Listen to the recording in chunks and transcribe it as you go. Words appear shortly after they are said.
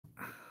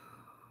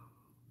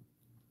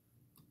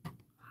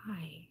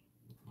Hi.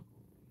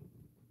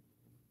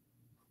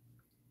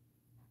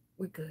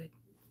 We're good.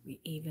 We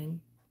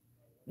even.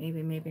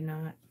 Maybe, maybe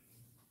not.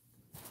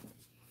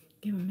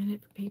 Give a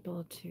minute for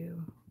people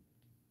to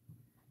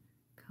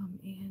come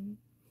in.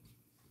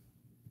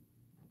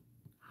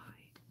 Hi.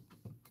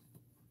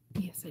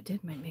 Yes, I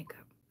did my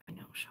makeup. I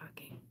know,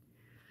 shocking.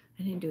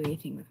 I didn't do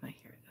anything with my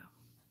hair,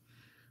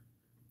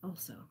 though.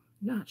 Also,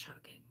 not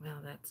shocking.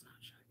 Well, that's not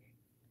shocking.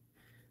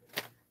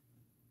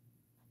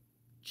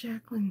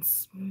 Jacqueline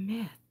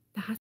Smith.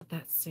 That's what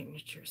that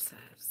signature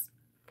says.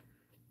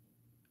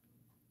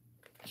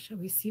 Shall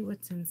we see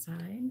what's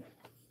inside?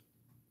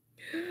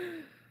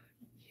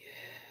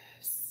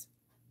 Yes.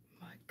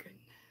 My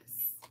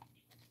goodness.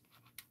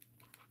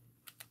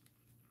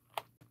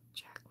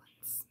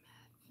 Jacqueline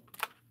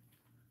Smith.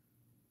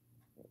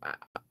 Wow.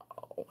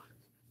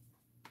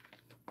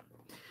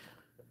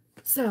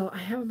 So I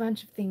have a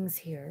bunch of things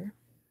here.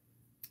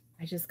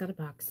 I just got a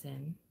box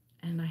in,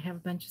 and I have a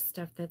bunch of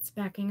stuff that's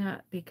backing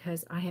up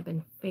because I have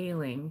been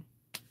failing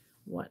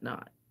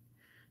Whatnot.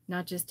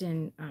 Not just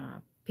in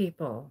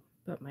people,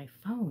 but my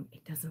phone.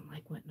 It doesn't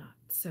like Whatnot.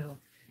 So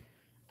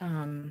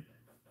I'm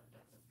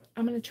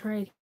going to try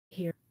it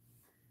here.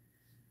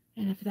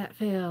 And if that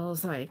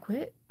fails, I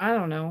quit. I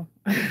don't know.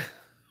 I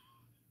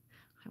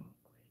won't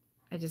quit.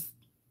 I just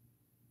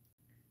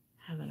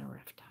having a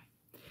rough time.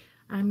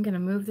 I'm going to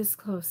move this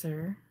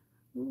closer.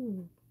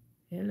 Ooh,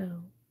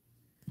 hello.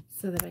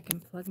 So that I can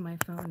plug my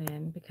phone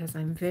in because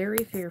I'm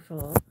very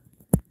fearful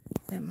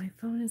that my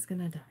phone is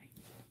going to die.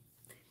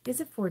 It's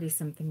at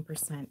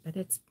 40-something%, but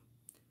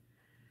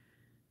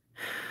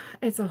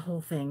it's a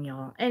whole thing,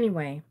 y'all.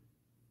 Anyway,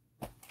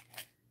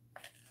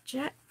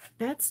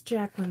 that's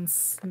Jacqueline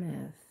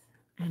Smith,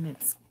 and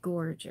it's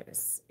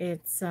gorgeous.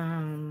 It's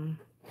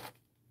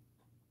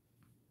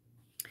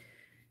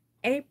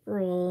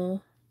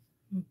April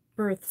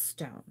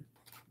birthstone.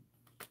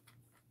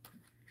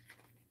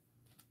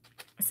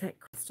 Is that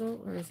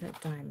crystal or is that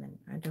diamond?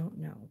 I don't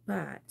know,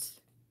 but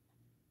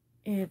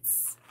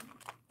it's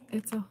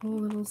a whole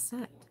little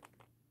set.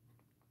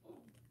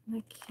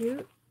 Isn't that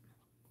cute?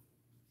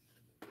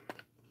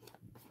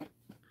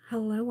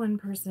 Hello, one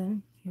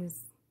person who's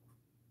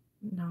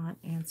not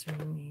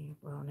answering me.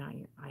 Well, now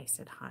I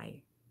said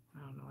hi. I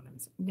don't know what I'm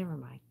saying. Never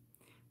mind.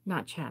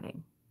 Not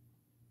chatting.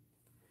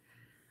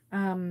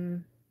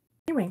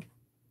 Anyway,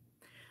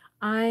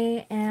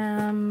 I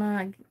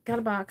am got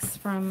a box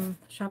from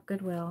Shop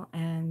Goodwill,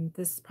 and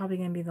this is probably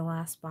going to be the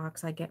last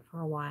box I get for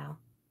a while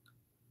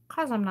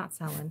because I'm not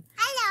selling.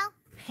 Hello.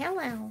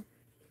 Hello.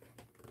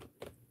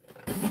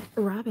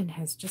 Robin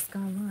has just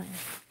gone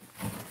live.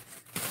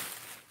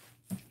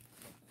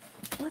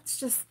 Let's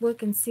just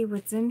look and see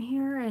what's in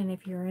here, and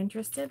if you're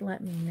interested,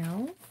 let me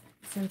know,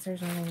 since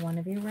there's only one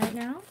of you right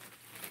now.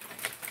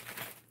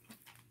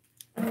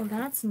 Oh,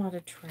 that's not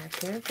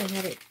attractive. They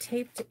had it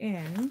taped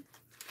in,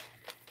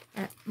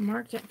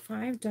 marked at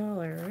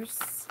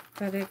 $5,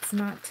 but it's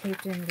not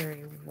taped in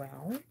very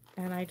well,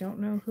 and I don't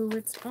know who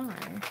it's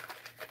by.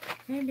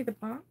 Maybe the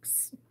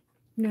box?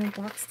 No,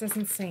 box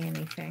doesn't say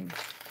anything.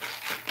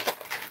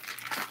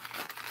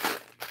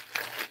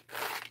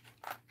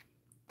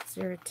 Is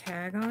there a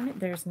tag on it?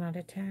 There's not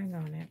a tag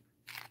on it.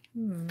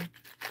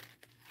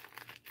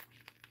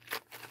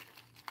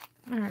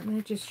 Alright, let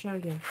me just show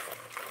you.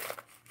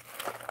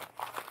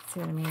 See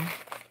what I mean?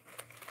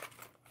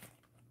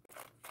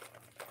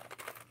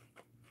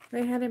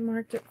 They had it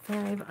marked at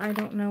 5. I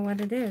don't know what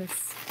it is.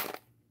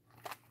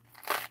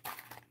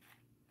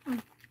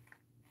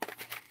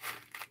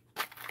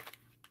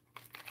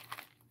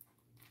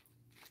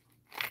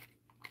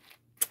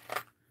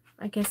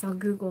 I guess I'll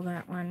Google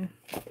that one.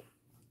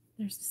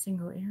 There's a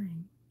single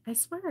earring. I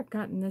swear I've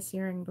gotten this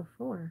earring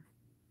before.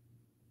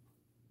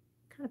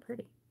 Kind of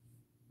pretty.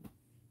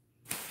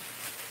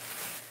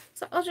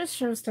 So I'll just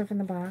show stuff in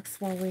the box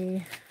while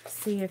we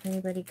see if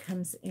anybody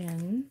comes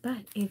in.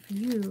 But if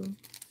you,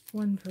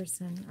 one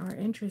person, are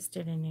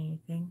interested in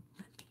anything,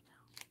 let me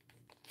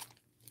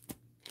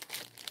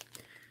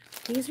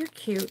know. These are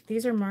cute.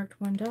 These are marked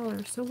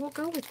 $1, so we'll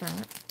go with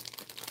that.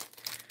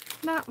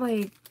 Not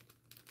like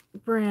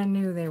brand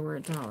new they were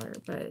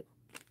 $1, but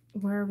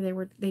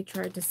wherever they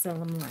tried to sell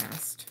them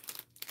last.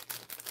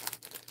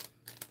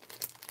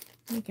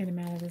 Let me get them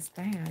out of this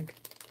bag.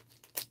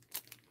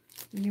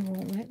 You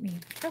won't let me.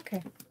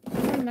 Okay.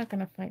 I'm not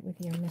going to fight with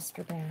you,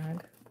 Mr.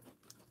 Bag.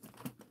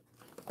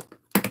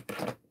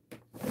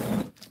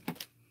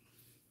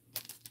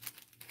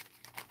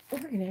 We're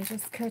going to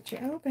just cut you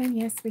open.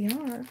 Yes, we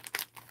are.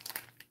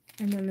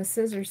 And then the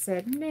scissors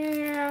said,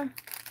 nah,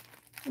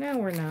 no,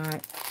 we're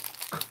not.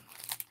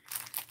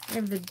 I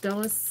have the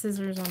dullest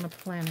scissors on the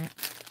planet.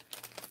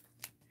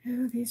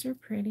 Ooh, these are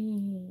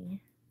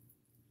pretty.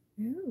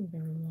 Ooh,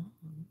 they're long.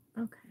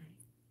 Okay.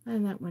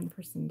 And that one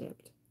person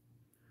dipped.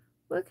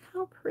 Look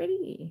how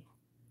pretty.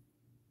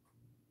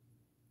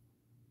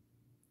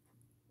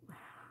 Wow.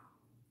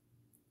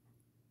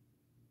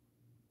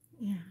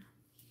 Yeah.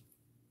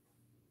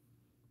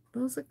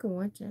 Those are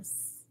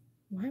gorgeous.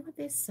 Why would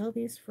they sell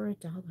these for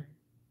 $1?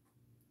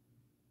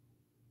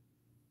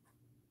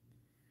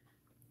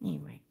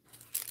 Anyway,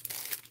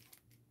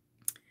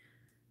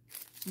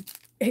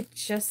 it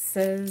just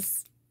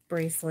says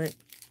bracelet,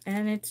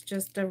 and it's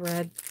just a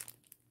red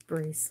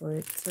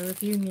bracelet. So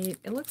if you need,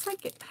 it looks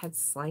like it had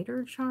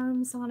slider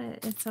charms on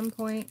it at some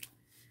point.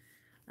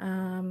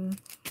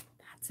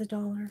 That's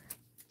 $1. I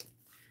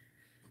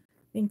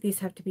think these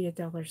have to be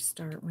 $1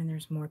 start when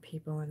there's more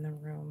people in the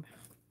room.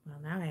 Well,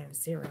 now I have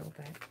 0,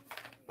 but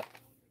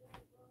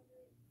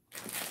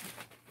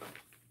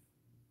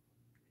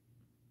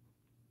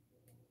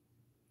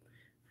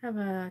I have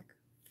a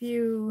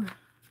few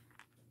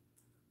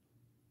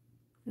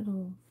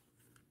little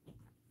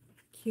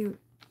cute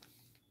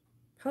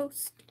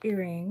post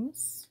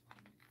earrings.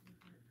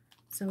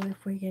 So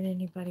if we get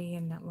anybody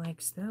in that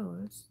likes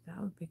those, that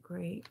would be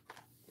great.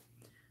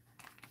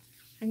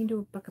 I can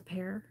do $1 a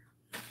pair.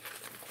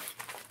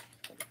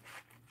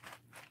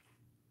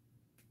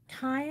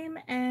 Time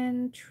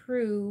and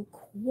True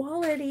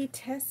quality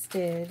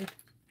tested.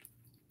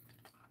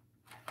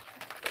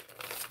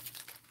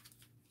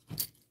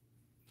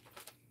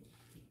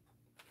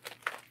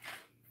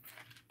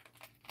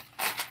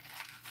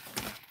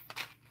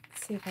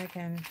 Let's see if I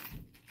can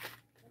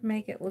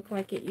make it look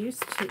like it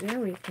used to. There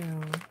we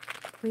go.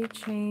 Pleat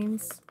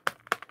chains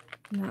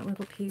and that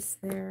little piece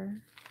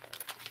there.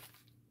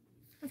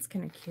 That's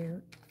kind of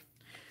cute.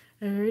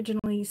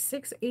 Originally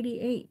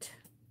 $6.88.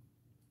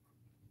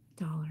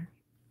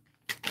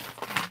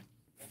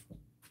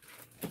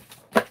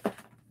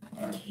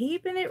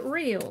 Keeping it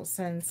real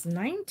since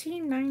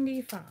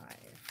 1995.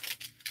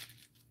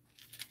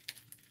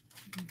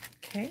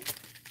 Okay.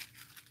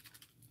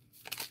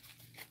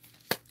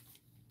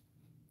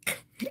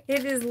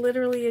 It is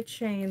literally a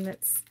chain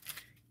that's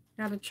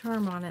got a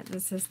charm on it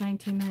that says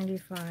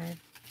 1995.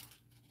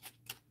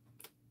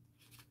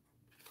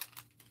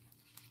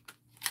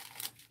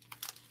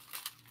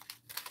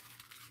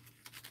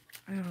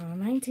 Oh,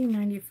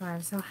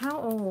 1995. So how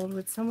old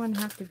would someone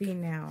have to be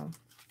now?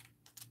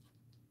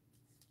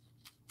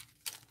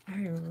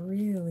 I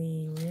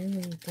really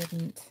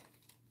didn't.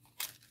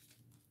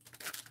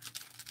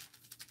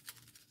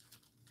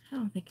 I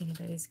don't think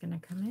anybody's going to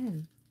come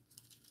in.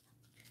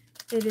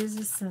 It is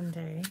a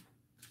Sunday.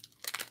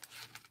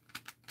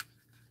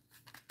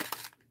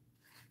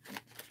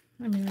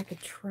 I mean, I could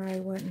try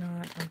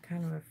Whatnot. I'm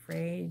kind of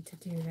afraid to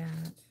do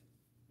that.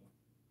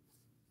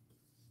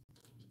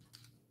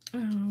 Oh,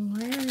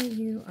 where are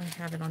you? I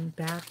have it on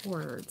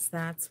backwards.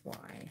 That's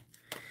why.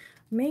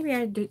 Maybe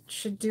I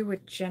should do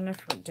what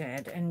Jennifer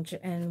did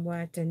and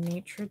what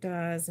Anitra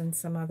does and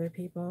some other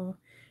people.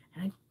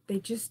 And they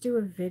just do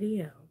a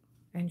video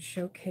and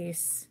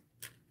showcase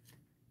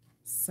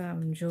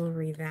some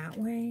jewelry that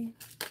way.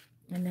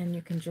 And then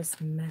you can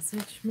just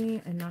message me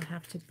and not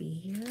have to be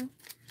here.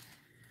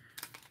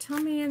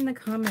 Tell me in the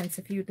comments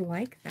if you'd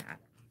like that.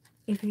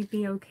 If you'd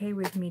be okay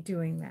with me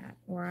doing that.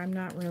 Or I'm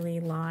not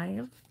really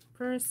live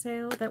for a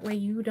sale. That way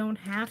you don't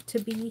have to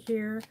be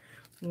here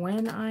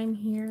when I'm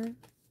here.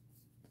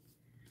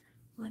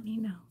 Let me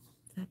know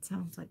if that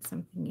sounds like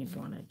something you'd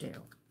want to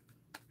do.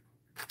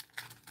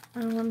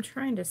 Oh, I'm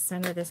trying to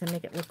center this and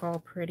make it look all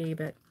pretty,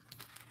 but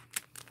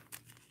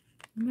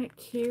isn't that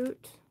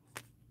cute?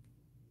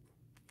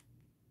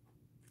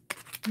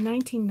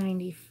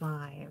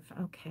 1995.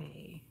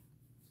 Okay.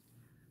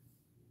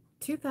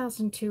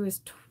 2002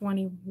 is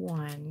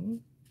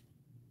 21.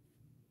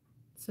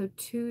 So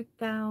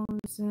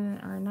 2000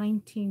 or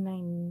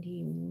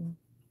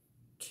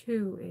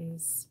 1992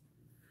 is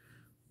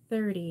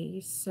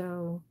 30.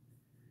 So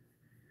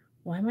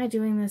why am I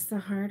doing this the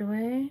hard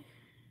way?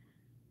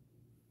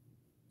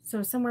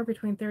 So somewhere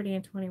between 30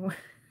 and 21.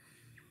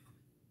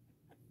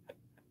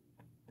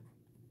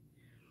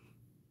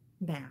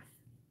 Math.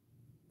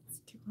 It's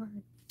too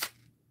hard.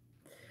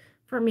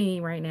 For me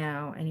right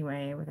now,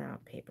 anyway,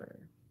 without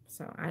paper.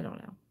 So I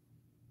don't know.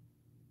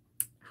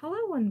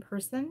 Hello, one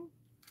person.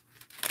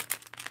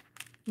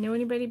 Know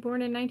anybody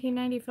born in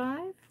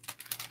 1995?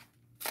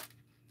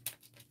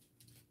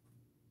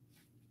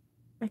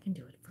 I can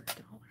do it for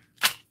 $1.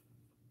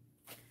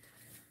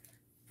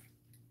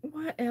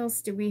 What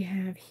else do we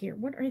have here?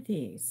 What are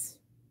these?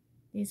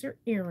 These are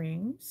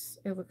earrings,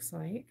 it looks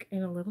like,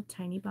 in a little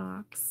tiny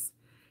box.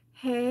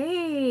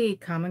 Hey,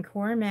 Common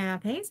Core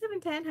Math. Hey,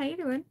 710, how you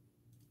doing?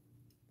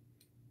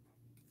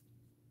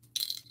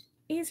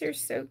 These are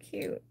so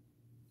cute.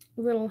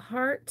 Little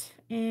heart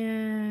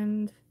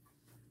and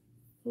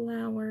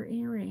flower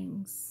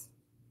earrings.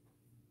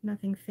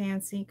 Nothing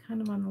fancy,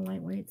 kind of on the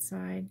lightweight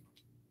side.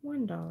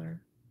 $1.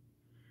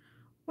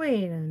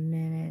 Wait a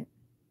minute.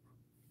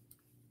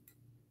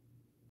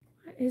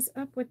 What is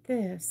up with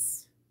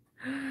this?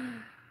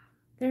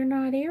 They're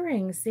not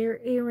earrings, they're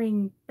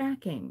earring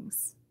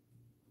backings.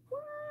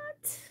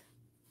 What?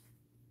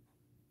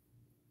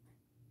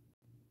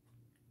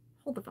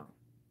 Hold the phone.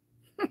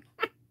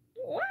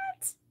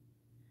 What?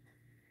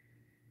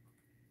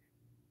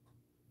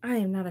 I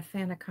am not a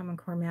fan of Common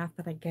Core Math,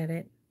 but I get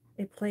it.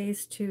 It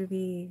plays to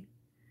the,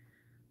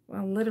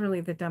 well,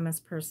 literally the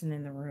dumbest person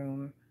in the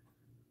room.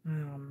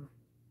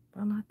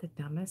 well, not the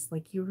dumbest.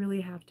 Like, you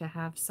really have to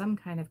have some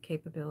kind of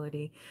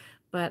capability.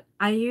 But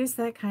I use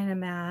that kind of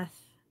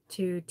math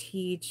to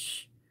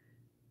teach,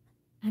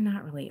 and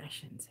not really, I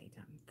shouldn't say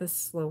dumb, the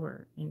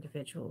slower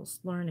individuals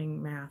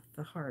learning math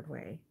the hard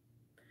way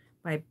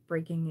by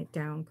breaking it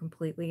down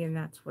completely. And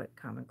that's what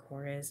Common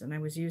Core is. And I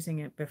was using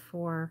it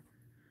before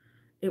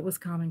it was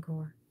Common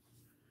Core.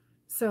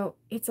 So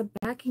it's a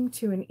backing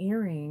to an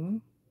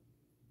earring,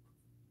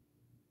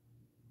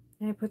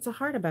 and it puts a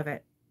heart above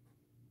it.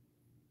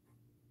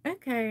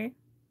 Okay.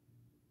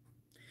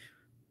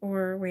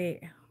 Or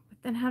wait,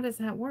 but then how does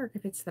that work?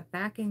 If it's the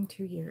backing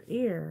to your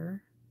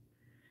ear,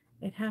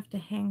 it'd have to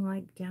hang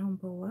like down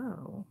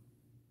below.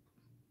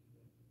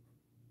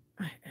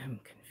 I am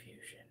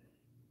confusion.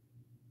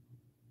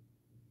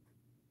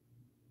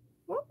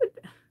 What would...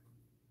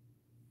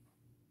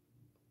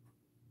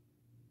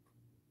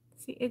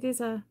 See, it is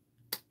a...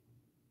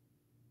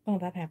 Oh,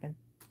 that happened.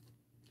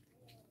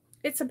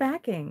 It's a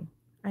backing.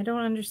 I don't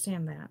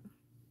understand that.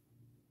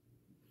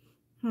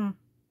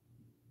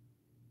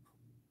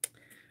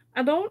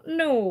 I don't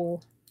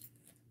know.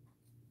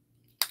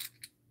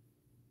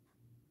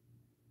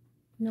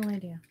 No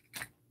idea.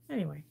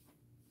 Anyway.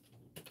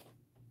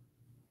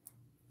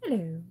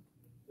 Hello.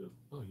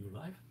 Oh, you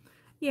live?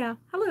 Yeah.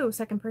 Hello,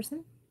 second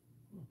person.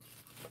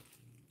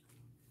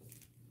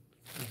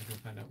 I was going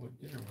to find out what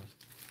dinner was.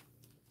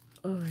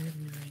 Oh, I have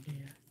no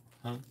idea.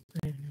 Huh?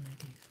 I have no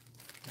idea.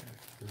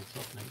 Because it's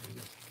up night, I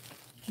guess.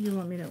 Do you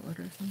want me to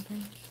order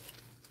something?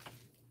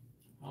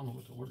 I don't know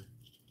what to order.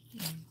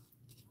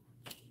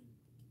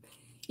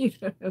 You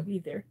don't know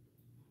either.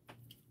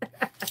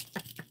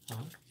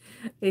 Huh?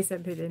 They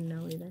said they didn't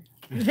know either.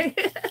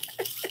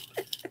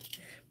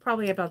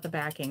 Probably about the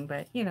backing,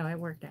 but you know, it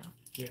worked out.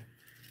 Yeah.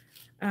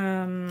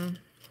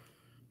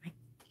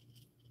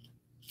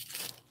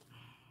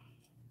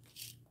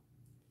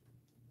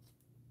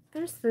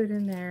 There's food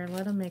in there.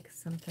 Let them make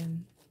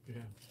something.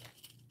 Yeah.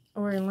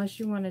 Or unless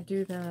you want to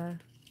do the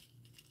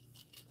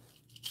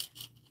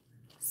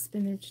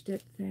spinach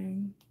dip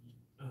thing.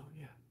 Oh,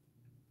 yeah.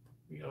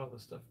 We got all the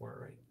stuff for it,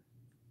 right?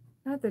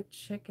 Not the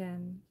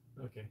chicken.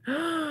 Okay.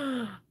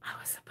 I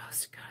was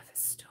supposed to go to the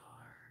store.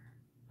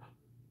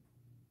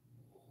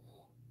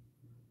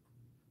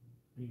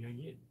 What are you going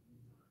to get?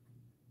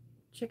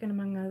 Chicken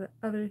among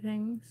other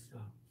things. Oh.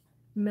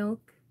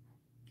 Milk.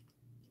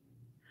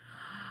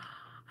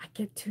 I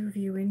get 2 of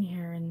you in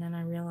here and then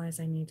I realize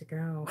I need to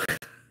go.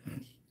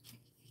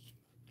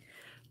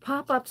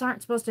 Pop-ups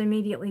aren't supposed to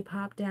immediately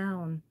pop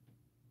down.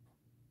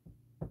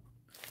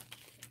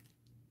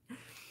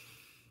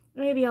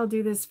 Maybe I'll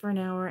do this for an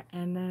hour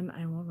and then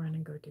I will run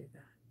and go do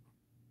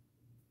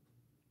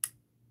that.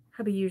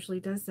 Hubby usually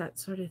does that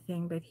sort of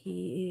thing, but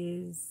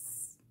he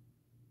is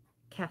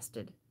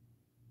casted.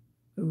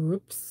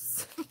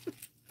 Oops.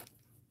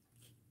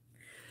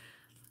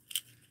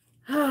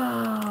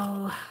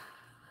 Oh,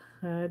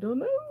 I don't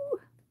know.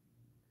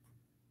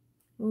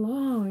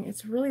 Long.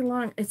 It's really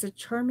long. It's a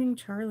Charming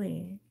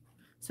Charlie.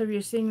 So if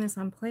you're seeing this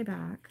on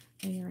playback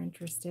and you're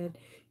interested,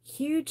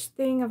 huge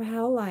thing of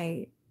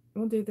howlite.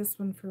 We'll do this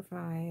one for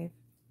 $5.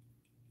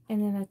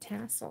 And then a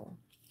tassel.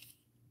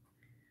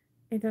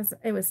 It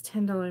was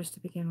 $10 to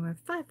begin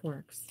with. $5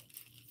 works.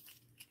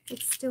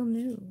 It's still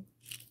new.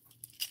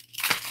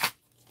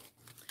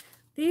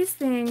 These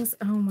things,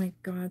 oh my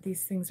God,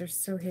 these things are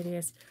so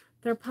hideous.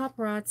 They're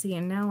paparazzi,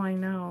 and now I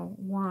know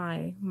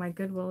why my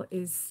Goodwill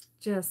is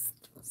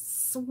just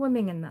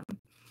swimming in them.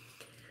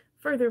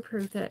 Further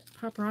proof that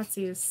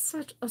paparazzi is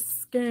such a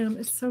scam.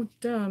 It's so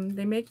dumb.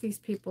 They make these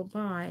people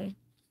buy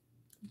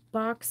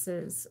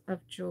boxes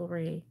of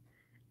jewelry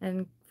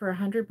and for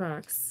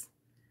 $100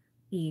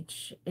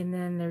 each, and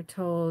then they're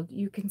told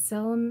you can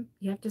sell them,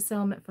 you have to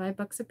sell them at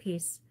 $5 a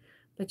piece,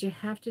 but you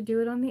have to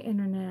do it on the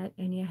internet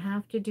and you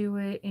have to do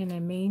it in a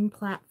main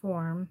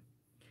platform,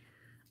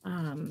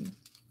 and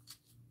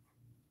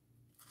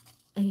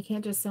you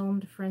can't just sell them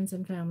to friends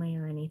and family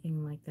or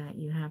anything like that.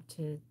 You have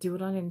to do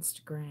it on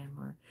Instagram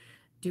or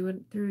do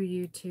it through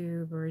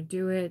YouTube or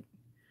do it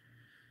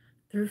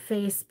through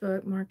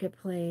Facebook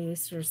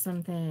Marketplace or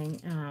something.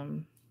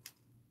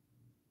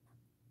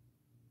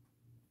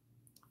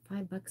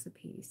 $5 a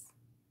piece.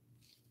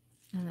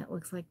 And it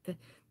looks like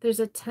there's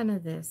a ton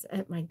of this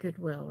at my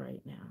Goodwill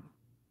right now.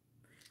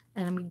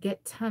 And we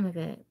get a ton of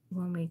it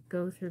when we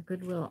go through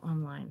Goodwill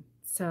online.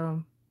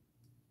 So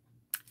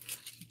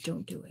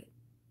don't do it.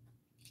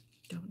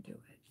 Don't do it.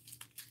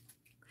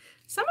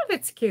 Some of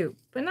it's cute,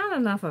 but not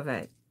enough of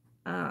it.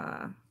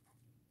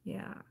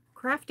 Yeah.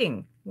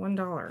 Crafting,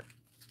 $1.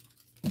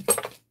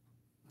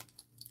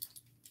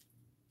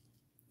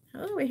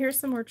 Oh, here's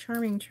some more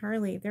Charming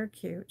Charlie. They're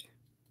cute.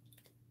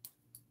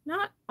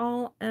 Not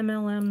all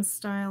MLM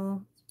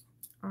style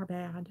are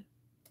bad.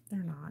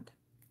 They're not.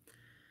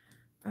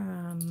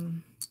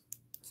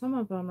 Some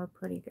of them are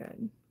pretty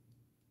good.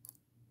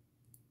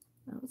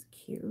 That was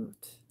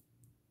cute.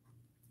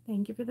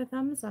 Thank you for the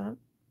thumbs up.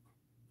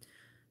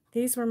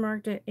 These were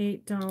marked at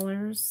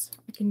 $8.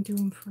 I can do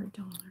them for $1.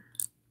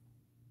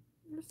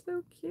 They're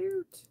so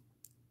cute.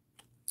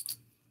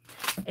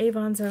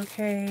 Avon's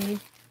okay.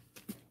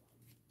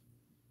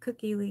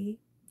 cookie-ly,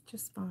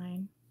 just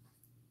fine.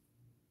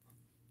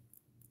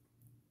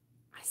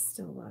 I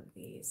still love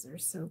these. They're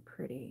so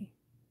pretty.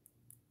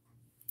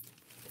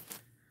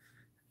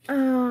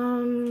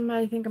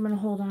 I think I'm going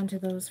to hold on to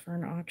those for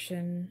an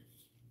auction.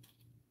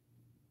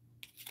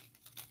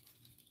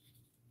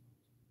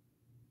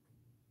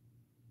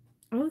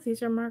 Oh,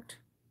 these are marked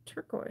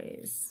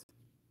turquoise.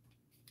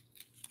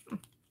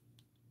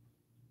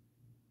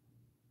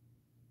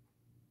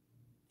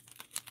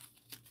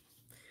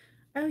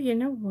 Oh, you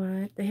know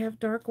what? They have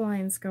dark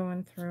lines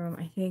going through them.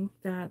 I think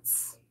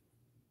that's...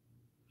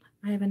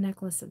 I have a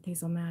necklace that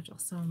these will match. I'll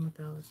sell them with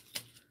those.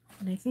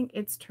 And I think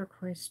it's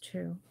turquoise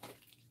too.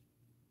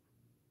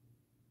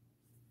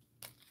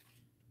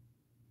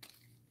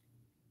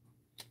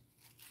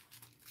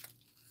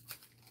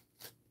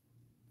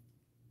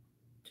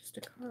 Just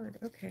a card.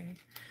 Okay.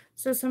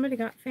 So somebody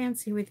got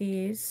fancy with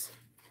these.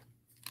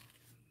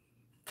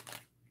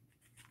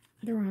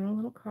 They're on a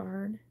little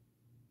card.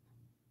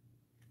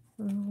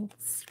 Little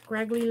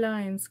scraggly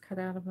lines cut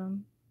out of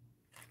them.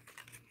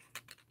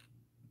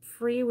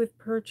 Free with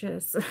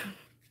purchase.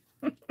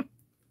 I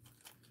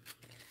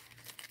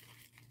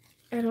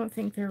don't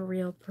think they're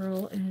real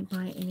pearl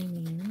by any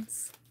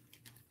means.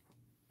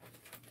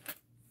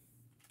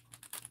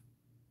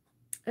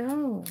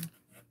 Oh,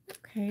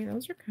 okay,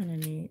 those are kind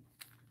of neat.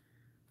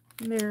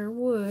 They're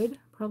wood,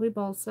 probably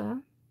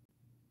balsa.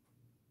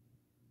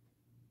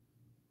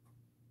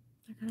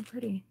 They're kind of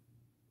pretty.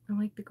 I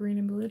like the green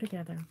and blue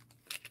together.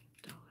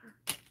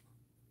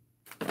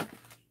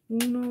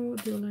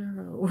 $1.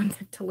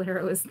 The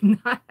Tolero is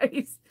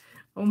nice.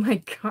 Oh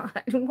my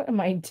God, what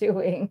am I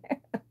doing?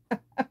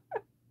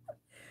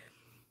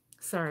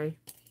 Sorry,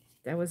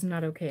 that was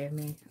not okay of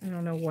me. I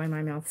don't know why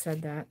my mouth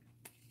said that.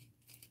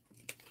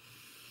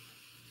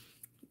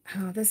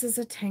 Oh, this is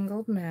a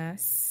tangled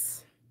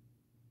mess.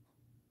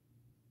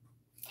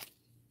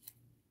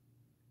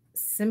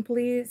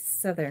 Simply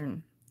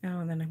Southern. Oh,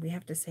 and then we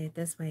have to say it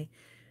this way.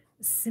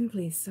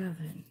 Simply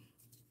Southern.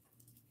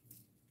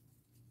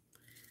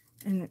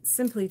 And it's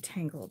simply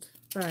tangled,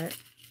 but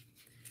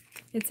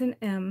it's an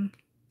M.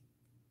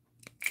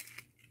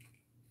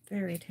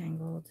 Very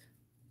tangled.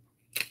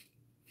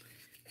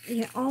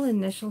 Yeah, all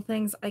initial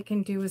things I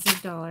can do is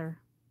 $1.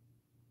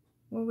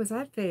 What was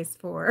that face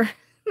for?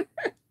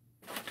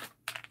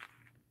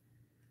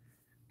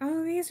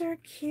 Oh, these are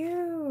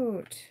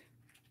cute.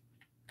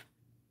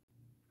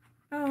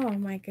 Oh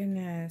my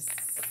goodness.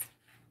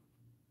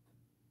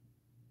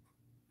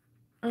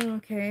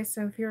 Okay,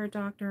 so if you're a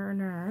doctor or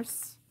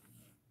nurse,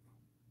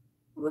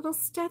 little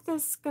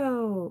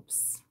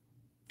stethoscopes.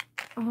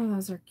 Oh,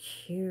 those are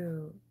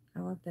cute. I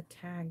love the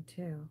tag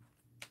too.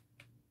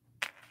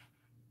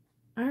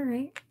 All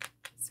right.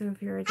 So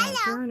if you're a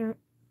doctor or nurse,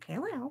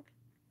 hello.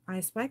 I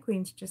Spy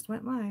Queens just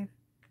went live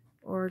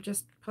or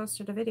just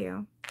posted a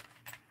video.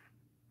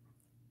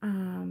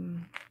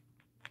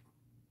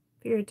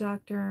 If you're a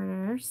doctor or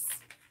nurse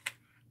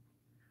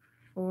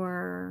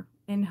or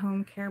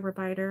in-home care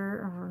provider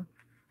or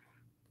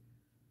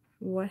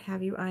what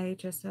have you,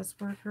 IHSS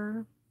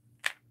worker,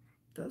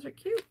 those are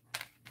cute.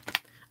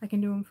 I can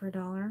do them for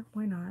 $1.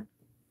 Why not?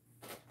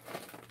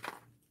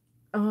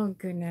 Oh,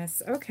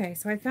 goodness. Okay,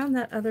 so I found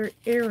that other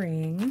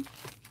earring.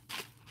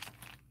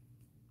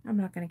 I'm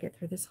not going to get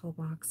through this whole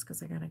box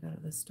because I got to go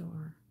to the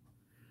store.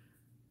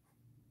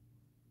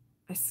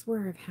 I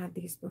swear I've had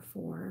these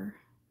before.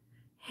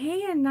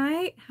 Hey,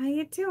 Anite. How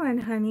you doing,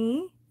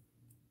 honey?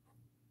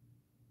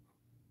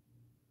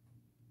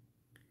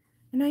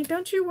 Anite,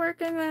 don't you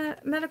work in the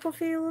medical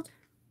field?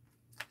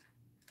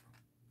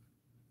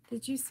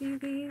 Did you see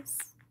these?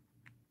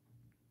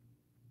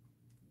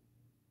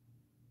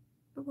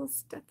 Little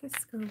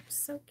stethoscopes,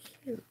 so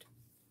cute.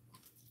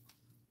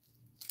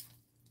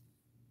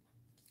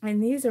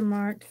 And these are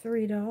marked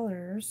 $3. I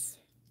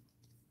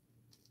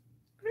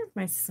wonder if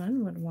my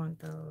son would want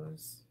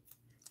those.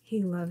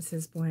 He loves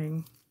his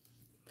bling.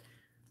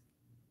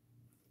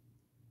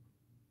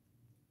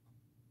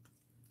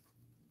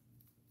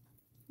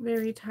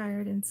 Very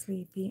tired and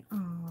sleepy.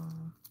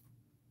 Aww.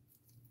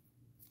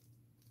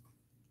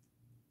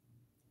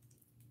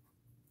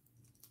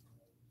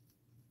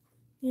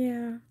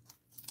 Yeah.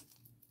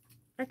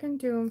 I can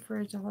do them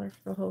for $1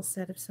 for the whole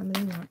set if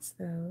somebody wants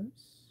those.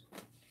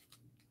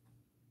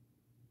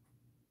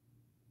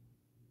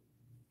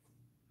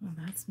 Oh,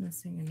 that's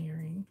missing an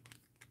earring.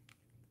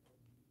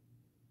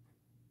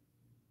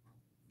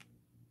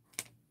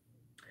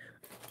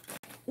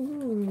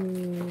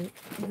 Ooh,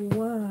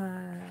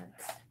 what?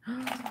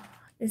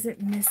 Is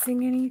it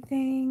missing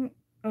anything?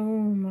 Oh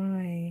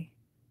my.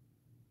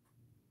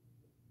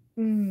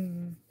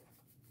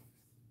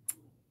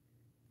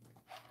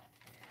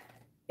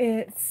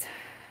 It's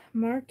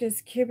marked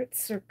as cubic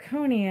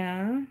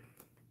zirconia.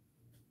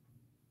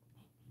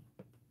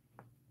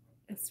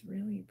 It's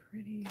really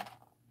pretty.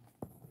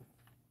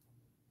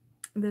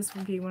 This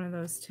would be one of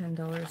those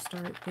 $10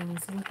 start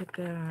things. Look at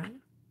that.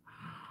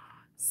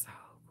 So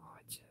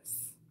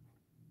gorgeous.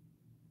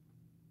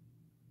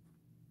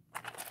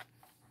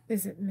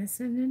 Is it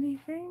missing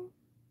anything?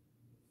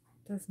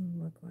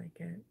 Doesn't look like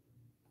it.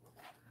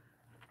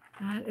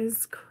 That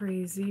is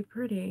crazy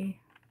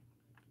pretty.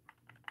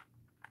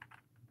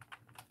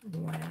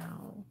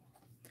 Wow.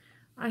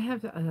 I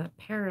have a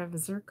pair of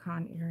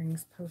zircon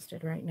earrings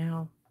posted right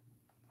now.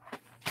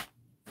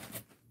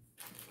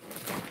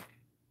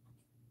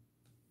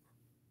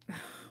 Oh,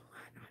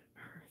 what on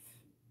earth?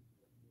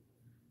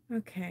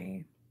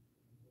 Okay.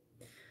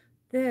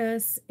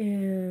 This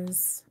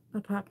is a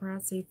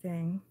paparazzi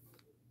thing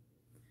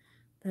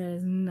that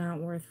is not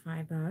worth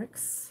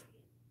 $5.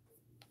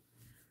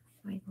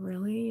 Like,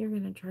 really? You're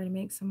going to try to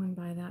make someone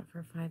buy that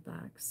for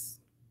 $5?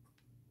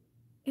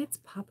 It's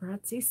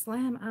Paparazzi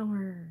Slam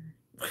Hour.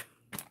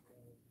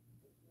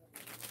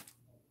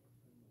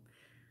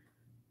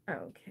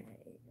 Okay.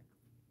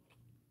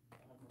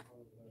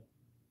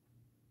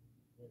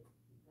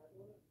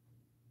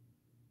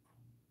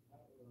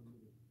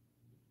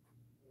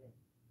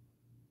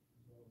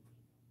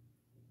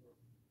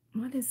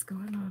 What is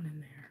going on in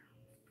there?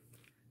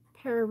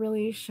 Pair of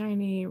really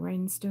shiny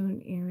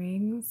rhinestone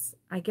earrings.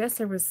 I guess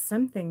there was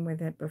something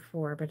with it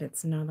before, but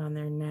it's not on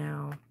there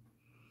now.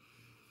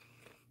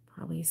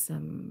 Probably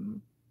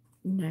some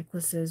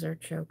necklaces or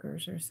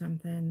chokers or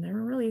something. They're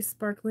really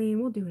sparkly.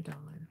 We'll do $1.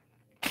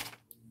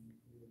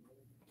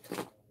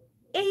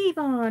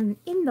 Avon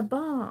in the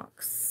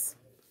box.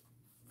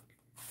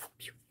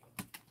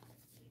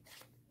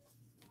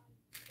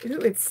 Ooh,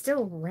 it's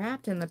still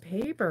wrapped in the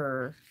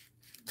paper.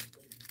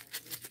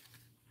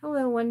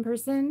 Hello, one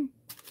person.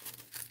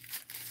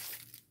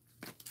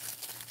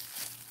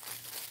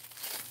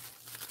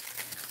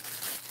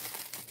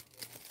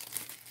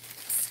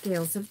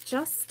 Scales of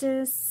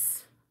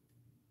Justice.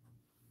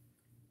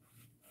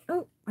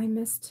 Oh, I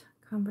missed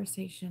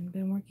conversation.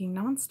 Been working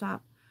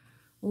nonstop.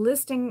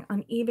 Listing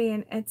on eBay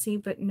and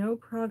Etsy, but no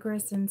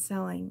progress in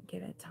selling.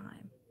 Give it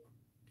time.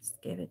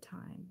 Just give it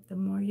time. The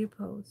more you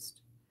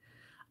post.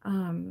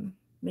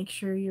 Make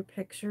sure your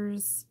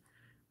pictures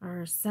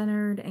are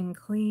centered and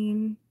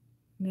clean.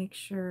 Make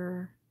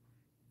sure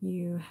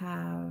you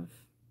have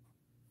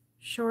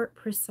short,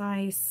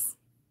 precise,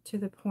 to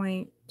the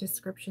point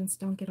descriptions.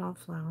 Don't get all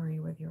flowery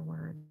with your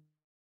words.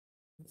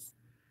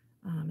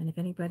 And if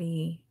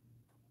anybody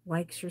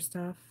likes your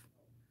stuff,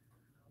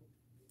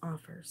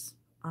 offers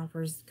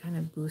kind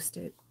of boost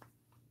it.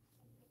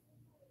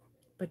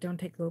 But don't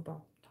take low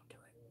ball. Don't do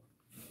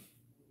it.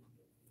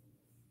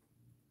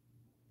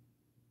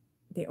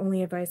 The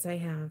only advice I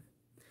have.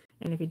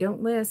 And if you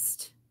don't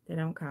list, they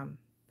don't come.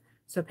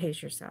 So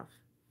pace yourself.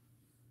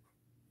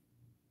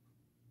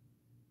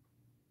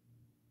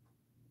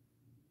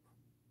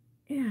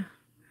 Yeah,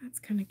 that's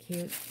kind of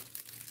cute.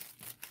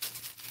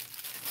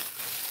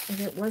 If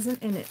it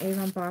wasn't in an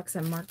Avon box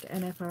and marked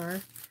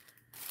NFR,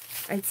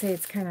 I'd say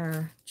it's kind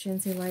of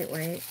chintzy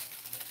lightweight.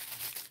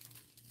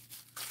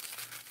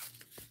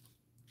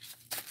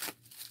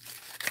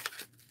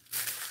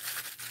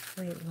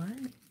 Wait,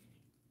 what?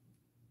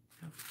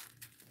 Oh.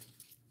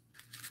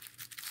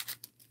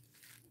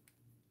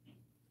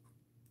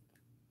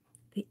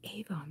 The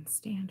Avon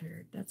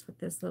Standard. That's what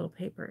this little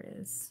paper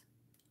is.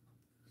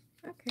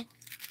 Okay.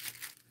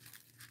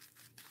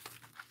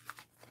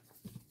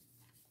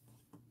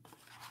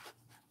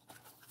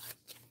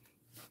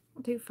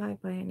 I'll do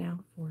 5 by now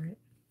for it.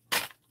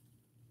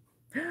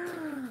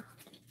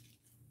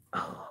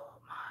 Oh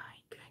my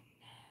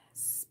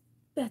goodness.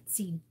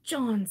 Betsey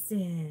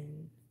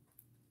Johnson.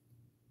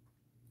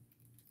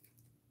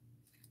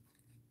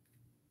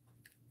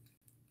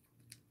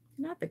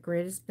 Not the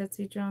greatest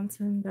Betsey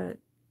Johnson, but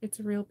it's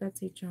a real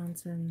Betsey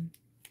Johnson.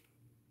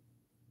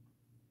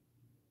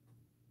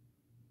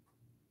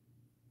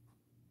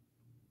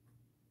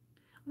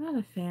 I'm not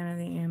a fan of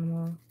the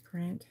animal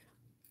print.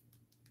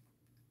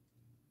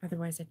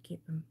 Otherwise, I'd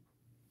keep them.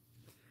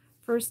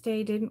 First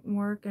day didn't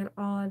work at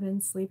all. I've been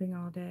sleeping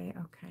all day.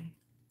 Okay.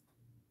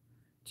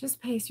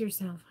 Just pace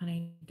yourself,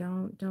 honey.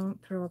 Don't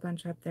throw a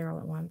bunch up there all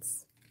at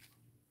once.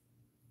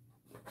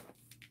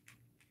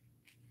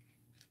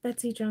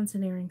 Betsey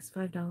Johnson earrings,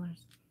 $5.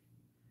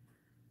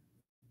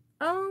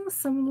 Oh,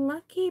 some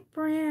Lucky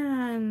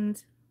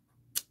Brand.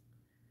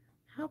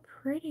 How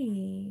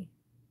pretty.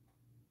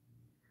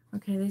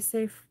 Okay, they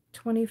say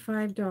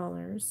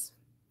 $25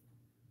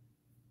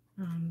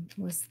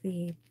 was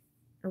the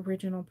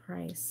original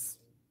price.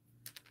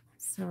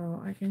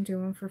 So I can do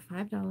them for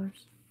 $5.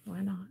 Why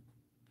not?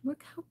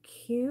 Look how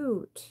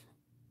cute.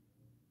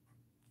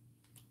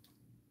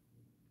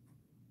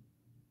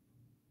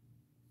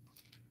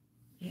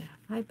 Yeah,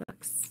 $5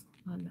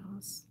 on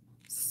those.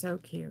 So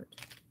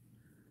cute.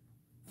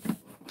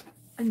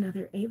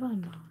 Another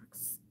Avon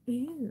box.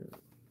 Ew.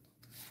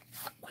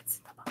 What's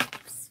in the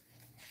box?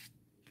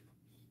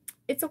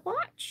 It's a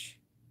watch.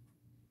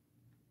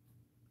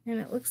 And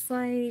it looks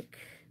like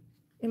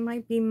it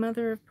might be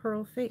mother of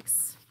pearl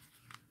face.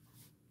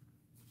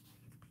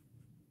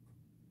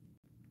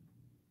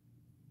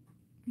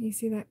 You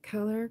see that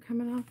color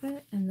coming off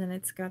it? And then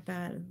it's got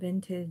that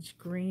vintage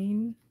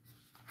green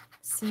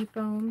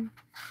seafoam.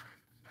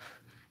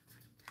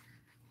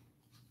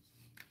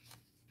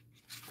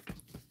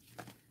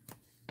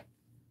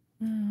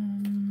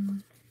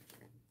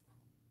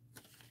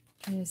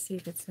 Trying to see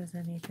if it says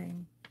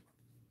anything.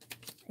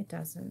 It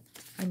doesn't.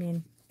 I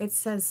mean, it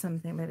says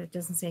something, but it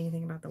doesn't say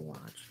anything about the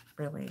watch,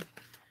 really.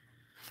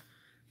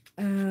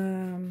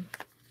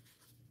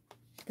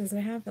 Does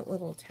it have that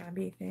little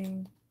tabby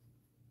thing?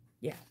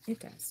 Yeah, it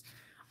does.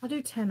 I'll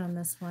do 10 on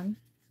this one.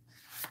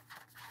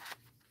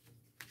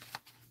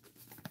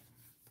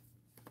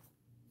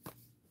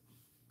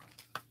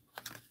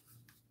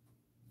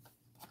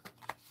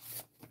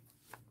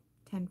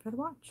 $10 for the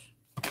watch.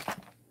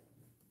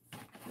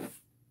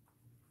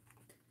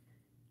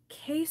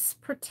 Case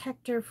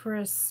protector for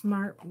a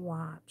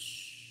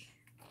smartwatch.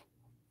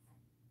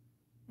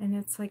 And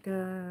it's like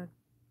a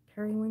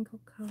periwinkle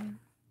color.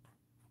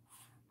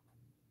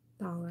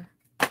 $1.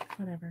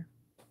 Whatever.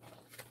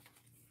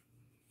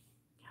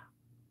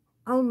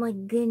 Oh my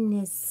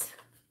goodness.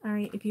 All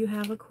right, if you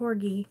have a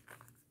corgi,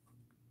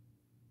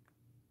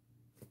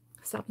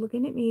 stop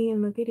looking at me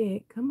and look at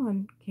it. Come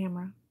on,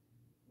 camera.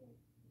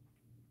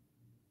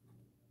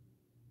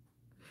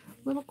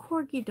 Little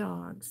corgi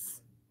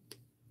dogs.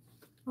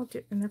 I'll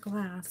do, and they're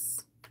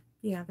glass.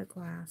 Yeah, they're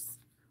glass.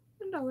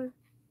 $1.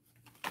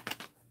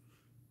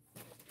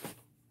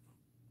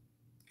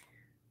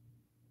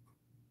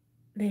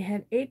 They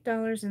had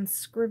 $8 and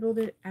scribbled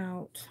it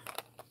out.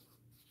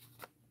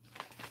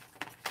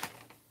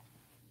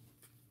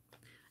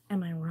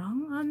 Am I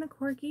wrong on the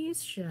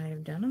corgis? Should I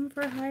have done them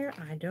for higher?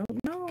 I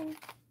don't know.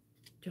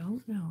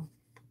 Don't know.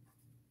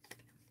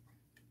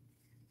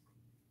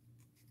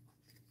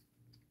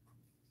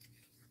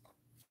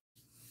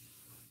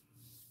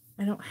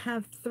 I don't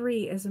have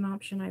 3 as an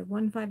option. I have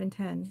 1, 5, and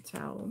 10.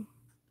 So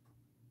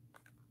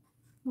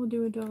we'll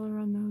do $1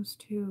 on those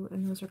too.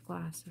 And those are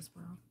glass as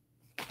well.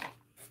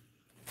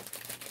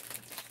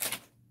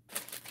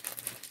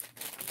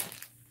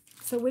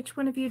 So which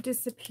one of you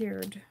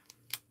disappeared?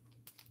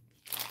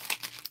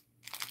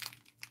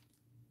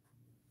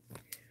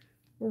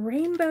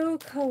 Rainbow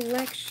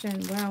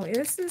Collection. Wow,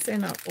 this is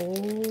in an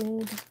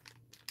old...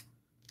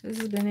 This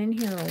has been in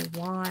here a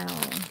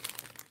while.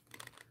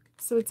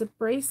 So it's a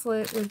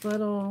bracelet with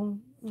little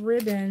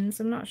ribbons.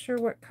 I'm not sure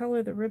what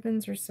color the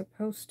ribbons are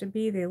supposed to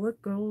be. They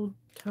look gold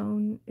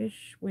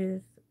tone-ish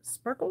with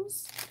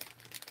sparkles.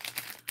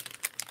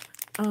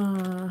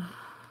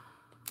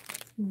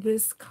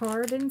 This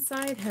card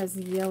inside has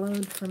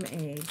yellowed from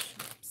age.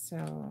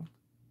 So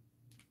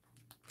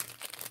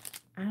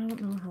I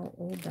don't know how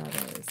old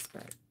that is,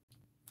 but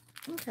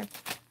okay.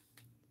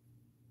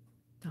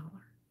 $1.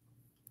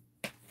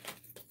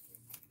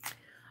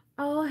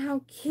 Oh,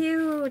 how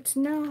cute.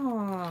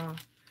 No.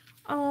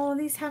 Oh,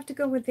 these have to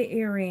go with the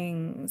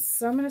earrings.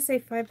 So I'm going to say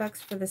 $5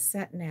 for the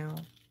set now.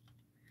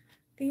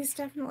 These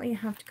definitely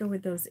have to go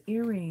with those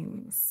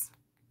earrings.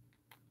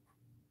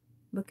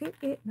 Look at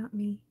it, not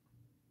me.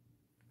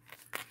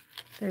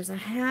 There's a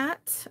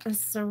hat, a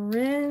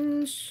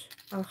syringe,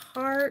 a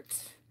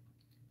heart.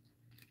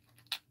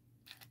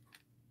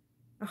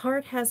 A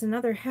heart has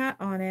another hat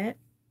on it,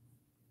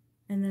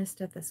 and then a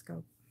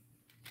stethoscope.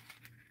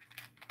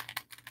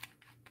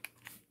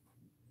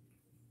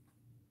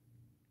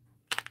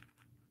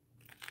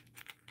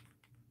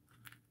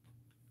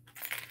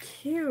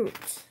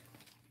 Cute.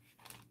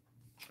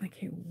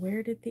 Okay,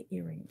 where did the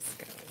earrings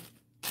go?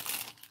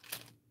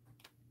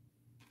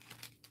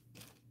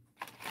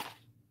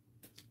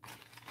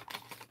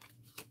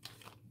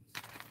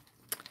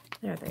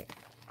 There they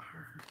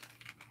are.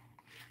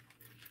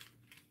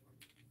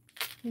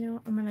 You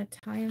know, I'm going to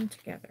tie them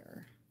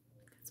together.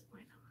 Because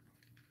why not?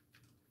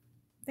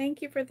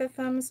 Thank you for the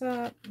thumbs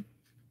up.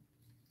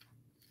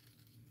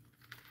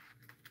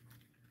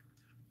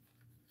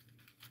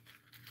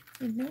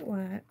 You know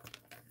what?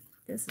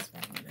 This is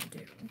what I'm going to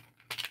do. I'm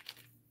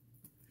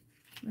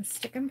going to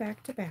stick them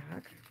back to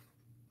back.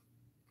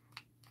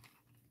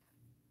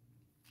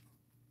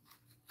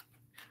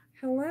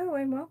 Hello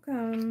and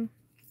welcome.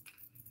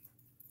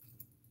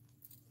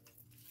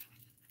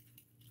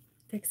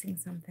 Fixing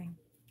something.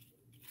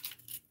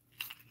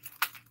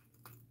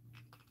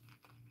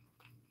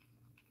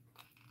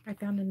 I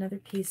found another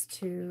piece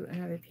to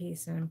another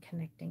piece and I'm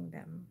connecting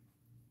them.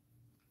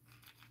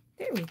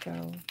 There we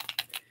go.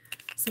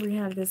 So we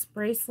have this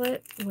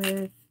bracelet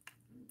with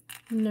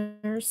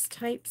nurse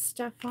type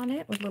stuff on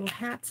it with little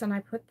hats, and I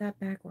put that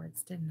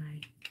backwards, didn't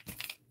I?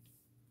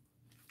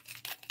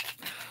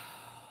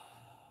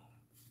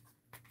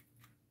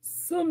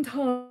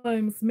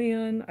 Sometimes,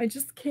 man, I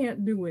just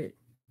can't do it.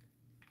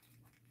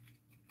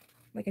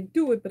 Like I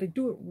do it, but I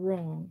do it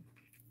wrong.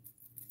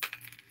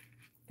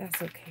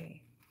 That's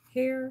okay.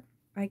 Here,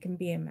 I can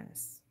be a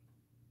mess.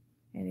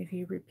 And if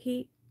you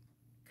repeat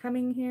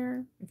coming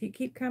here, if you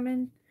keep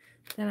coming,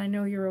 then I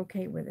know you're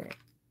okay with it.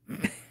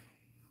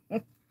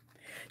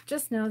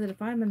 Just know that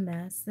if I'm a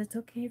mess, that's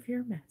okay if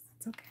you're a mess.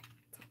 It's okay.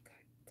 It's all good.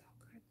 It's all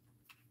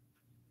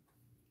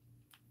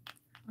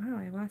good. Wow,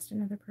 I lost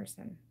another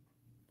person.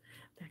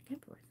 Back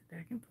and forth,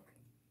 back and forth.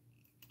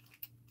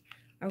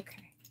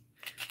 Okay.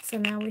 So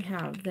now we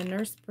have the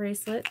nurse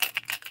bracelet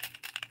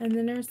and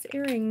the nurse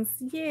earrings.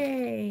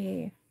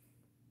 Yay!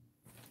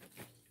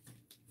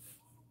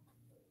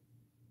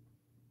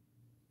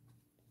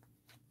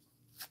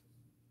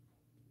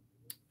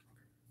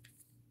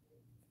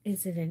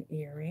 Is it an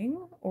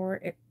earring or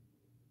it?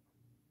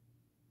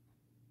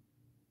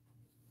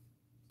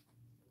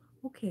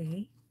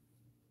 Okay.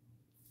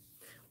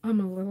 I'm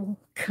a little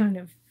kind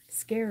of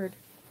scared.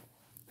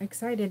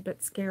 Excited,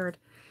 but scared.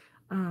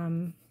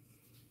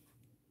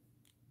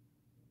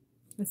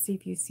 Let's see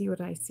if you see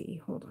what I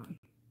see. Hold on.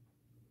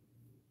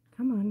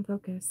 Come on,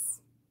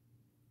 focus.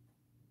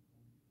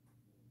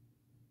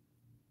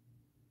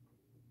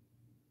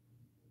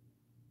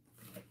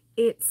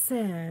 It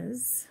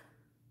says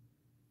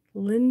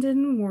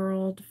Linden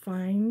World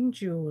Fine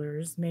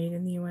Jewelers, made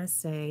in the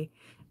USA.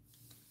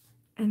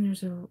 And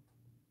there's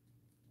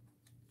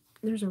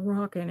a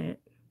rock in it.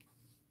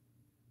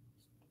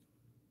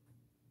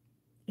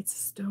 It's a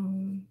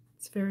stone.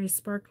 It's very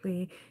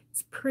sparkly.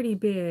 It's pretty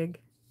big,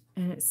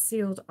 and it's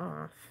sealed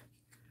off.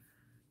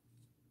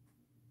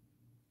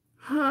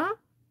 Huh?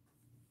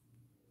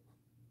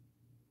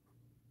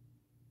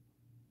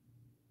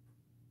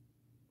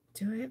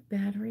 Do I have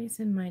batteries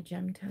in my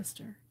gem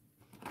tester?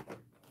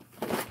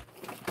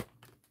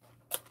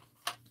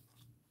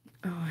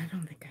 Oh, I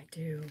don't think I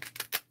do.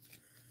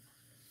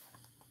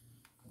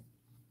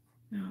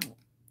 No.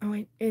 Oh,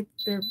 wait,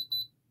 they're...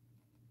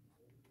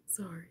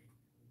 Sorry.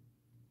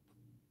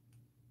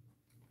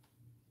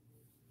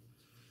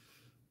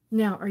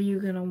 Now, are you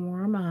going to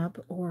warm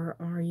up, or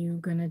are you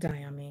going to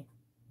die on me?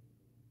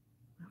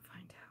 We'll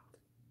find out.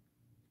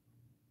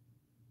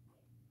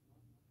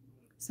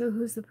 So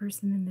who's the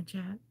person in the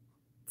chat?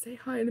 Say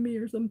hi to me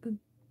or something.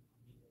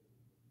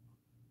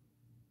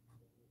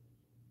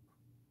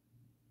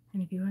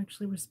 And if you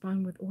actually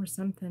respond with or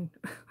something,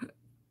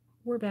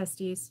 we're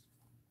besties.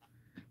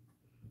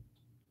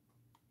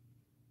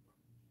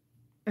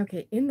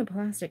 Okay, in the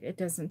plastic, it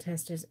doesn't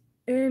test as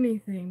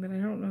anything, but I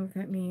don't know if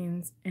that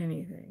means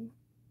anything.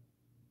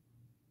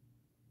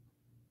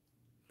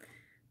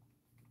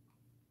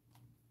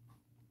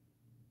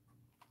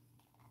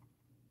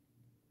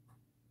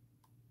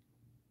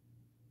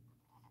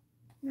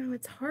 No,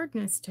 it's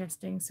hardness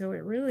testing, so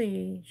it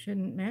really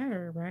shouldn't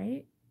matter,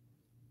 right?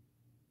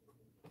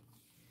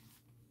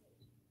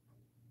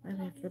 But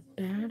if the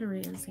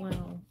battery as well. I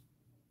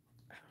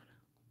don't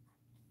know.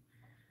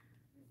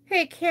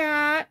 Hey,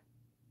 cat.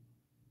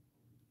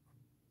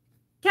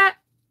 Cat.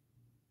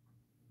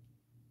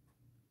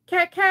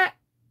 Cat, cat.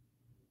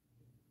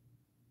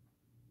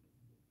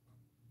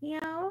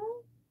 Meow.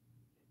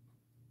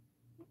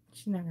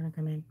 She's not going to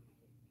come in.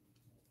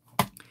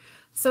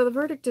 So the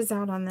verdict is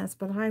out on this,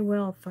 but I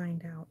will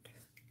find out.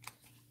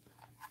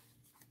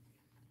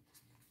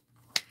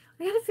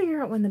 I got to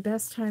figure out when the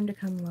best time to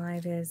come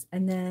live is,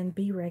 and then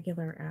be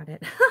regular at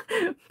it.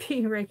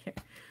 Be regular.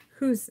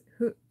 Who?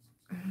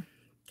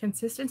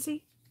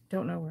 Consistency?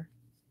 Don't know her.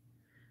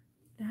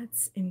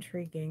 That's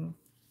intriguing.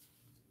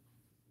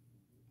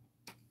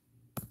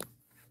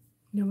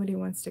 Nobody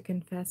wants to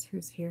confess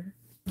who's here.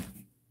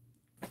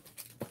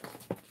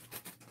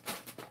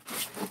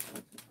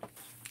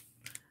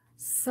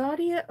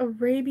 Saudi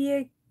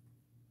Arabia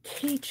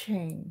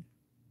keychain.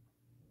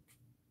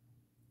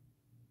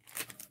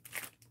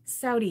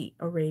 Saudi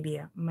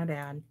Arabia, my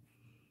bad.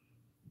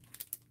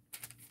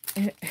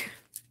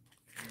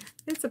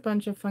 It's a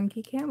bunch of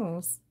funky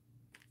camels.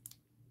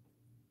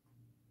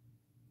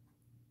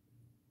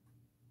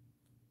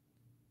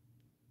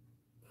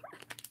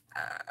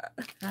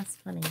 That's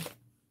funny.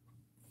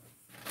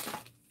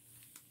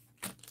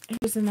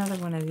 Here's another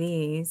one of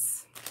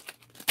these.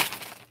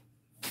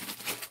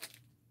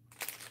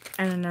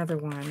 And another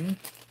one.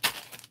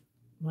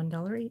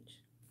 $1 each.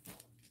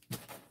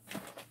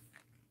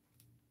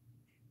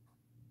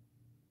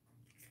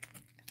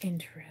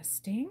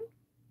 Interesting.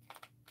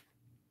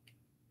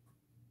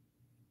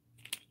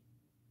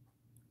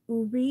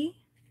 Oori.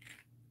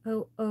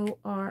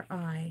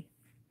 O-O-R-I.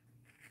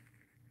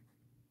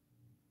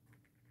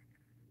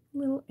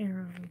 Little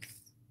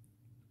arrows.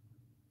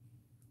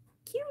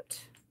 Cute.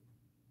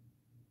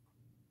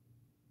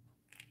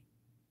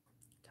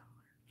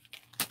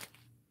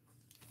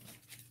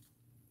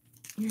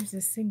 Here's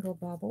a single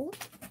bubble.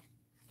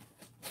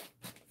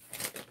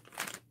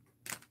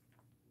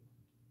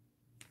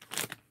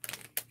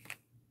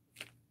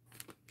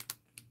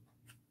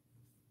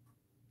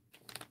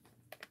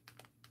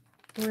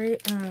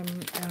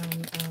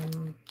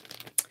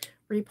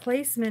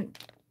 Replacement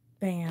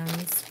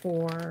bands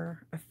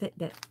for a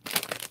Fitbit.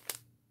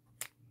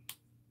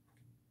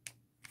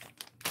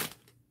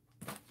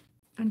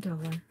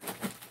 $1.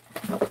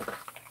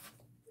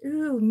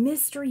 Ooh,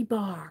 mystery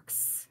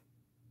box.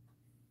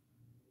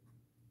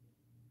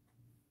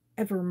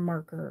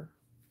 Evermarker.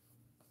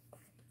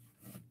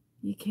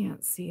 You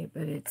can't see it,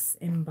 but it's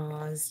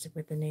embossed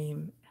with the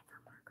name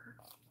Evermarker.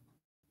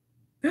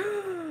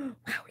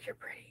 Wow, you're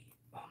pretty.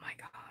 Oh my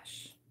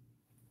gosh.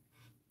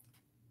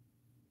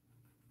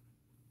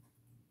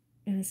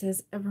 And it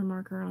says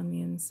Evermarker on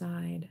the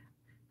inside.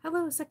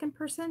 Hello, second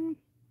person.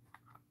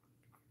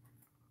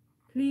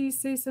 Please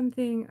say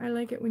something. I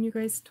like it when you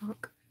guys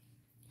talk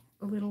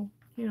a little.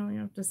 You don't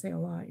have to say a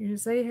lot. You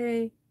just say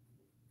hey,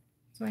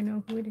 so I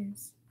know who it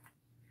is.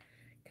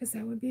 Because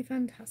that would be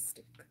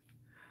fantastic.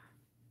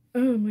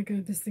 Oh my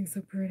god, this thing's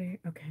so pretty.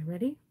 Okay,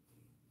 ready?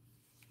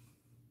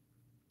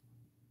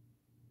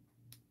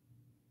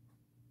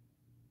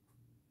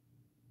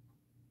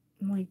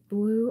 Like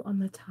blue on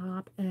the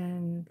top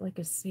and like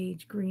a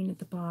sage green at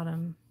the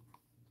bottom.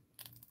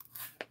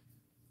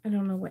 I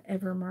don't know what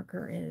Ever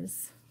marker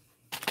is.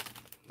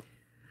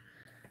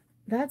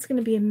 That's going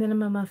to be a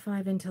minimum of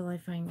 5 until I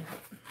find out.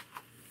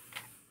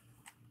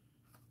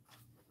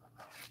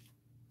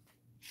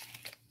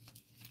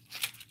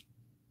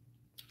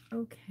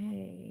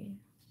 Okay.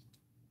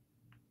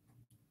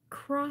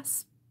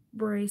 Cross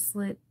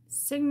bracelet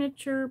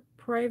signature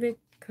private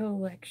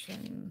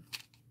collection.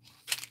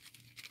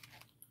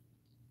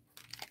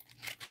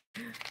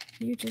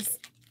 You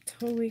just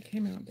totally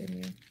came out,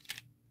 didn't you?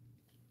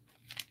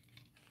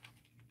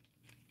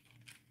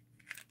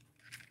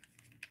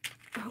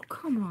 Oh,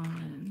 come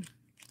on.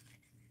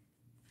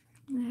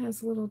 It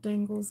has little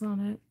dangles on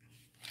it.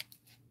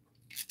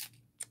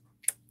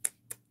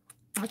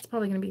 That's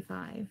probably going to be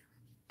 5.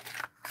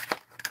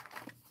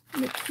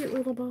 The cute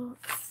little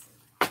box.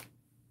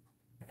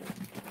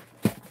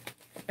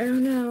 Oh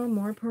no,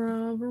 more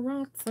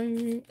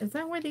paparazzi. Is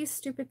that where these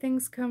stupid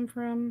things come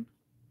from?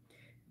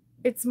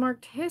 It's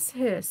marked Hiss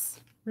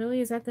Hiss.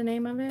 Really? Is that the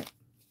name of it?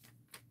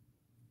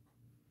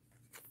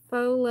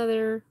 Faux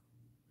leather,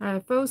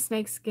 faux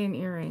snakeskin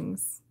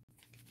earrings.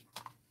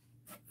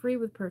 Free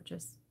with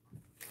purchase.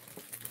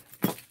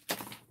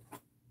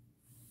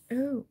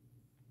 Oh.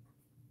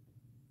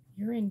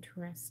 You're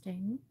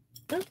interesting.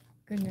 Oh,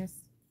 goodness.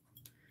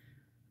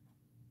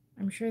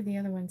 I'm sure the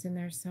other one's in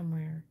there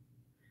somewhere.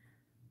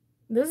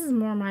 This is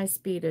more my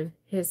speed of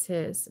Hiss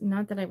Hiss.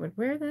 Not that I would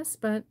wear this,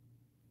 but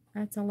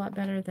that's a lot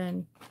better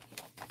than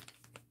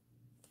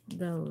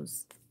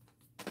those.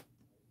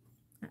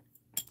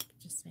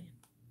 Just saying.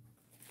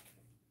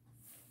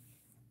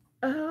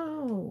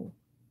 Oh.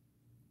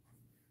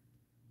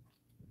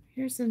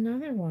 Here's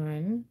another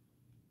one.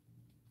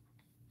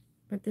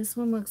 But this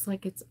one looks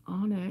like it's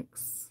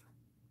onyx.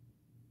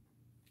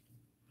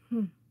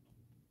 I'm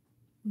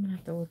going to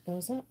have to look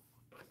those up.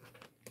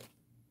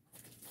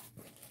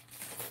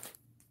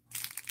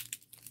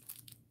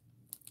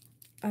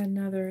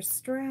 Another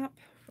strap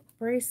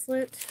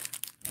bracelet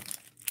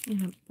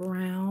in a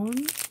brown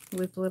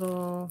with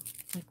little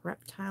like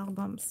reptile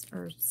bumps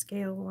or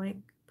scale like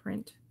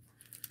print.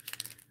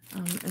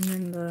 And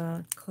then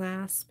the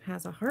clasp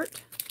has a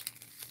heart.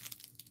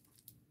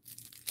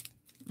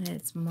 And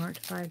it's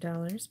marked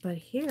 $5, but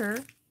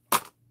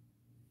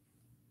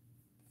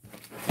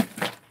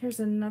here's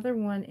another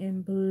one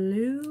in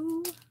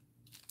blue.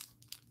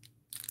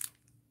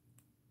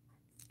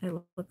 It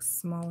looks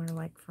smaller,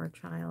 like for a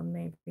child,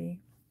 maybe.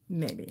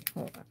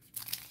 Hold on.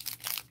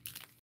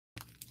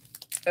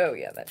 Oh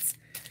yeah,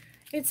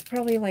 it's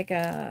probably like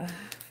a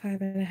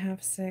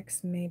 5.5,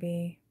 6,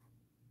 maybe.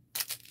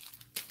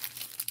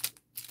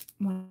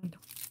 One.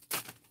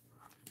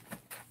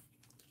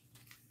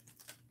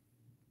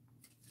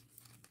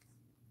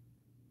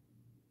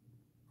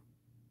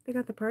 They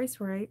got the price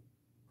right.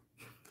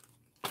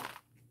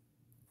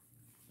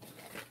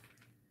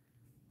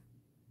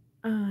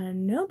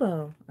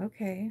 Nobo.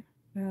 Okay,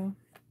 well,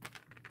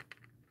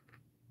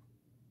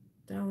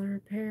 $1 a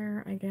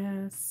pair, I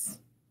guess.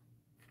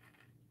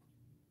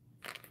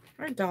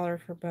 Or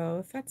 $1 for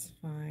both. That's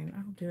fine.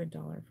 I'll do $1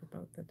 for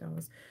both of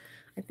those.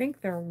 I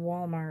think they're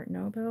Walmart.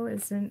 Nobo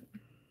isn't.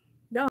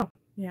 Oh,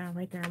 yeah,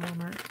 right there,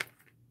 Walmart.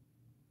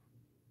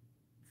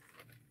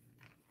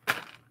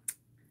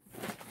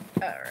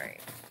 All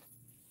right.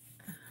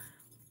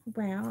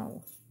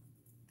 Wow.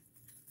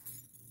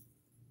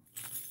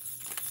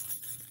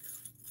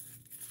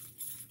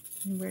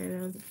 Where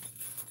those?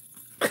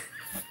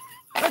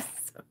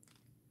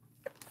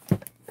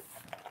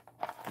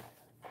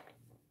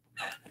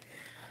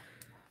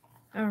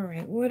 All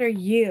right, what are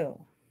you?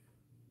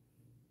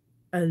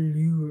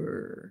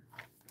 Allure.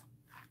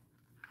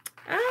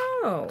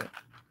 Oh,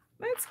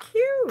 that's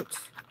cute.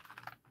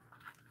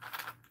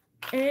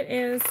 It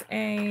is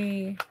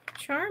a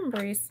charm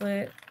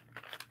bracelet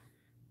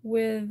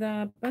with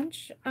a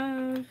bunch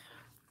of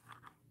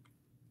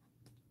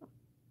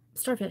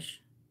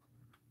starfish.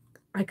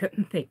 I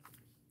couldn't think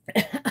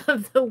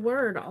of the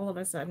word all of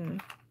a sudden.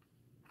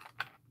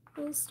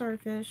 Little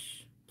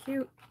starfish.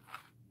 Cute.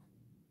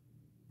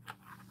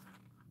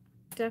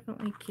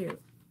 Definitely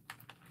cute.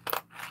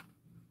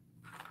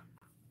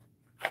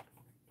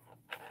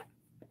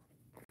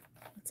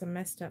 It's a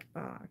messed up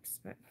box,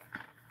 but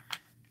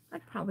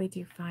I'd probably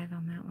do 5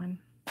 on that one.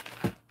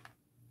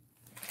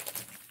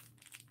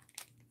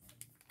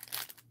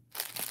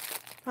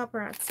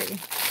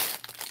 Paparazzi.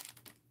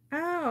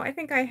 Oh, I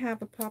think I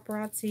have a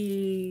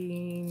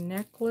paparazzi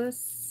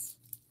necklace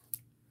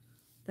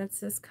that's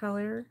this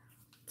color.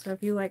 So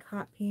if you like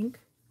hot pink,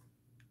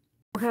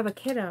 or have a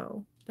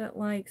kiddo that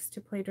likes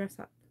to play dress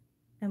up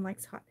and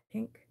likes hot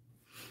pink,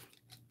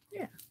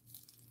 yeah,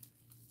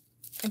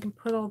 I can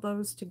put all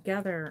those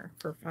together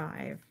for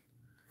 5.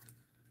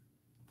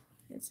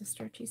 It's a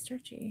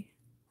stretchy.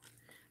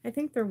 I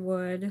think they're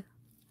wood.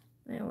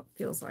 It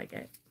feels like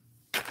it.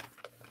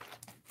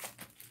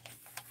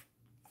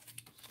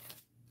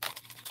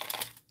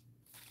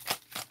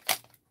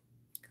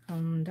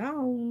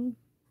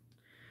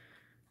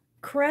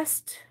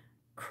 Crest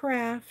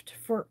Craft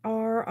for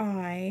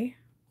RI.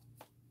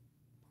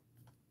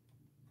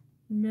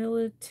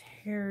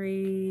 Military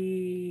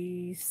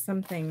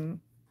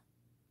something.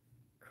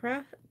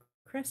 Crest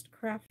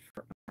Craft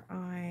for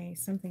RI.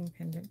 Something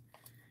pendant.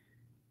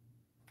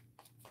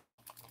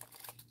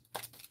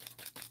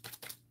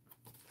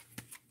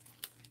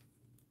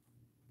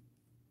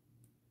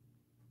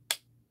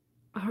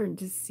 Hard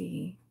to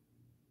see.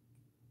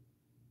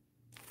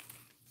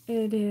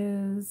 It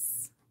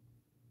is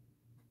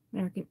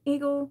American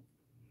Eagle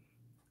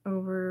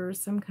over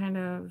some kind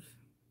of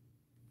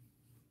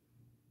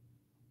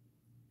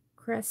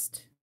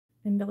crest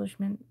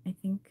embellishment, I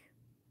think.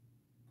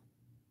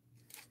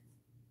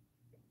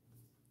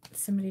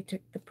 Somebody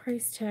took the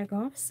price tag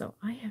off, so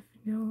I have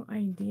no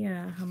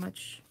idea how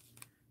much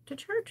to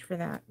charge for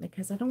that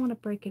because I don't want to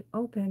break it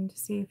open to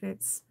see if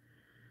it's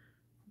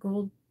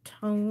gold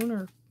tone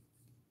or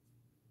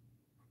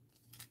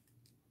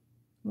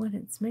what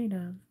it's made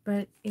of,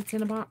 but it's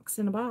in a box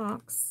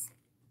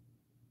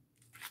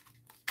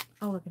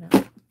I'll look it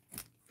up.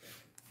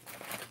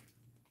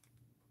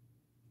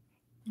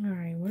 All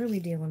right, what are we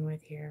dealing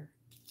with here?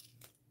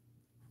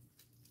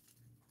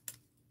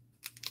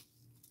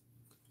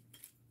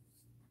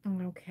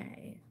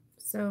 Okay,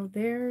 so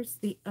there's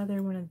the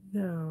other one of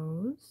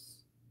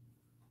those,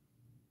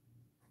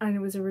 and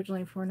it was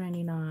originally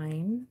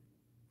 $4.99,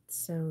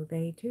 so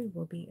they too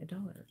will be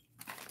 $1.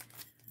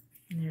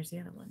 And there's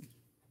the other one.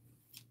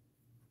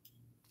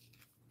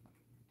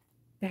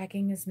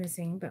 Backing is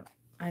missing, but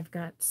I've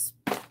got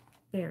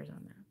spares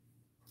on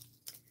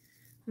that.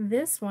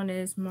 This one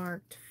is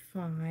marked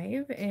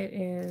 5. It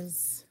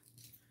is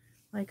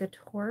like a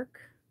torque.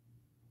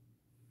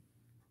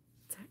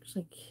 It's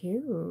actually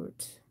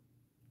cute.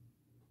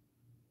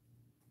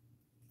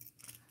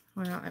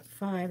 Well, at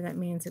 5, that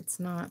means it's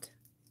not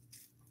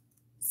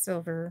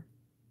silver.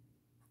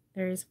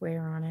 There is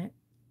wear on it.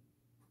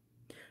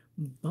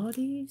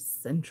 Body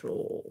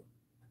Central.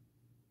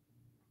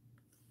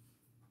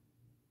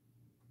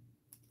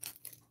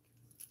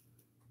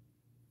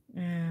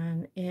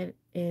 And it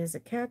is a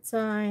cat's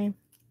eye.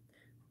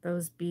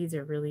 Those beads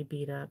are really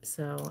beat up,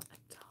 so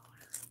 $1.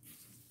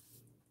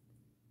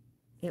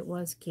 It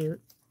was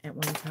cute at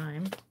one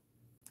time.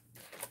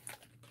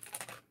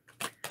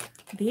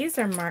 These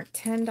are marked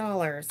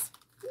 $10.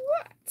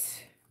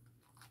 What?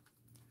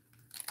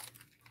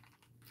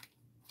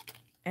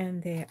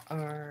 And they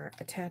are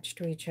attached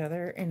to each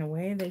other in a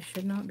way they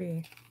should not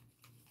be.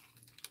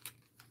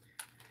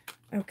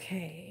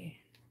 Okay.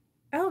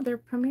 Oh, they're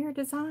Premier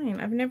Design.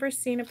 I've never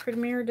seen a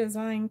Premier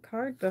Design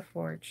card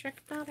before.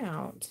 Check that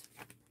out.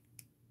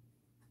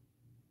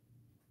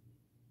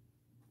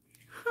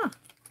 Huh.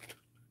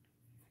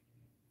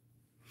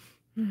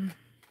 The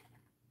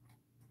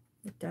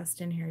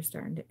dust in here is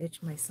starting to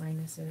itch my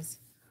sinuses.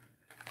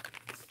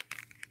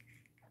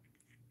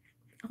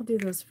 I'll do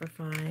those for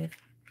 $5.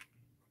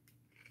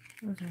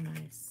 Those are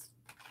nice.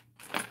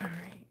 All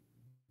right.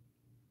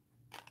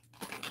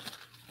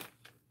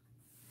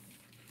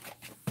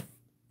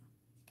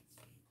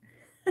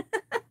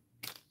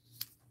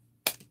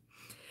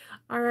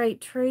 All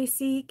right,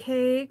 Tracy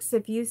Cakes,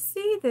 if you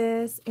see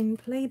this in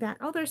playback,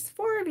 oh, there's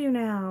 4 of you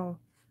now.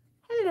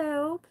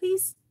 Hello,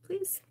 please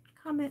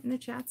comment in the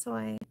chat so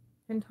I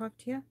can talk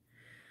to you.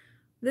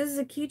 This is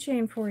a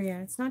keychain for you.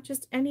 It's not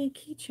just any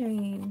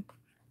keychain.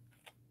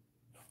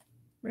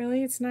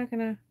 Really, it's not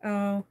gonna,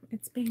 oh,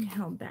 it's being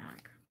held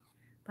back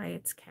by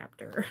its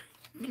captor.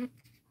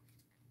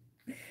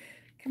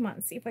 Come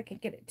on, see if I can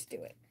get it to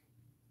do it.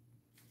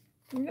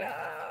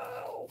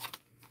 No!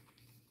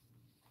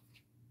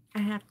 I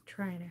have to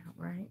try it out,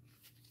 right?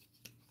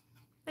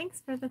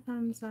 Thanks for the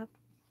thumbs up.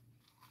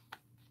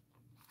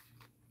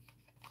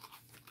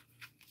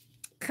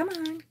 Come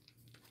on.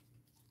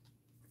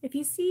 If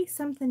you see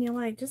something you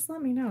like, just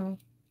let me know.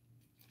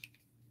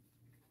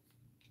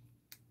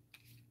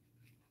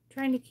 I'm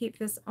trying to keep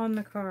this on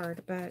the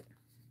card, but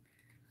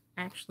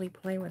actually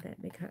play with it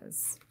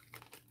because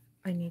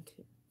I need to.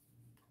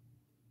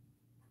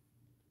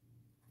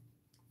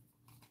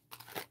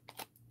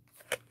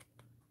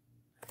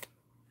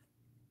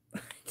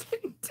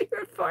 Do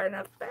it far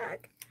enough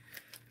back.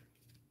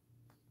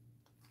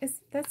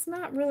 That's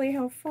not really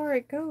how far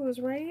it goes,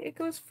 right? It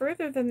goes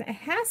further than that. It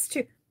has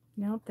to.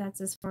 Nope,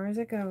 that's as far as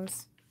it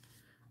goes.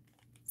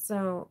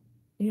 So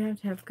you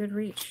have to have good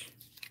reach.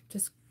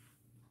 Just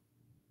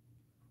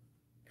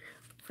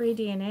free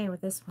DNA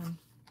with this one.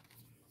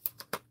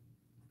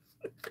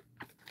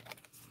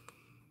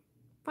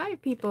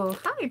 5 people.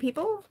 Hi,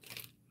 people.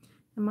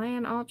 Am I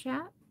in all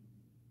chat?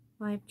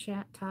 Live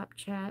chat, top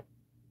chat.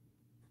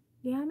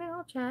 Yeah, I'm in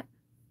all chat.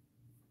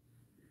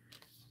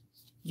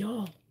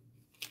 Y'all,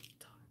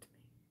 talk to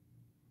me.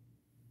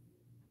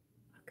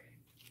 Okay.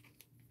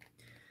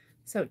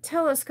 So,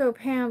 telescope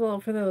handle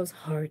for those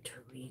hard to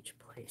reach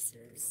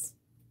places.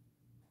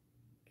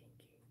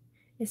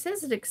 It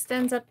says it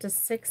extends up to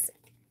 6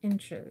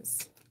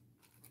 inches.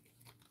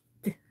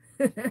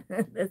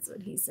 That's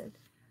what he said.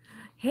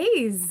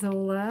 Hey,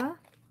 Zola.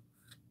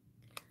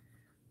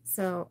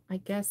 So, I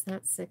guess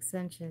that's 6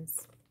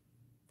 inches.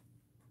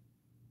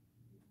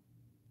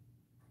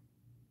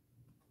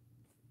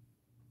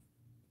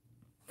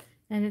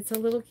 And it's a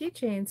little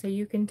keychain, so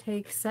you can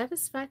take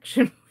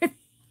satisfaction with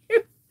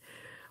you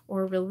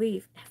or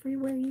relief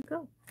everywhere you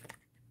go.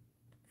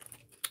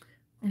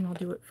 And I'll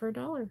do it for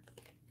 $1.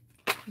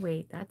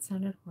 Wait, that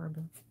sounded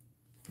horrible.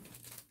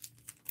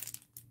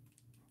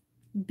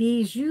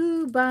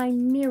 Bijou by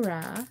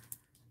Mira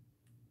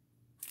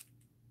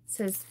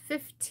says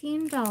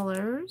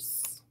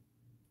 $15.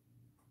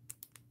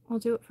 I'll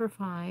do it for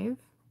 $5.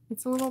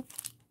 It's a little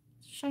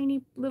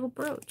shiny little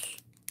brooch.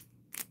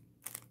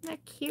 Isn't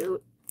that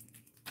cute?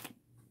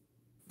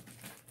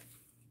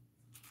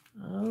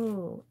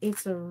 Oh,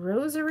 it's a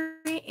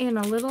rosary in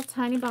a little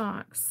tiny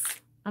box,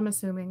 I'm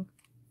assuming.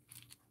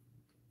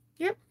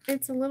 Yep,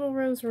 it's a little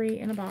rosary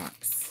in a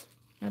box.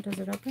 Now, does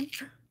it open?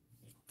 It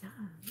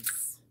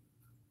does.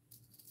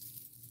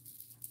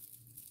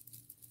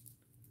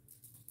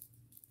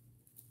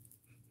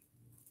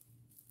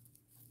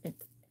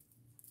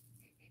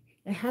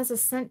 It has a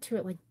scent to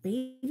it like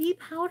baby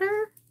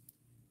powder.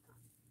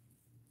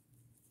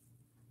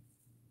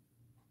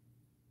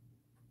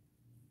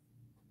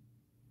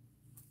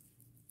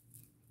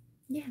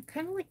 Yeah,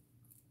 kind of like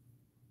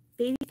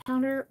baby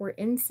powder or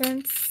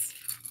incense.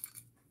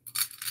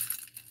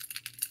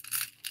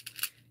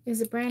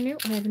 Is it brand new?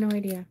 I have no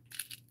idea.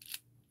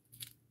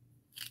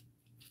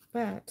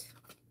 But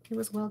it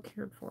was well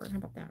cared for. How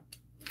about that?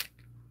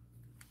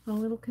 A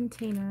little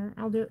container.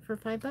 I'll do it for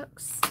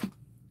 $5.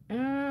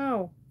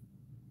 Ow!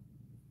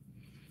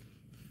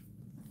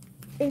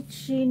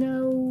 Itchy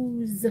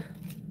nose.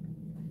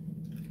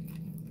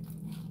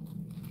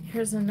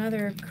 Here's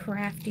another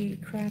crafty.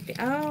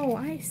 Oh,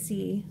 I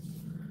see.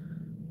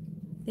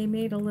 They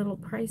made a little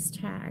price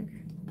tag.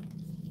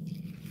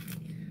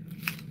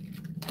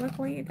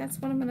 Luckily, that's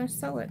what I'm going to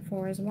sell it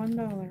for, is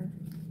 $1.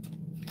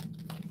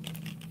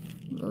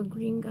 Little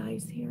green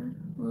guys here.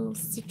 A little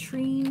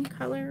citrine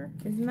color.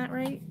 Isn't that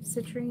right?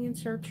 Citrine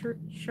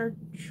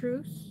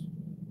chartreuse.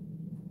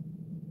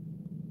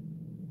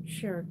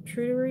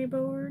 Charcuterie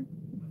board.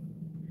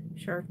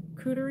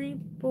 Charcuterie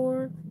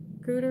board.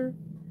 Cooter.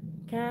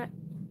 Cat.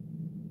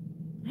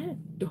 I had a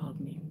dog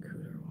named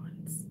Cooter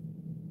once.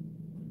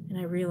 And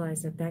I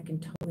realized that that can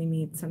totally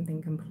mean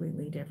something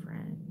completely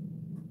different.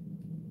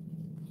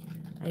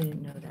 I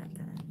didn't know that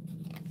then.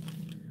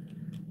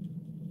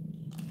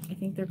 I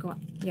think they're glass.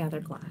 Yeah, they're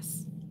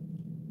glass.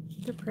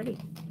 They're pretty.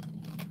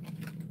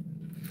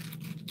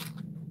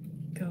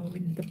 Go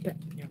in the bed.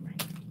 Never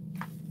mind.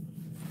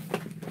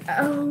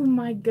 Oh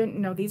my goodness.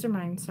 No, these are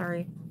mine.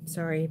 Sorry.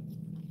 Sorry.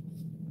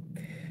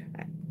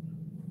 Oh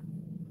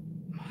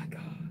my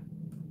God.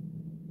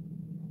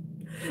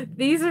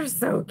 These are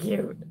so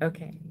cute.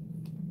 Okay.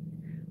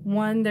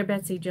 1, they're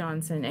Betsy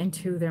Johnson, and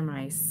 2, they're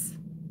mice.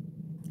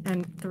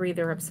 And 3,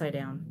 they're upside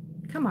down.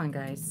 Come on,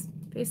 guys.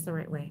 Face the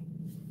right way.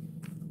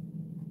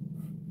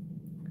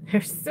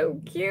 They're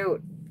so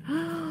cute.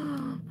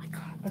 Oh my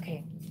God.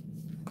 Okay.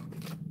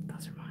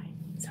 Those are mine.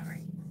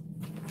 Sorry.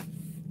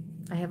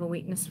 I have a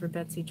weakness for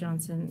Betsy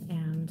Johnson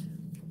and,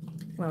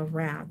 well,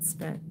 rats,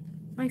 but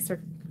mice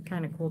are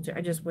kind of cool too.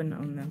 I just wouldn't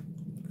own them.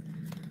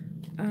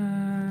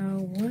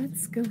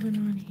 What's going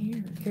on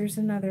here? Here's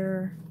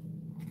another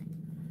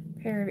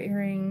pair of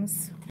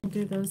earrings. We'll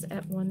do those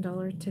at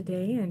 $1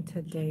 today and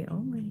today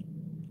only.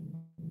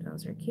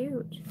 Those are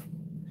cute.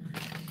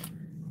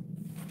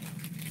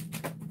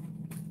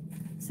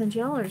 Since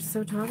y'all are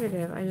so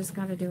talkative, I just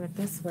got to do it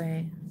this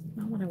way.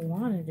 Not what I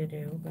wanted to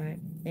do, but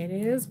it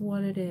is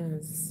what it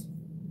is.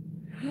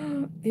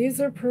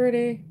 These are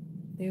pretty.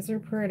 These are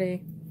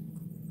pretty.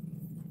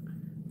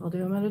 I'll do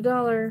them at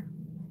 $1.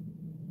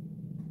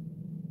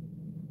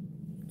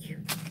 Cute.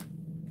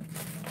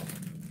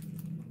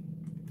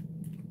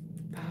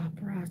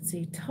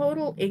 Paparazzi.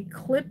 Total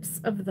Eclipse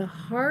of the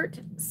Heart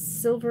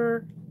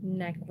silver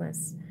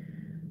necklace.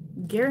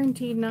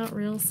 Guaranteed not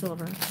real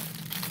silver.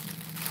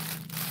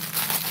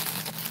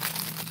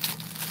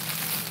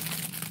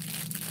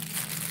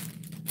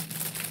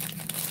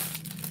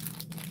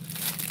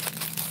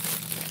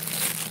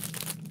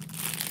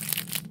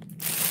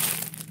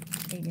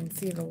 You can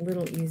see it a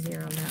little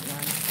easier on that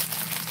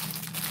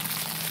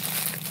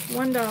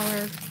one.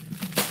 $1.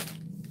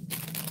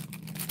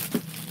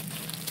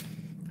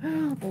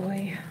 Oh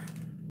boy.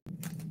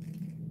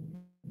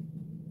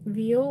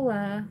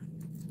 Viola,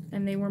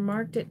 and they were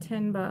marked at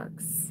 $10.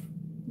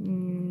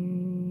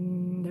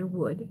 They're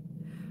wood.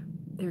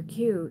 They're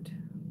cute,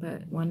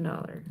 but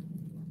 $1.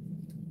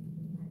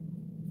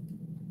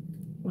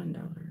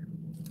 $1.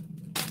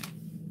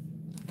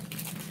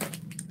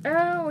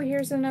 Oh,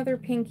 here's another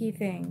pinky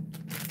thing.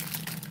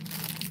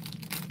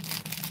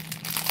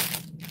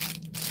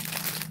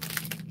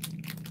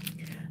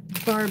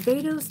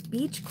 Barbados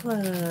Beach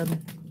Club.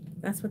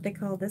 That's what they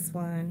call this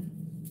one.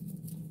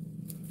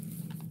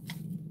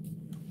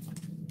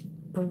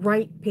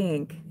 Bright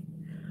pink.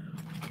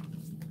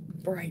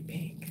 Bright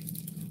pink.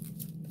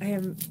 I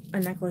have a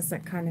necklace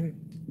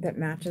that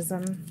matches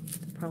them.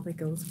 Probably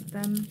goes with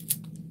them.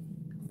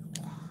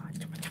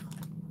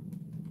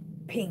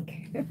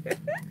 Pink.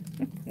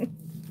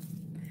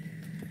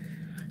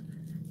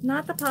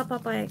 Not the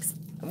pop-up I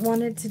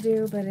wanted to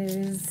do, but it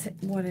is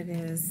what it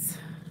is.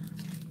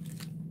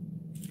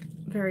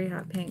 Very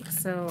hot pink.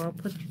 So I'll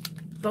put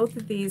both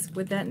of these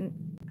with that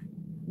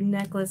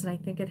necklace, and I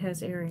think it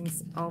has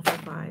earrings, all for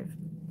 $5.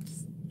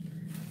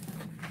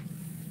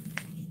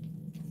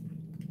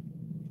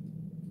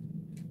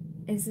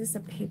 Is this a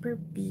paper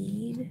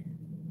bead?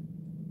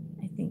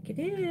 I think it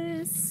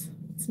is.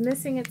 It's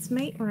missing its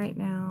mate right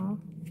now.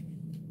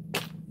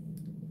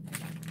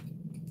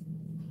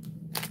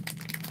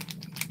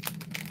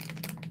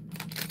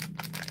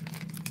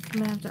 I'm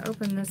gonna have to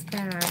open this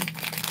bag.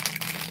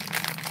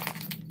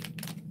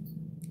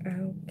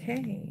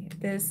 Okay,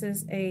 this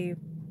is a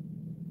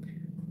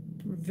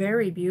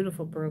very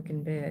beautiful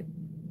broken bit.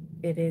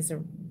 It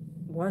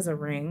was a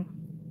ring.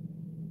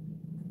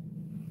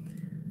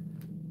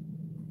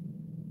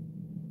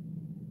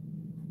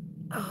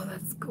 Oh,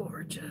 that's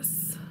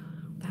gorgeous.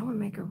 That would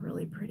make a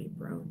really pretty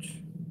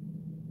brooch.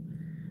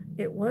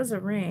 It was a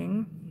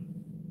ring.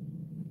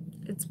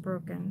 It's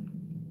broken,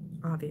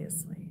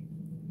 obviously.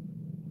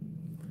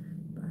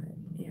 But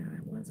yeah,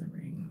 it was a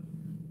ring.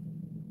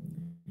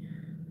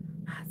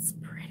 That's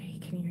pretty.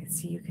 Can you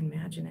see? You can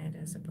imagine it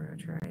as a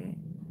brooch, right?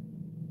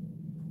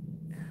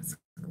 That's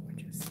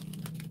gorgeous.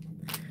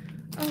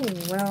 Oh,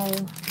 well,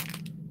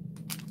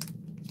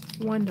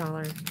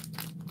 $1.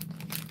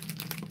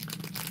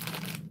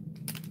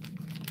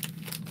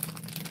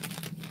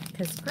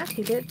 Because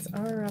crafty bits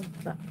are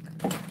 $1.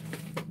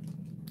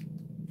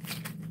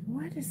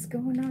 What is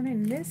going on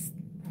in this?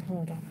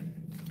 Hold on.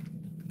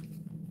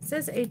 It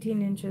says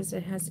 18 inches.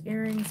 It has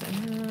earrings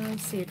and I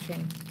see a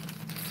chain.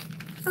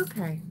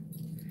 Okay.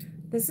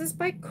 This is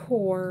by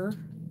Core.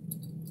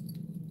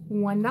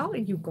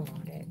 $1. You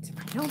got it.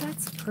 I know,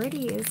 that's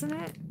pretty, isn't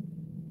it?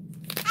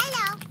 I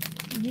know.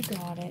 You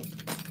got it.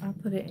 I'll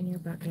put it in your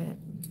bucket.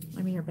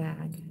 I mean your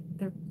bag.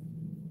 They're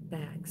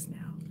bags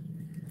now.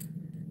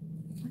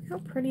 Look how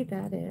pretty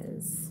that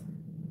is.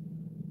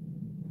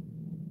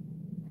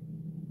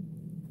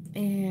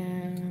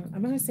 And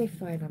I'm going to say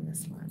 $5 on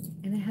this one.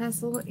 And it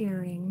has little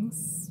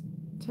earrings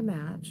to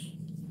match.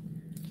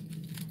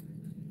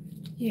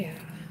 Yeah,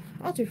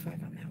 I'll do $5 on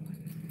that one.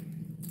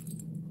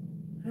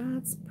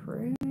 That's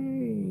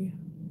pretty.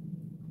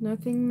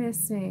 Nothing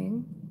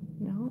missing.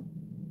 No,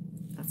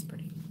 that's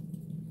pretty.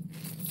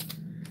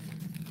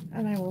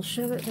 And I will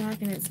shove it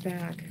back in its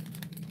bag,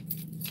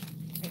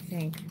 I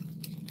think.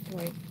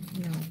 Wait,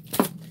 no.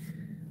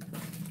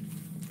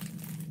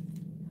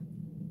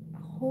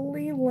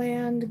 Holy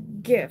Land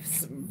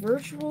Gifts,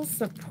 virtual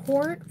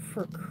support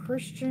for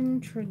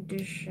Christian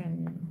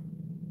tradition.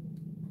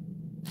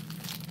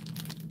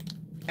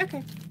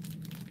 Okay.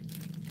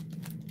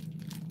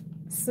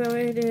 So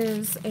it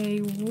is a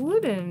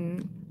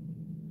wooden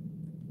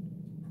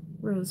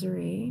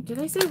rosary. Did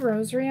I say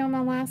rosary on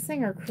the last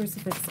thing or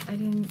crucifix? I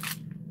mean,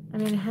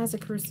 it has a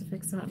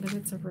crucifix on it, but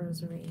it's a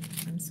rosary.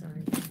 I'm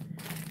sorry.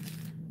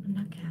 I'm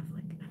not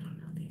Catholic. I don't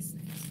know these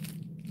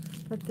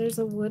things. But there's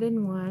a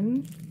wooden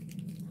one.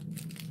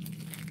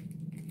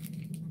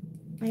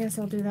 I guess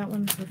I'll do that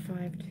one for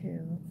 $5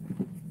 too.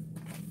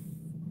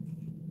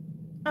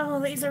 Oh,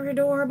 these are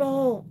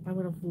adorable. I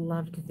would have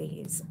loved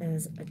these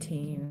as a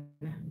teen.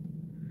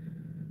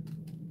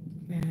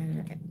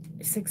 And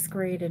 6th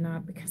grade and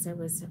up because I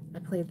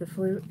played the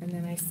flute and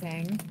then I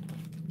sang.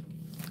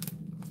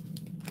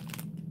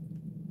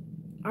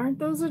 Aren't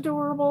those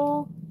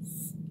adorable?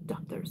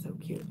 Stop, they're so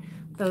cute.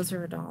 Those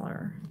are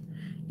 $1.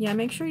 Yeah,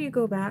 make sure you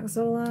go back,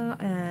 Zola,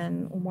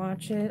 and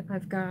watch it.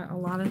 I've got a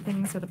lot of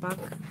things at $1,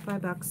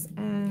 $5,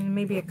 and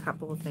maybe a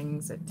couple of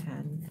things at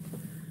 10.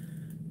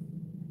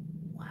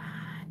 What?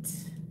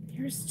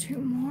 Here's 2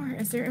 more.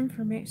 Is there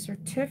information?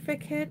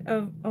 Certificate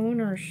of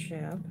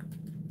ownership.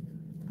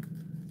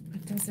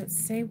 But does it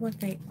say what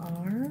they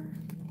are?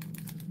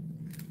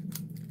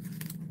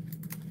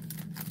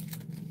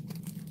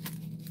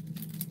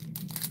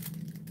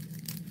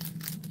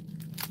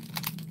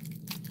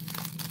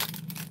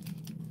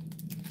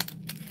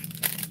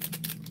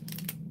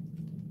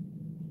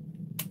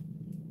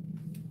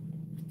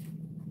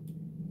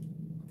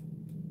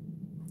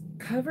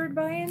 Covered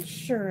by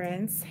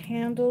insurance,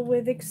 handled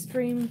with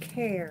extreme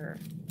care.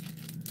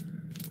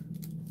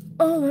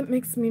 Oh, that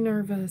makes me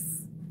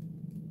nervous.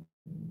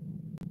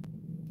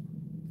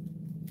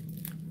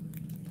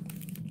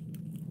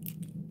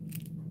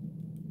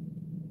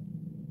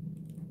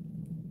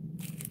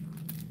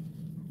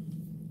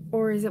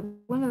 Or is it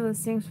one of those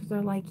things where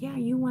they're like, yeah,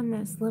 you won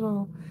this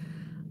little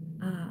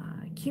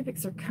cubic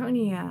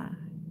zirconia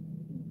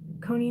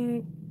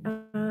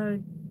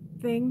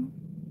thing?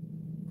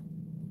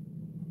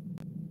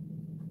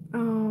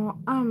 Oh,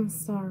 I'm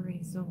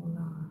sorry,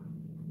 Zola.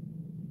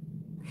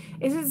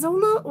 Is it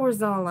Zola or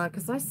Zala?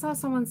 Because I saw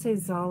someone say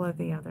Zala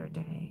the other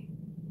day.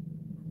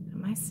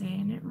 Am I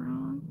saying it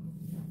wrong?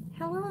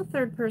 Hello,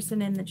 3rd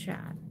person in the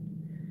chat.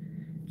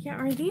 Yeah,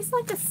 are these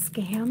like a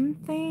scam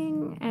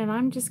thing? And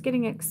I'm just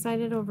getting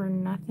excited over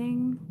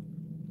nothing?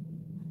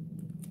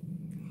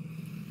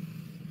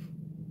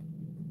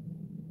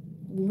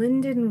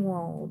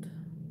 Lindenwald.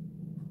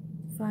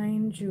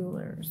 Fine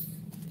Jewelers.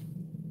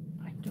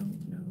 I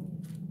don't know.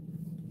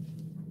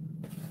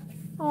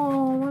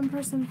 Oh, one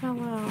person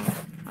fell out.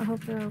 I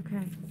hope they're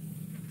okay.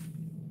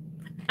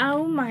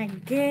 Oh my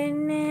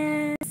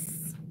goodness.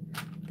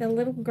 The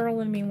little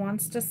girl in me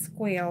wants to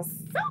squeal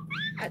so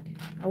bad.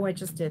 Oh, I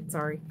just did.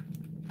 Sorry.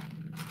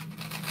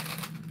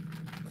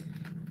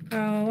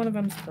 Oh, one of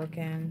them's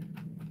broken.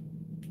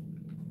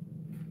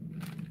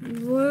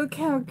 Look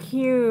how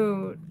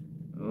cute.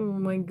 Oh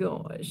my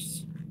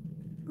gosh.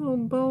 Little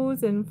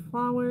bows and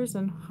flowers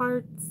and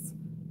hearts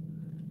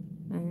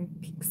and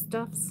pink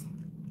stuffs.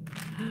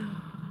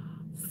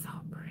 So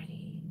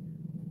pretty.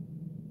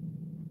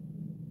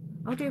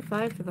 I'll do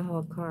 5 for the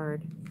whole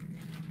card.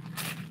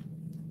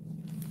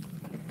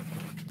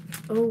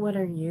 Oh, what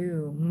are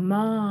you?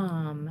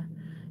 Mom.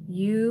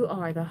 You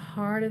are the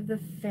heart of the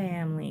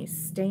family.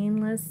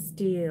 Stainless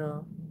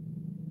steel.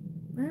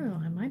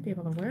 Well, I might be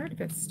able to wear it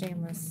if it's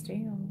stainless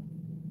steel.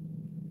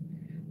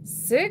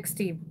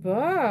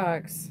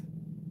 $60.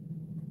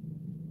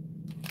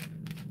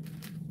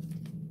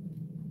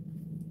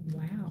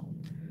 Wow.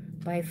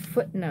 By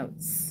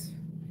Footnotes.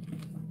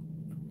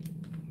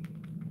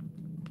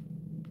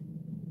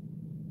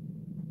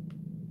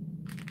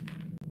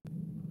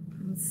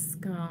 It's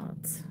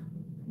got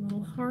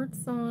little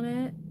hearts on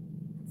it.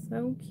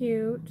 So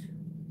cute.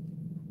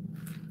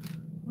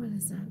 What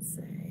does that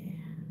say?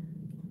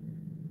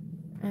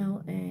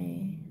 LA.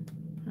 I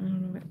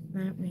don't know what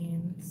that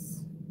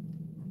means.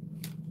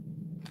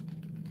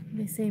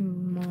 They say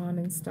mom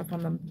and stuff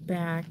on the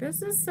back.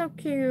 This is so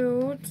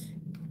cute.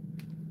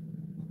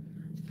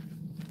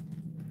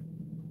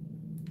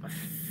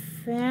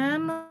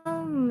 Family.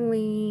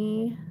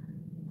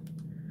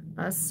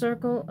 A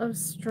circle of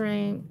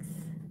strength.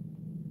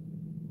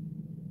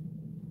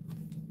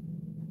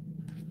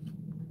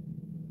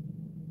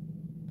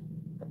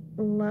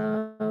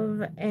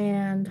 Love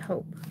and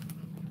hope.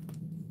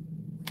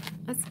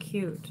 That's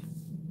cute.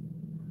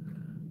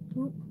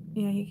 Oop.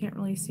 Yeah, you can't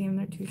really see them.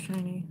 They're too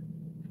shiny.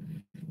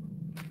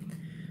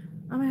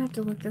 I'm gonna have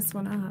to look this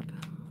one up.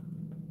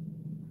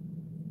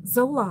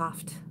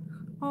 Zoloft.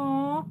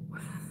 Aww.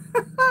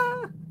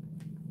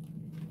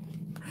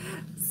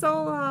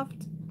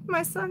 Zoloft.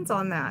 My son's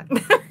on that.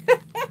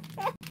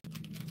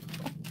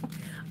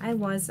 I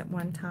was at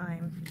one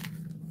time.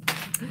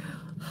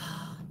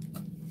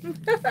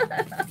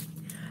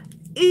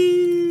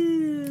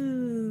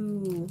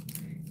 Ew.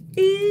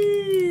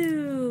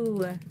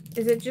 Ew.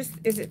 Is it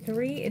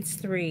 3? It's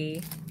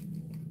 3.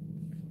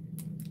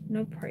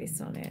 No price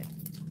on it.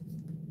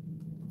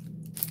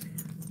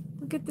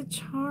 Look at the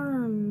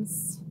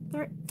charms.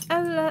 They're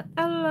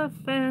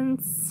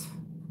elephants.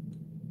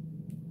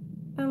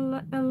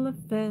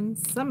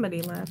 Elephants.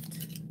 Somebody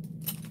left.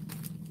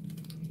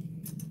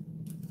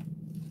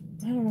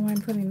 I don't know why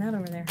I'm putting that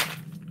over there.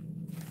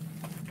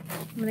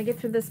 I'm going to get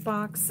through this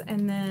box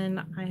and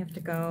then I have to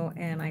go,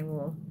 and I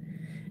will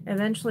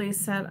eventually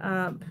set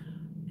up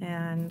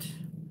and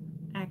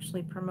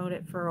actually promote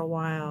it for a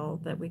while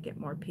that we get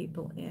more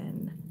people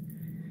in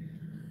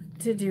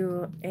to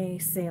do a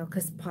sale,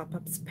 because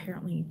pop-ups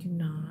apparently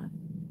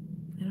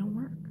they don't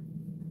work.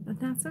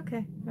 But that's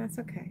okay. That's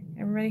okay.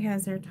 Everybody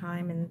has their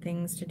time and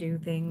things to do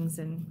things,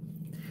 and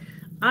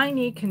I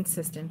need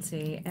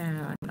consistency and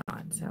I'm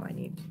not, so I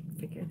need to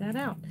figure that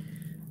out.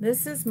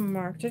 This is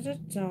marked at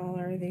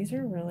 $1. These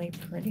are really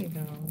pretty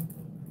though.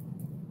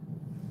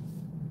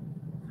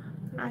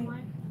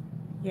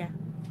 Yeah.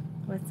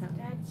 What's up?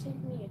 Dad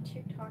sent me a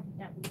TikTok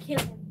that would kill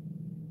him.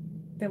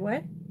 The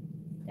what?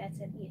 Dad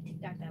sent me a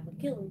TikTok that would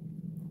kill him.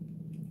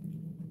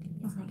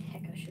 It's like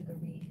hecka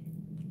sugary.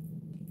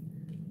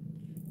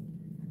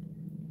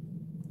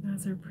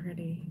 Those are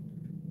pretty.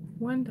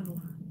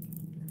 $1.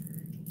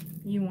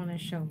 You want to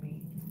show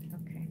me?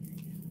 Okay.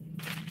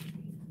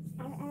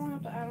 I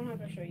don't have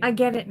to show you. I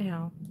get it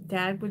now.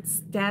 Dad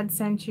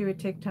sent you a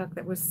TikTok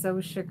that was so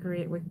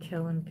sugary it would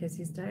kill him because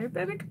he's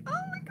diabetic.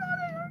 Oh my god,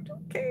 I heard.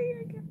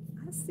 Okay,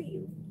 I see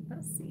you.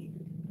 I see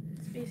you.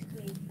 It's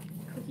basically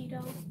cookie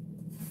dough,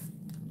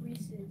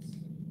 Reese's,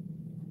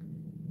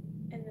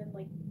 and then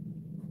like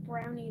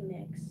brownie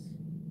mix,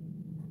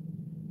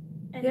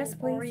 and Yes, then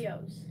please.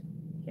 Oreos.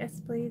 Yes,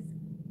 please.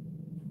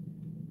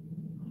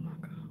 Oh my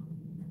god.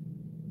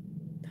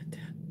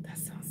 That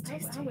sounds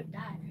tasty. I would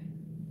die.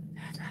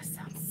 That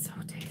sounds so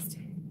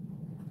tasty.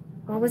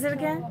 What was it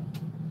again?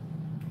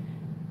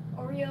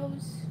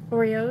 Oreos,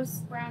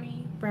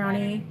 brownie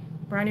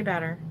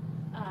batter,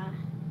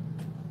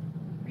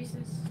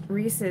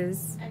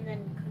 Reese's, and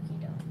then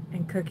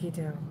cookie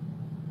dough.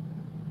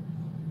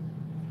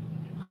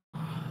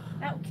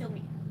 That would kill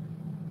me.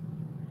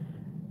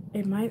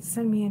 It might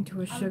send me into a I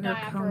would sugar die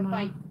after a coma,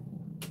 bite.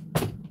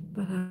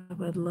 but I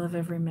would love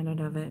every minute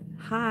of it.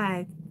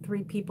 Hi,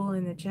 3 people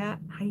in the chat.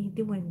 How you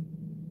doing?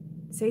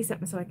 Say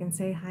something so I can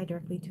say hi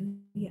directly to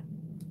you.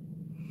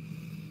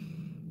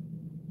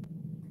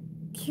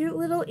 Cute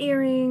little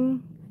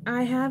earring.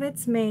 I have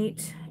its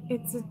mate.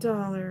 It's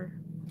 $1.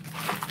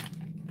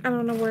 I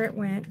don't know where it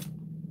went,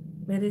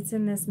 but it's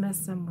in this mess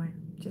somewhere.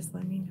 Just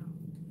let me know.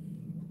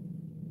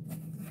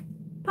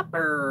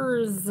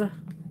 Puppers.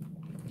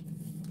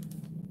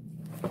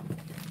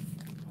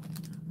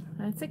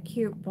 That's a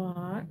cute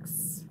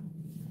box.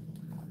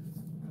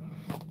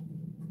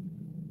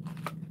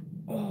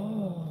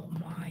 Oh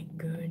my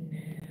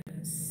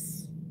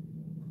goodness.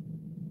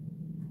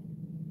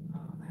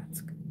 Oh,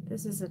 that's good.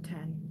 This is a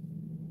 10.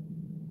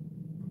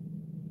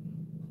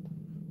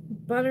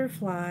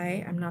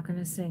 Butterfly. I'm not going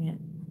to sing it.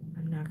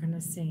 I'm not going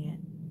to sing it.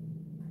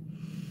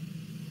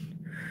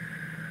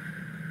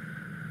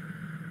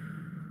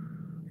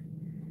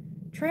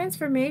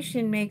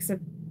 Transformation makes a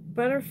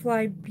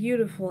butterfly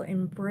beautiful.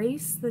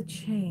 Embrace the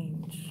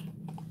change.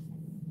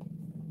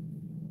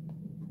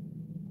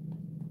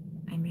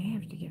 I may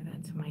have to give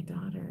that to my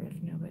daughter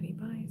if nobody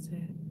buys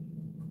it.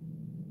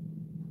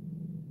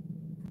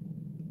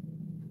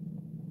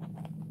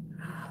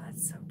 Oh,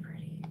 that's so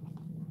pretty.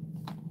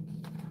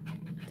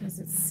 Does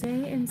it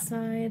say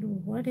inside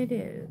what it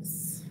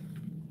is?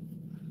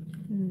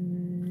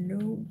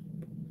 Nope.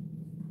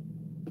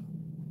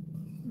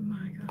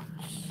 My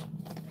gosh.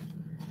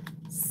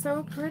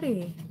 So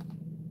pretty.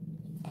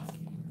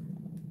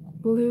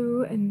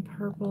 Blue and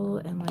purple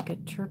and like a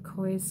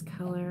turquoise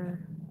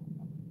color.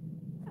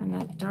 And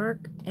that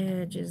dark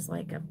edge is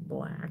like a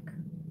black,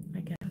 I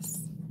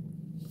guess.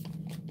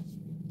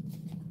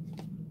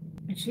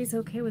 And she's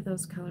okay with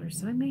those colors,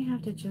 so I may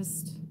have to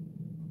just...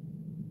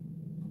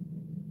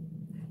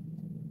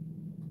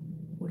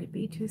 Would it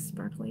be too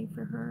sparkly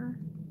for her?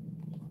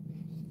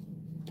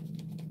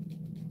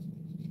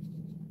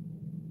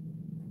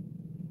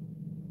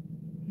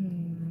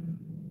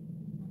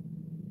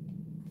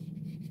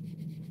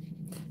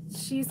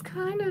 She's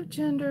kind of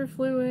gender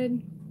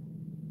fluid.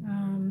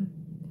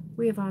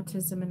 We have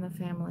autism in the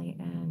family,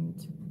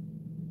 and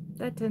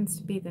that tends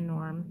to be the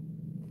norm.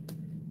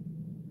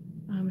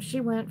 She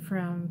went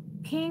from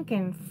pink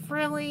and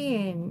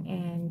frilly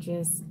and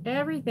just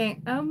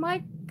everything. Oh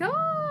my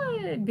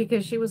God!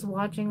 Because she was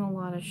watching a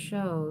lot of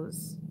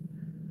shows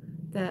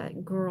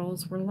that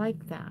girls were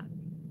like that.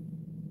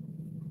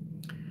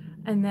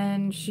 And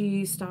then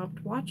she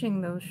stopped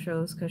watching those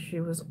shows because she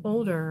was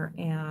older,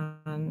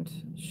 and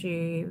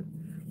she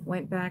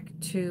went back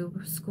to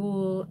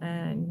school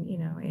and, you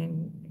know,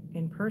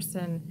 in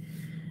person,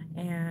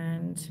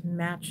 and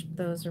matched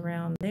those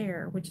around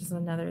there, which is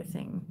another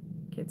thing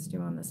kids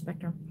do on the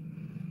spectrum.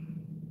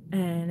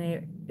 And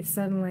it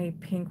suddenly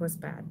pink was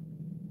bad.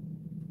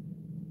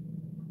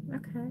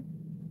 Okay.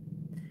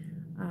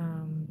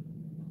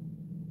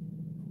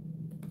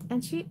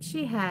 And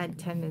she had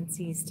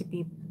tendencies to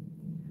be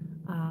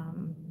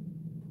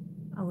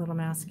a little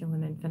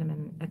masculine and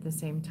feminine at the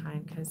same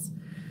time, because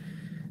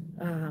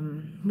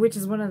which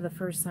is one of the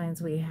first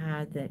signs we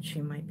had that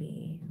she might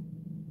be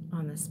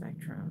on the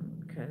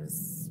spectrum,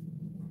 because,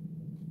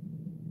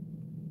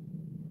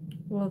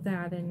 well,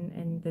 that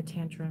and the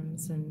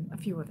tantrums and a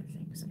few other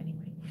things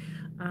anyway.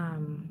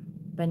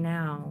 But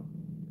now,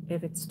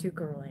 if it's too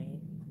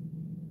girly,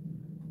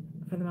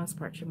 for the most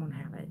part, she won't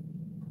have it.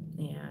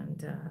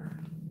 And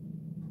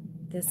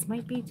this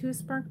might be too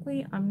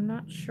sparkly. I'm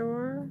not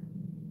sure.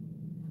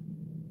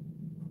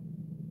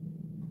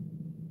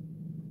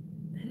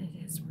 But it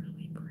is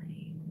really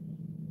pretty.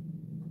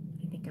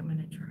 I think I'm going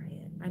to try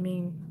it. I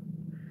mean,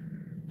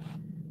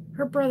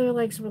 her brother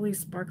likes really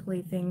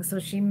sparkly things, so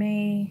she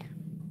may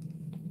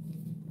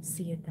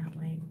see it that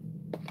way.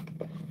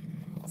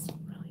 It's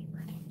really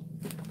pretty.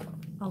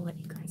 I'll let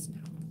you guys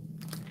know.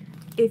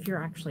 If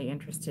you're actually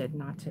interested,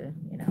 not to,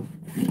 you know.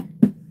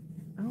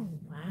 Oh,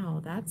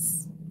 wow,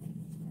 that's...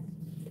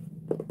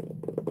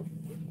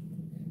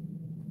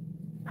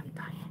 I'm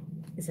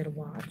dying. Is it a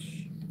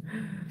watch?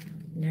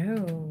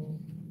 No.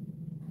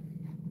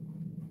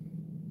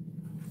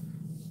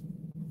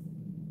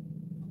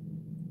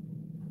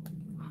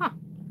 Huh.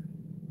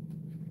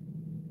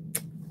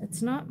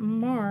 It's not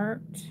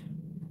marked.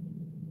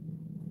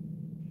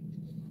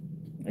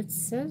 It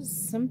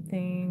says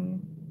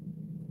something.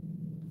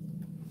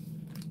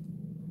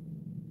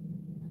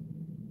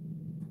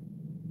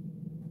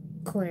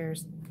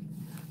 Claire's.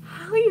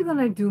 How are you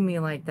gonna do me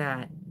like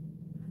that?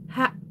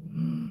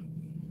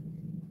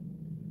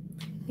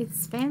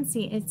 It's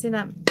fancy. It's in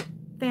a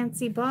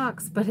fancy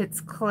box, but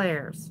it's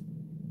Claire's.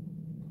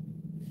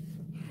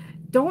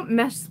 Don't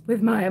mess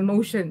with my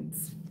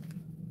emotions.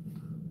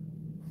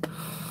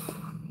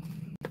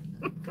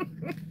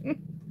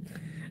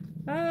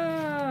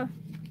 Ah.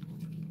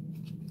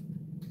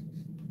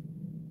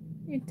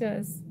 It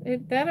does.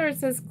 That or it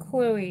says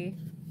Chloe.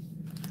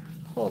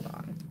 Hold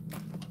on.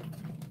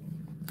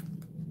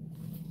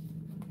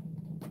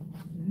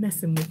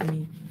 Messing with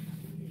me.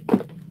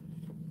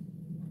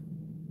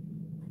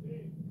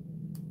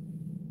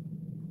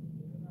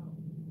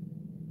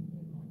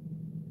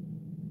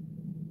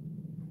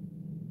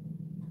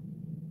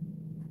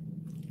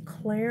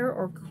 Claire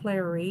or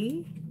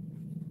Clary?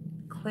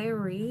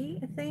 Clary,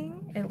 I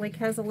think. It like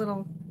has a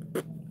little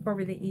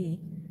over the E.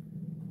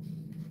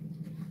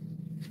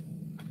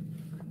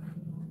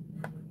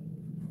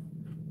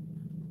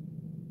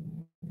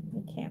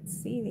 I can't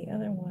see the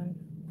other one.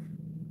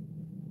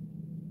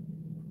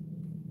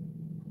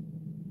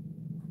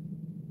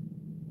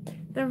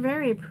 They're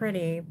very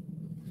pretty.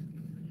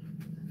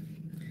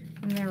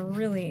 And they're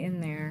really in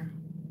there.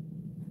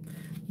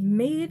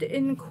 Made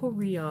in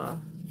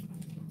Korea.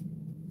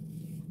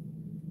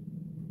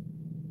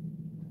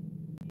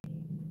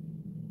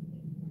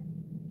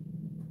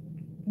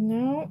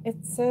 No,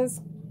 it says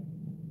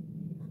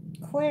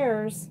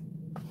Claire's.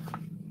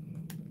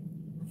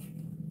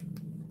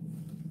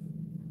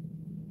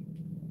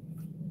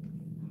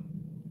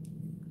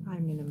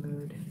 I'm in a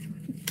mood.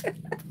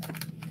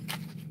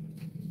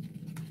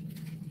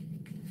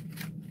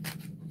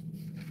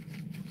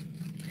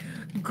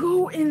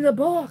 Go in the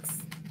box.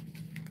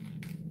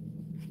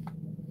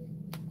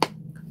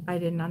 I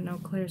did not know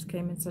Claire's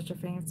came in such a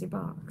fancy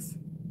box.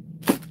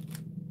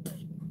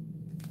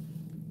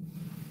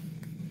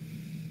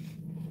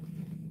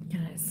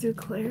 Can I sue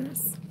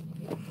Claire's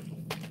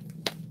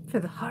for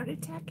the heart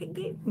attack it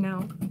gave?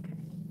 No. Okay.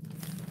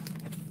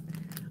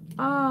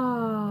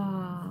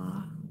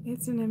 Ah,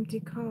 it's an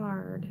empty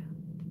card.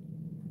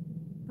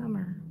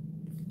 Bummer.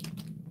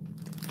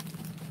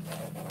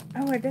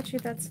 Oh, I bet you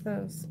that's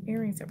those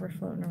earrings that were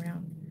floating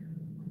around.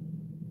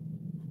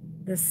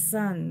 The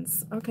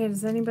Suns. Okay,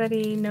 does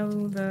anybody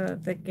know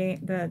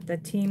the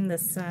team, the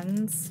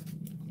Suns?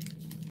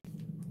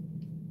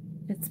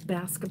 It's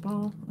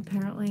basketball,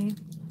 apparently.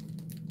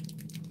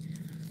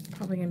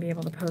 Probably gonna be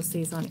able to post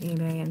these on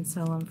eBay and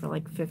sell them for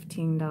like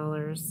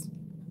 $15.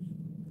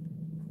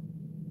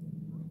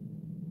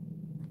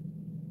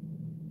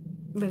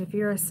 But if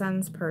you're a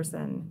Suns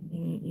person,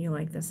 you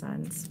like the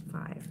Suns.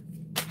 5.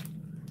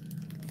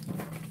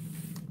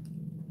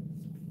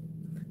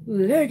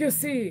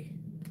 Legacy.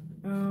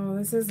 Oh,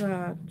 this is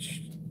a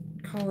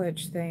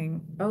college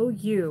thing.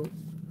 OU,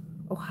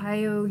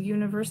 Ohio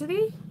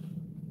University.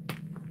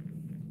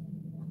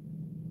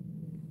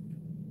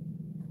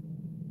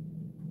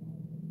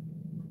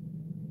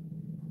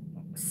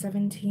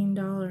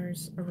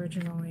 $17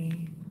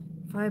 originally.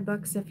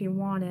 $5 if you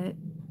want it.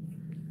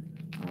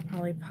 I'll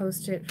probably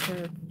post it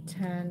for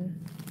 10.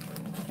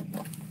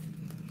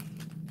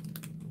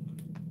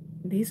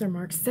 These are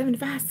marked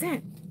 75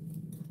 cents.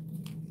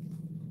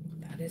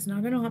 That is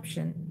not an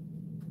option.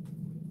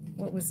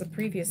 What was the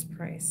previous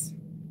price?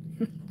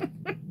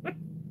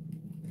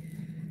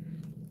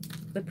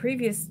 The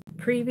previous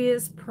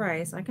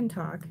price, I can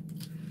talk.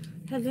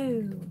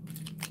 Hello.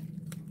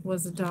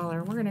 Was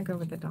 $1. We're gonna go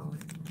with $1.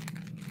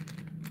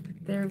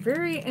 They're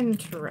very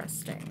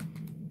interesting.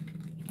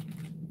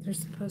 They're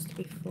supposed to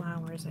be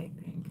flowers, I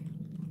think.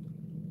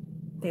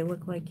 They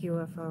look like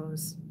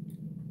UFOs.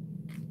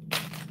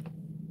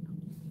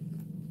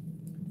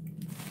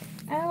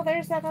 Oh,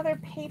 there's that other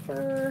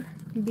paper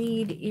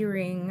bead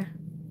earring.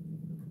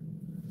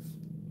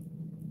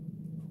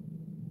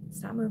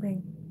 Stop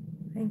moving.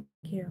 Thank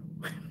you.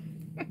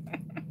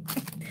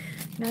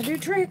 Now do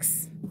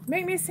tricks.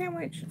 Make me a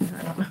sandwich.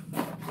 I don't know.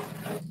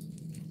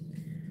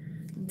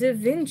 Da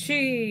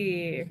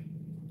Vinci.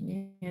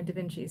 Yeah, Da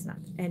Vinci's not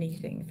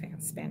anything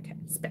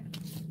fantastic.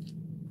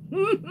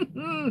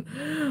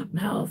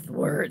 Mouth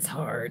words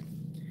hard.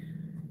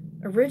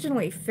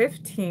 Originally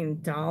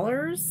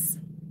 $15.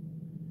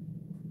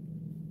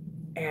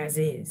 As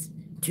is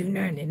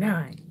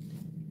 $2.99.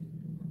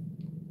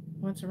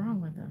 What's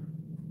wrong with them?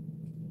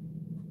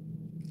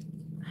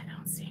 I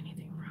don't see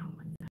anything wrong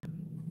with them.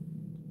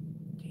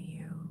 Do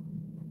you?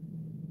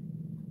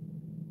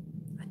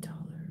 $1.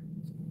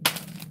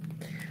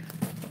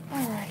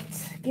 All right,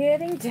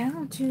 getting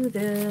down to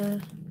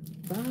the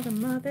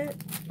bottom of it.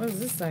 What does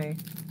this say?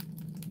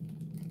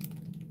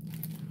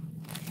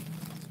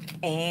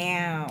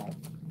 Ow.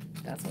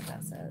 That's what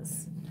that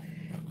says.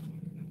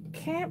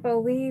 Can't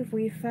believe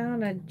we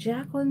found a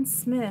Jacqueline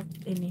Smith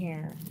in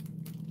here.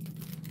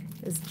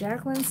 Is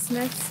Jacqueline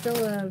Smith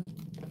still a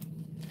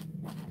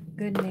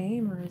good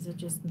name, or is it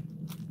just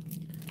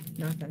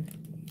nothing?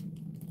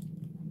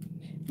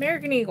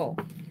 American Eagle.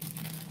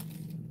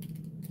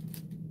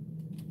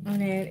 On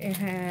it, it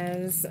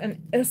has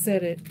an S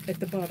at it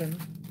at the bottom.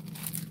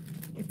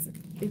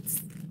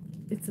 It's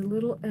a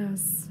little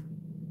S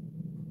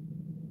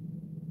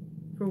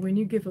for when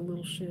you give a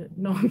little shit.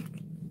 No,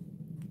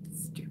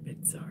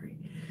 stupid. Sorry.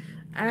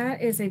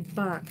 That is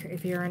 $1.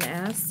 If you're an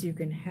S, you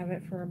can have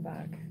it for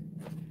 $1.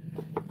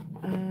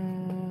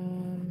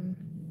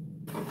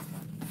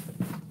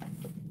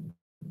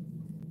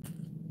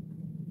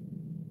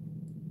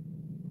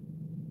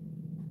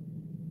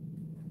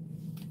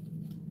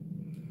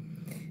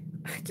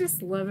 I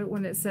just love it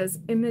when it says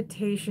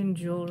imitation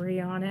jewelry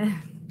on it.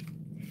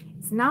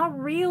 It's not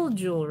real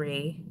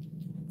jewelry.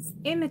 It's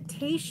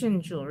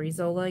imitation jewelry.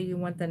 Zola, you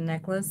want the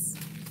necklace?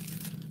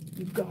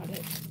 You got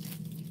it.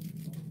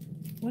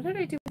 What did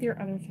I do with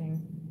your other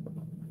thing?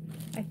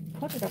 I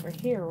put it over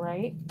here,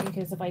 right?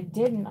 Because if I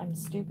didn't, I'm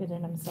stupid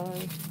and I'm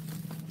sorry.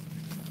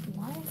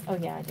 Why? Oh,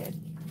 yeah, I did.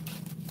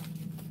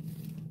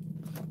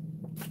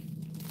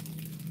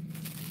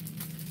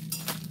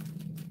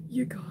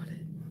 You got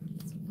it.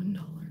 It's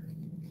 $1.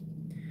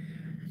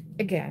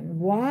 Again,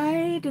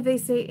 why do they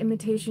say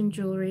imitation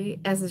jewelry,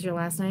 as is your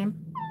last name?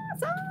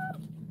 Awesome.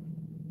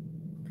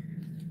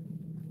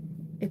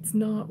 It's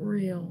not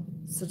real.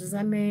 So does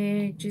that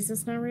make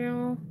Jesus not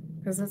real?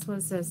 because that's what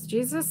it says.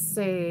 Jesus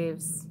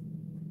saves.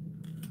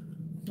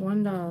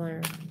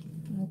 $1.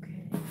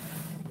 Okay.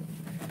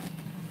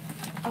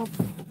 Oh,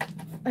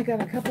 I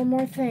got a couple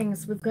more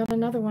things. We've got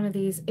another one of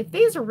these. If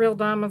these are real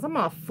diamonds, I'm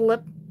going to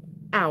flip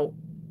out.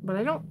 But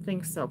I don't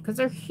think so, because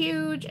they're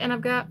huge, and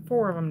I've got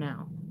 4 of them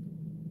now.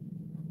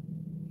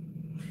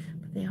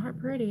 But they are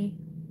pretty.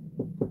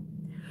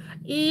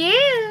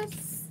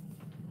 Yes!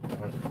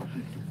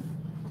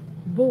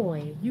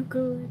 Boy, you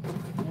good?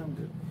 Yeah, I'm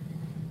good.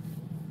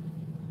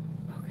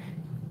 Okay.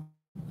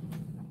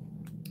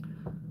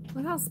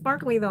 Look how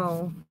sparkly,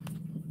 though.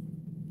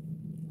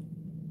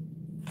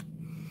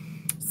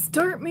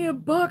 Start me a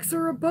box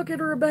or a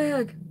bucket or a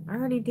bag. I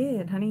already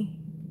did, honey.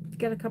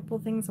 Got a couple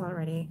things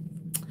already.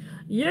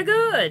 You're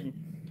good.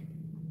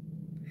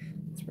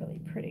 It's really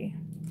pretty.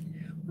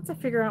 Once I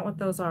figure out what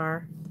those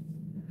are.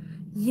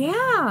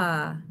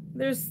 Yeah,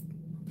 there's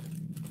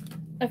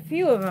a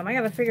few of them. I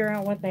gotta figure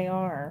out what they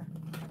are.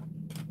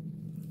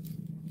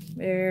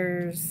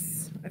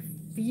 There's a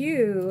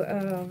few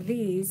of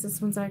these. This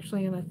one's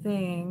actually in a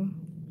thing.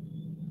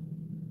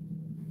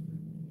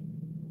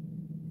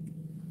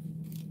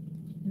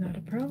 Not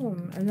a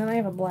problem. And then I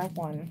have a black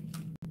one.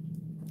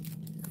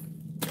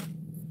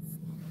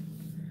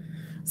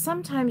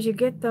 Sometimes you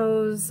get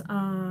those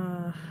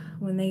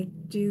when they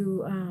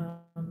do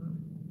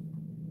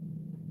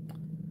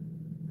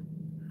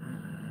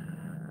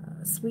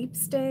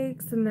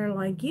sweepstakes, and they're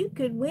like, you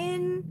could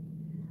win,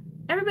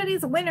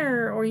 everybody's a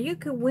winner, or you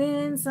could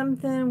win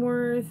something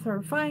worth,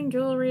 or find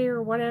jewelry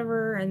or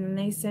whatever, and then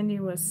they send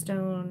you a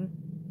stone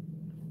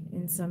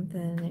in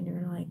something, and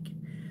you're like,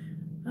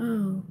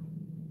 oh,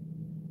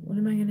 what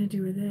am I gonna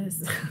do with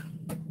this?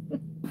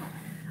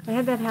 I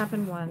had that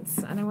happen once,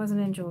 and I wasn't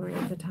in jewelry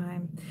at the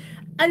time.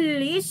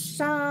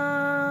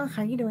 Alicia,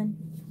 how you doing?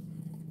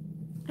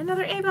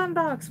 Another Avon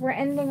box. We're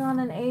ending on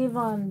an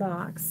Avon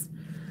box.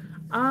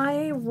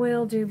 I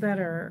will do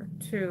better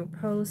to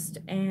post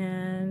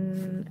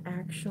and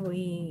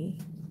actually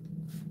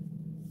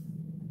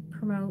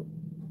promote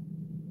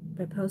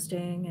by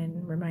posting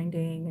and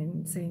reminding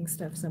and saying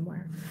stuff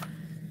somewhere.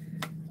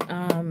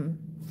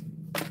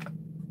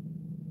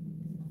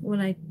 When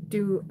I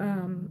do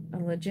a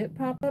legit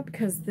pop-up,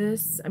 because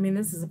this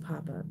is a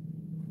pop-up,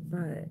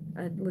 but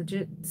a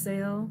legit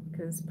sale,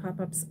 because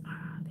pop-ups,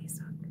 they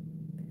suck.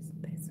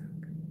 They suck.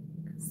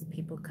 Because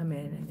people come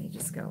in and they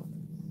just go,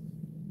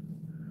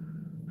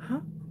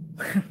 huh?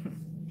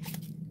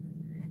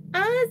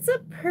 It's a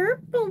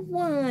purple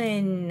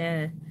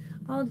one.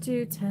 I'll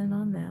do 10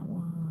 on that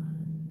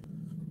one.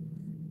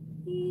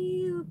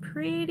 Ew,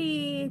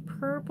 pretty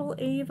purple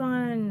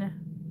Avon.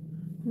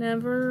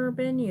 Never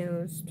been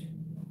used.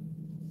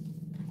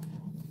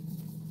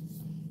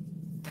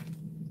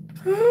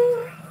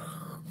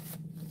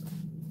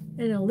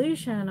 And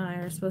Alicia and I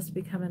are supposed to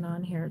be coming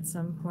on here at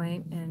some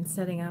point and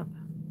setting up.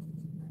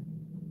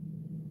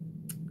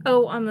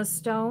 Oh, on the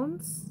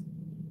stones?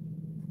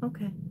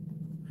 Okay.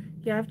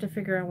 Yeah, I have to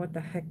figure out what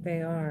the heck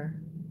they are.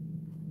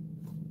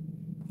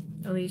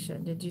 Alicia,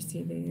 did you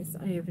see these?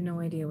 I have no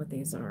idea what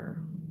these are.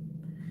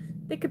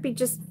 They could be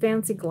just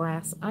fancy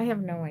glass. I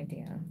have no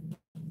idea.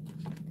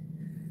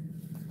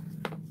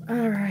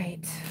 All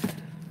right.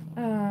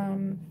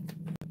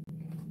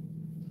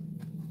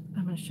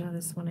 I'm going to show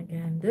this one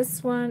again.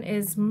 This one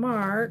is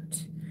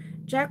marked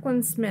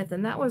Jaclyn Smith,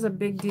 and that was a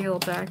big deal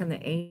back in the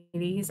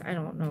 80s. I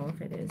don't know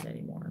if it is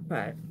anymore,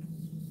 but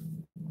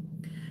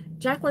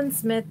Jaclyn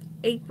Smith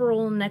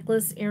April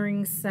necklace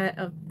earring set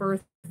of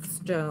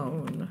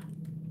birthstone.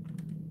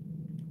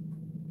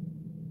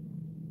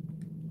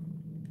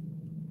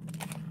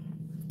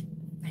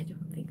 I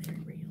don't think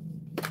they're real.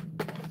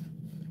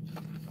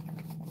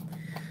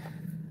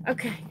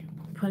 Okay.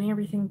 Putting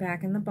everything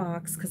back in the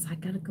box because I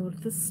gotta go to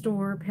the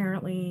store.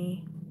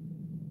 Apparently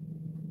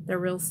they're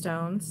real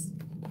stones,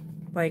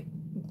 like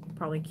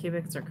probably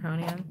cubic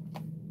zirconia.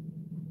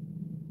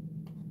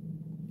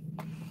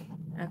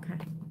 Okay,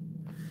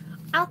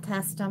 I'll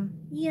test them,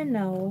 you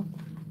know.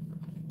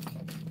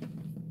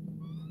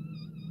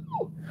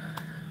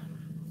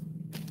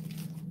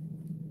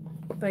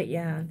 But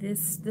yeah,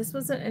 this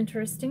was an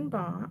interesting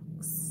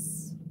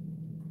box.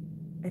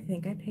 I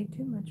think I paid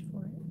too much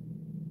for it.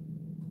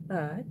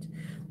 But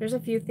there's a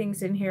few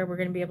things in here we're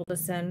going to be able to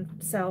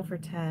sell for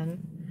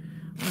 10.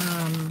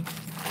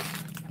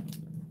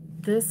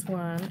 This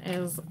one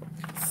is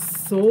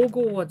so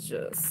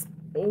gorgeous.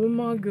 Oh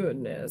my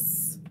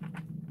goodness.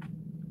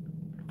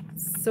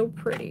 So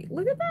pretty.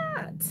 Look at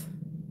that.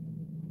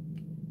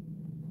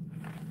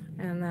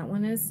 And that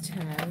one is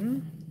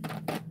 10.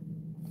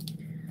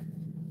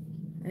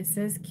 It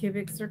says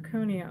cubic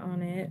zirconia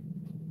on it.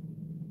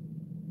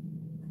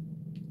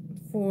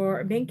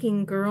 For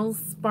making girls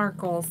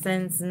sparkle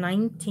since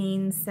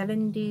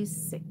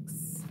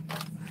 1976.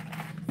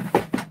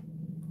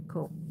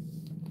 Cool.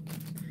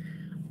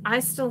 I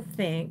still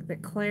think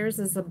that Claire's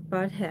is a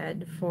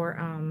butthead for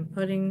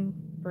putting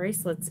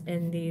bracelets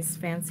in these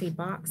fancy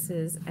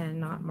boxes and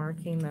not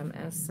marking them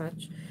as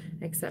such,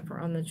 except for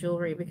on the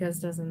jewelry, because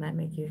doesn't that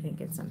make you think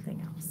it's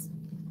something else?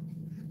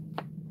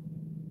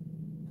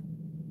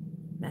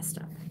 messed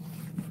up.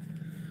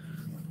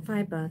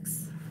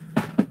 $5.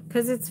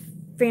 Because it's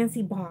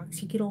fancy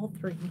box. You get all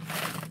 3.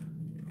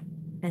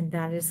 And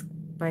that is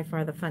by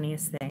far the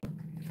funniest thing.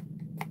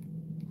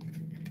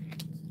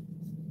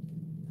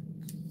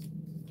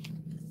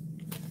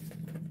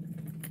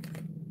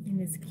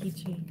 And it's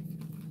Kichi.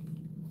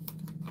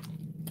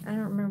 I don't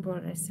remember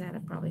what I said. I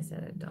probably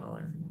said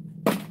 $1.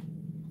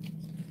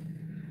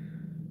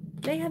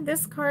 They had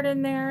this card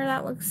in there.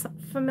 That looks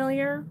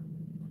familiar,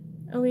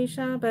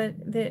 Alicia, but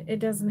it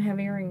doesn't have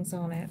earrings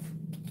on it.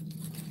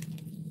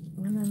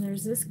 And then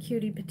there's this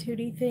cutie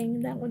patootie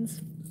thing. That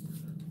one's,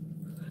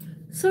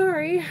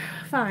 sorry,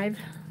 $5.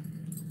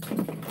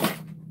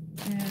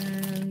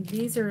 And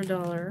these are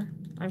 $1.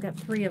 I've got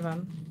 3 of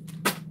them.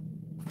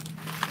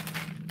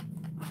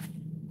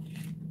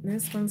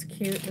 This one's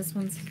cute. This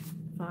one's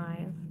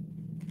 $5.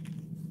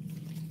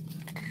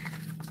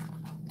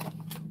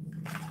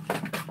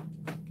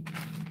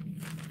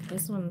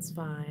 This one's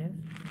 $5.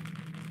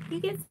 You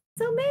get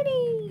so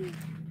many.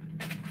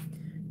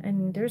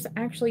 And there's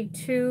actually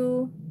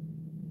 2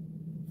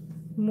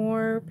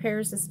 more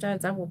pairs of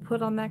studs I will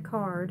put on that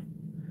card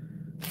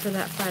for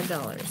that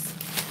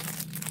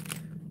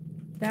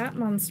 $5. That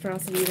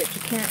monstrosity that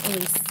you can't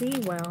really see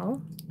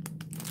well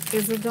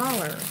is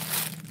 $1.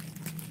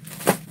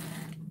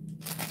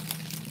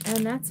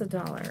 And that's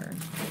 $1.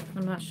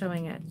 I'm not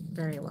showing it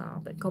very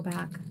well, but go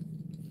back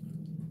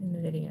in the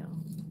video.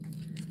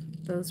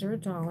 Those are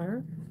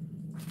 $1.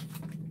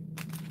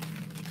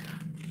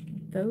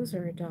 Those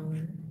are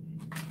 $1.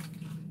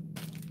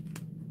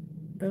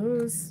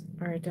 Those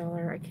are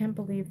 $1. I can't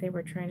believe they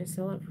were trying to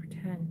sell it for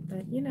 10,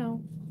 but you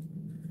know,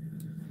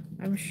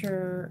 I'm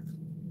sure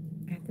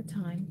at the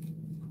time.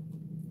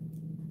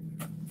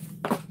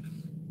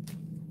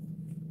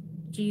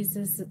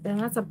 Jesus, and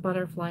that's a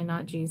butterfly,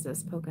 not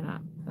Jesus poking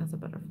up. That's a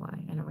butterfly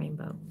and a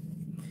rainbow.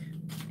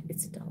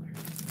 It's $1.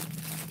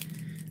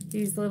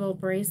 These little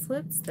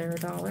bracelets, they're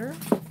 $1.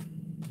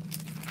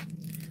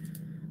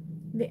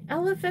 The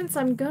elephants,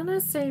 I'm gonna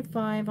say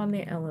 5 on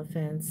the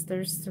elephants.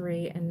 There's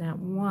 3, and that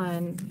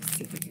one, let's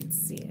see if we can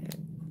see it.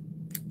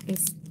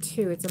 It's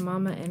 2. It's a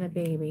mama and a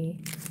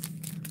baby.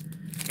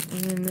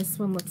 And then this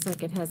one looks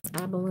like it has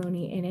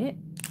abalone in it.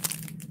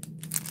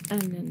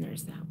 And then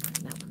there's that one.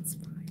 That one's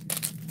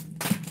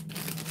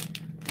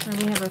 5.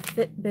 And we have a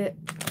Fitbit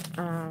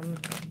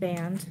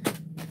band.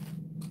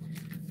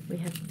 We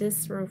have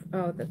this row.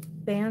 Oh, the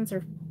bands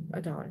are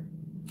 $1.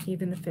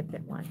 Even the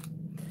Fitbit one.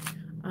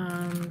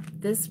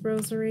 This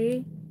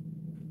rosary,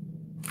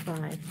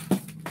 5.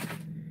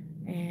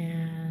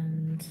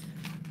 And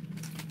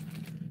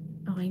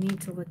oh, I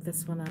need to look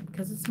this one up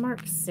because it's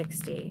marked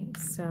 60.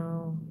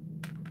 So,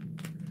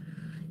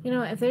 you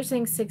know, if they're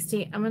saying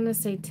 60, I'm gonna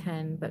say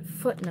 10. But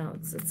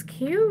footnotes, it's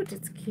cute.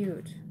 It's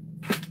cute,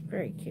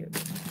 very cute.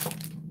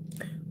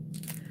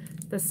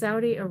 The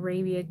Saudi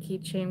Arabia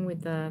keychain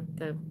with the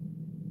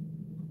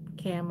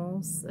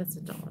camels, that's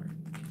 $1.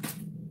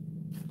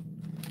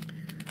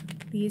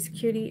 These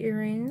cutie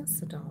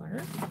earrings,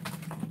 $1.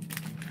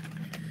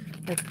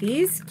 But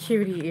these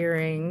cutie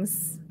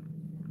earrings,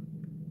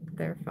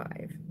 they're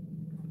 5.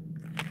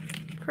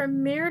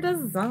 Premier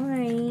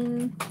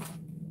Design. Oh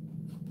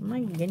my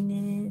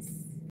goodness.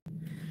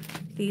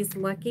 These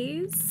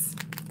Lucky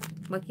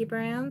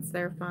brands,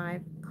 they're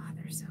 5. God,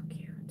 they're so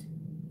cute.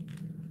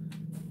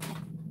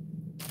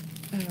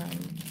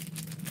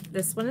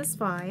 This one is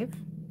 5.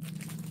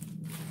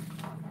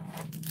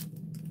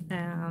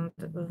 And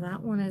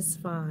that one is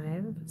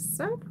 5.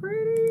 So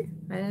pretty.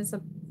 It is a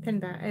pin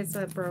back. It's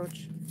a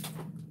brooch.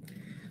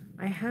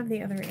 I have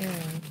the other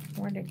earring.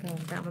 Where'd it go?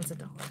 That one's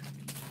 $1.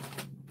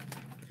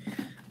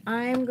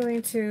 I'm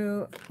going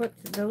to put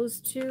those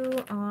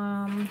 2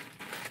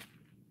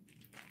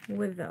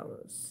 with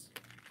those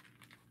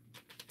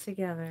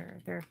together.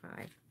 They're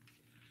 5.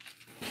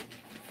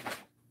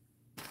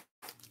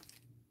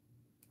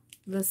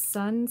 The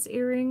Suns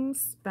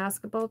earrings,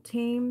 basketball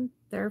team,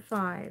 they're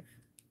 5.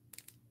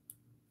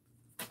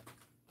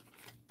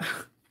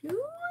 Oh, yeah,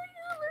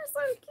 they're so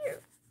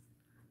cute.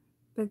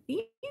 But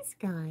these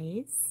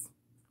guys,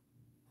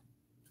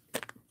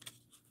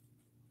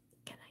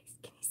 can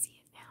you see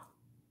it now?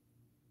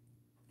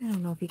 I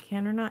don't know if you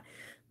can or not.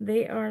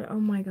 They are, oh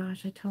my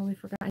gosh, I totally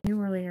forgot. I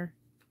knew earlier.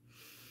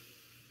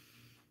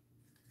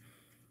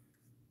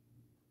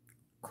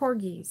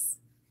 Corgis.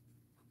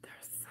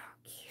 They're so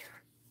cute.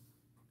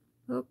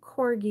 Little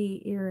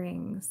corgi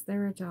earrings.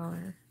 They're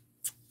 $1.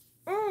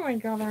 Oh my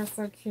god, they're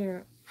so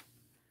cute.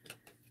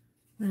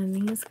 And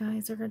these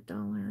guys are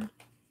 $1.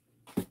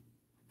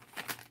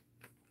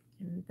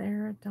 And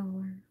they're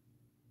 $1.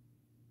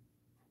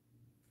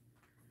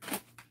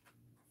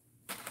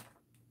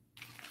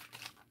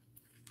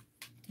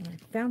 And I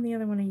found the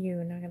other one of you,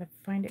 and I gotta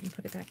find it and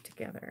put it back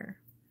together.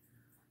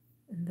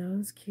 And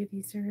those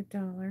cuties are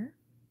 $1.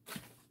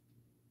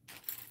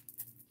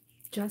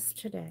 Just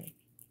today.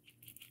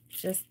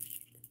 Just,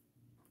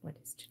 what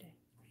is today?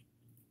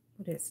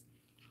 What is,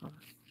 hold on.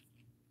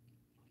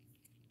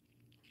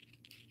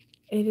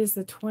 It is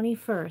the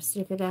 21st.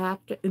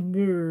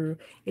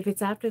 If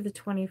it's after the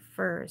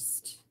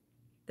 21st,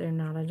 they're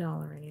not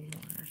 $1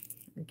 anymore.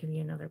 I'll give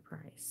you another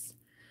price.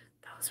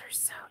 Those are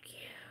so cute.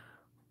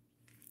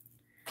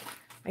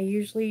 I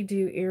usually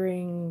do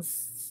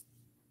earrings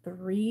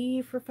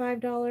 3 for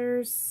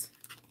 $5,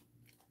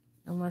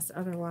 unless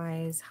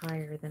otherwise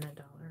higher than $1.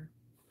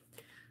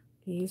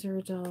 These are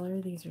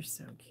 $1. These are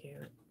so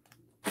cute.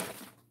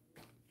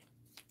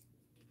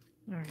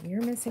 All right,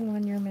 you're missing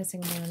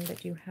one,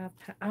 but you have...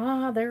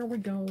 there we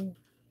go.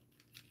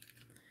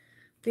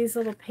 These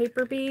little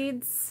paper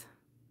beads,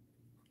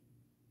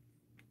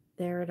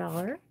 they're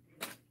 $1.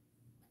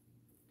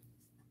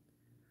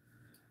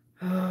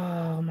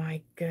 Oh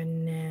my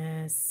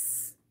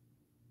goodness.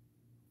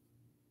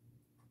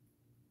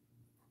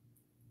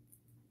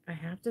 I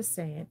have to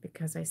say it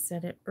because I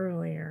said it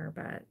earlier,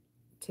 but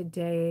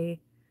today...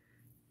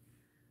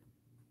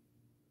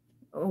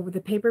 Oh,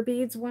 the paper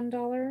beads,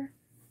 $1.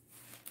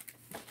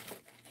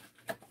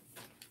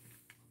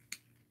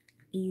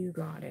 You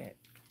got it.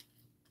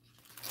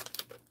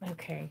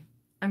 Okay.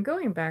 I'm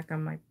going back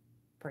on my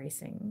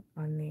pricing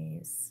on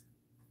these.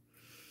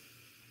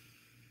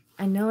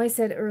 I know I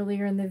said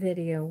earlier in the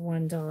video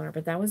 $1,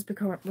 but that was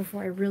because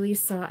before I really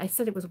saw, I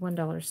said it was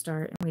 $1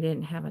 start and we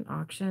didn't have an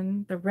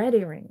auction. The red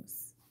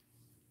earrings.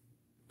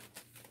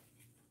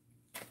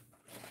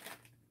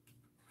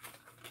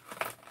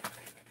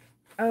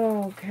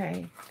 Oh,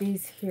 okay.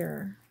 These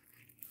here.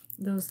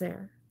 Those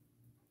there.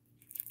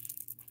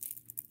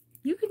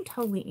 You can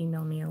totally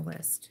email me a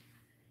list.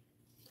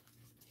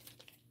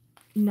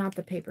 Not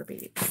the paper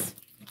beads.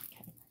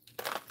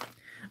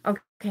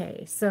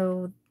 Okay,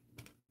 so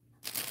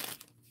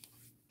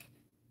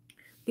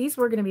these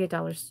were going to be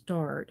 $1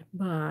 start,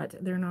 but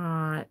they're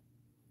not.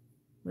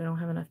 We don't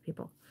have enough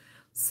people.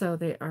 So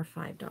they are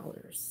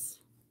 $5.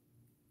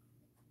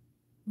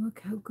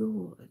 Look how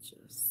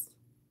gorgeous.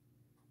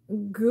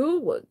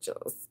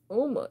 Gorgeous.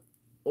 Oh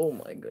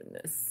my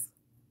goodness.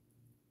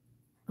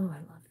 Oh, I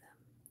love them.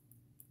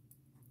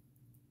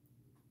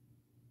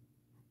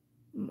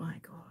 My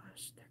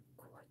gosh, they're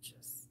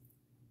gorgeous.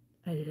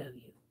 I love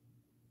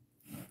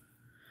you.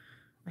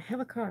 I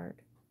have a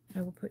card.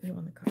 I will put you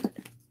on the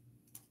card.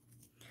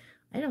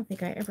 I don't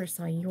think I ever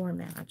saw your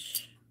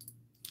match.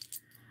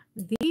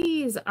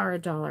 These are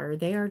 $1.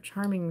 They are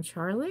Charming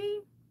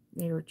Charlie.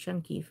 They are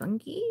Chunky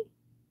Funky.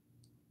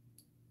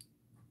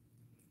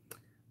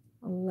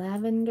 A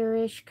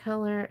lavenderish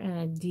color and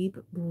a deep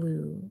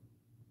blue.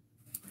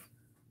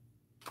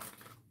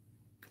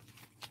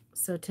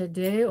 So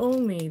today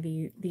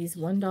only, these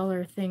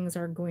 $1 things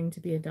are going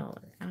to be $1.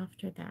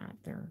 After that,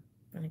 they're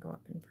going to go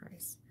up in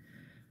price.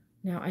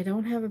 Now, I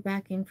don't have a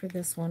backing for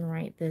this one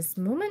right this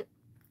moment,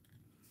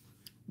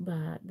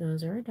 but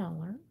those are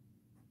 $1.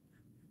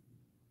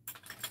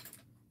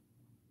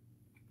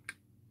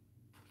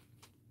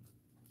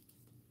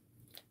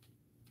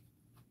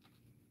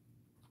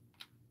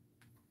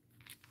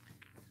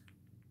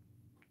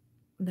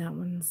 That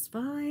one's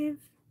 $5.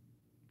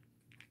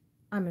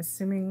 I'm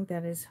assuming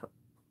that is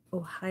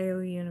Ohio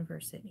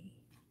University.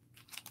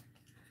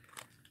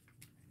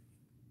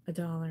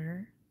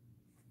 $1.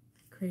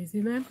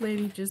 Crazy Lamp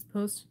Lady just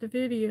posted a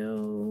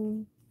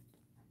video.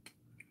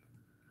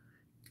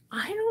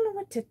 I don't know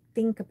what to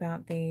think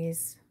about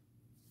these.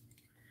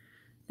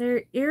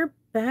 They're ear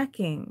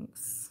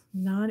backings,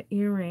 not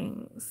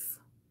earrings.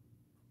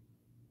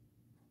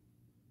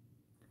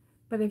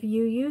 But if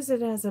you use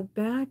it as a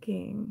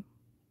backing,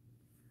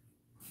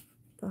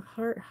 the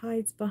heart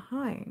hides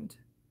behind.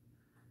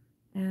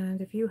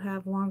 And if you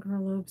have longer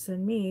lobes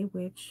than me,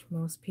 which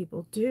most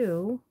people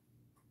do,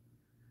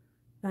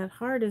 that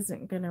heart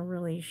isn't going to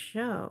really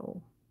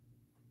show.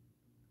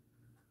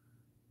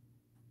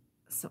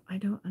 So I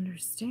don't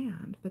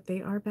understand, but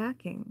they are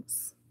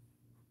backings.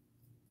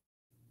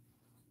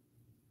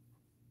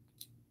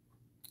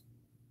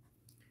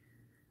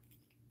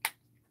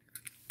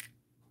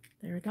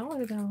 They're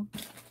 $1 though.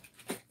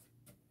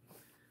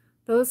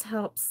 Those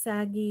help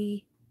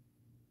saggy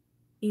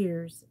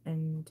ears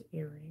and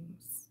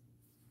earrings.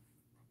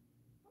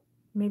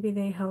 Maybe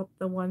they help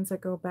the ones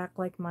that go back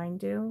like mine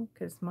do,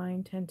 because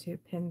mine tend to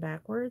pin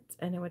backwards,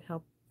 and it would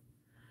help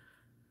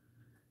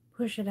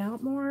push it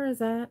out more. Is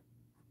that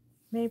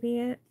maybe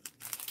it?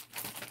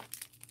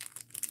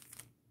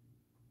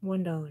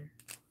 $1.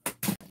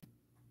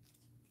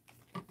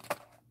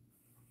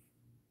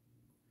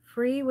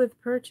 Free with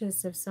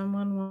purchase if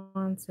someone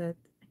wants it.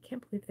 I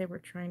can't believe they were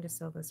trying to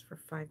sell this for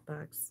 $5.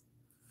 It's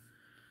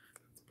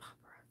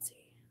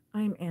paparazzi.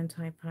 I'm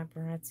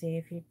anti-paparazzi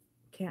if you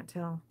can't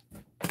tell.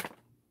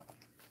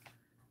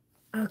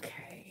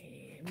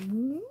 Okay.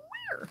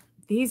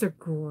 These are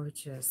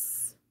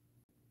gorgeous.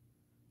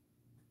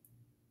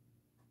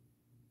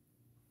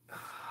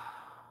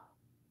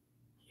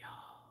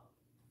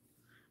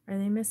 Are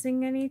they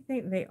missing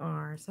anything? They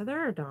are. So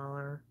they're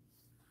 $1.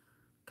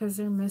 Because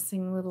they're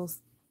missing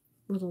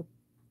little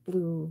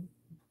blue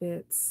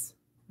bits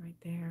right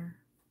there.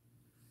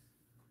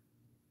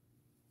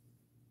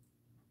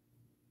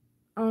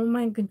 Oh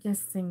my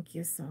goodness, thank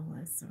you so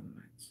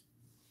much.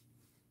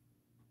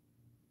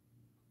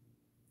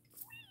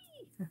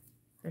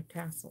 They're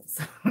tassels.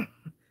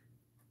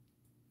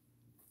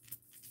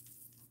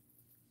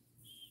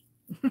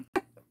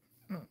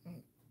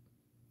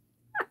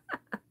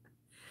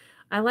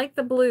 I like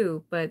the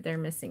blue, but they're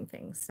missing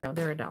things, so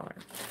they're $1.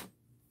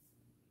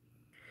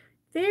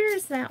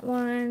 There's that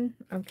one.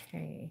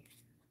 Okay.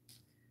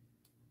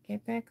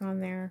 Get back on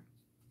there.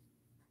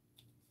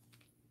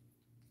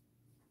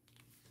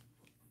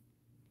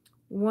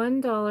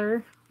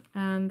 $1,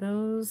 and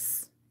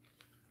those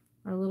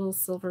are little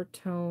silver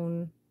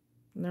tone.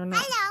 They're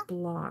not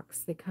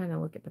blocks. They kind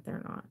of look it, but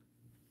they're not.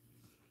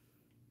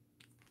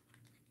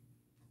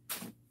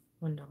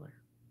 $1.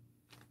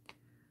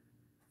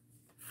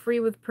 Free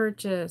with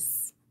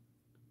purchase.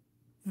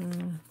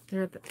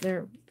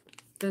 They're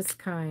this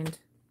kind.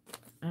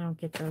 I don't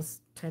get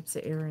those types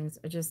of earrings.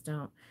 I just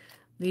don't.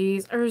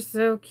 These are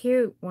so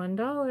cute.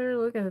 $1.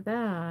 Look at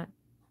that.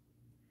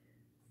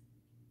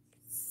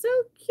 So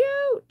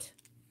cute.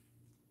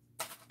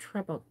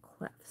 Treble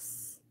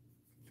clefs.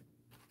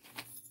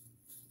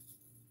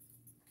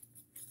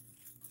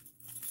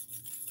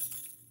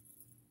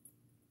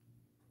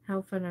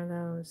 How fun are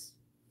those?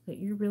 But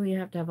you really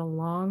have to have a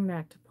long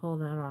neck to pull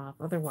that off.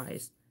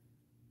 Otherwise.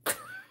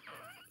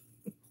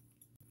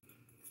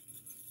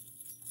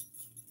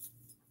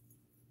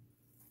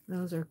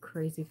 Those are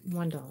crazy.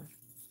 $1.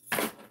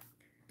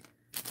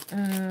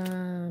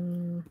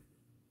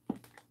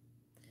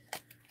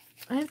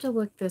 I have to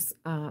look this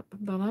up,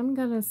 but I'm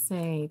going to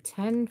say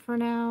 10 for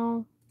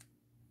now.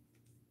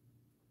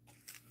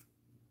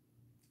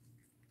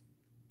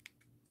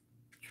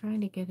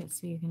 Trying to get it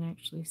so you can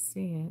actually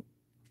see it.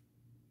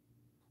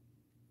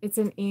 It's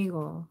an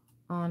eagle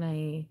on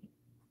a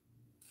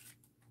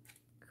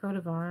coat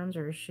of arms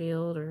or a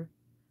shield or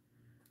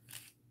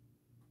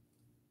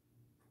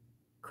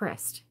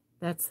crest.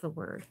 That's the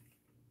word.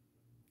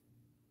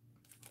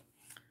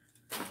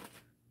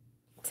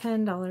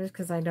 $10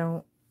 because I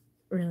don't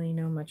really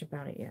know much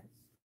about it yet.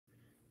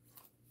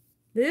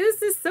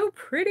 This is so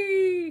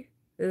pretty.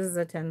 This is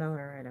a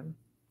 $10 item.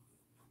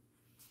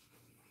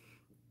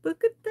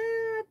 Look at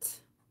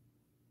that.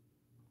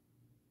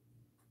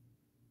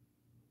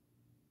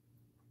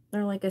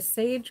 They're like a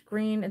sage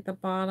green at the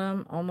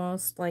bottom,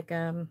 almost like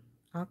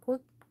aqua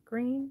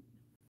green.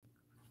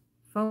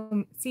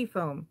 Foam, sea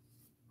foam.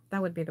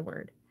 That would be the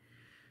word.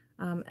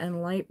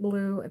 And light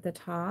blue at the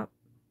top.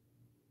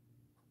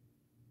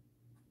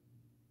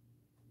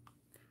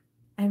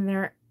 And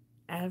they're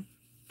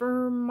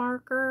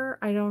Evermarker.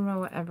 I don't know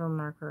what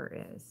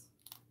Evermarker is.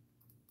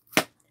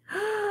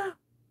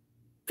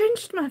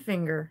 Pinched my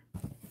finger.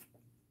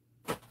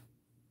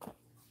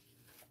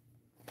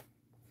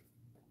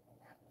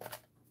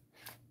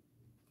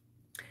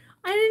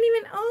 I didn't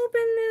even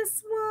open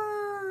this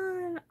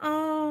one.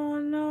 Oh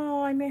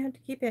no, I may have to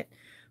keep it.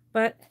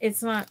 But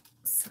it's not,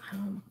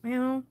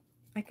 well,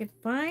 I could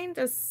find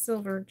a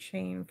silver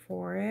chain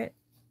for it.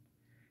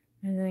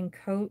 And then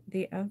coat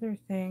the other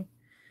thing.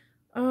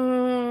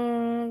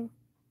 Oh.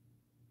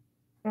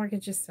 Or I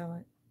could just sell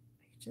it.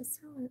 I could just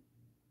sell it.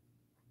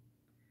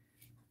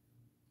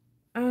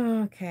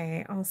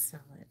 Okay, I'll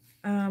sell it.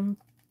 I'm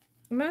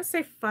going to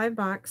say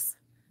 $5.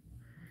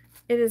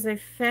 It is a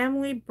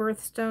family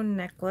birthstone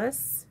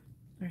necklace.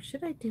 Or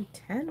should I do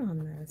 10 on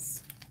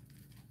this?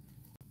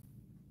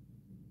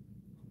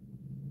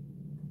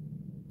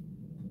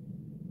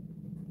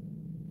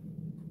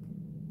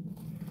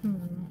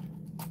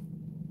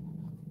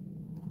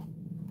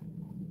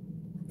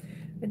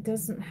 It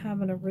doesn't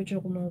have an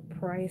original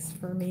price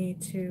for me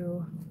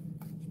to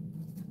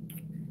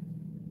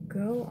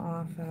go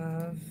off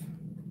of.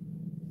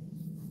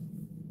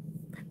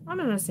 I'm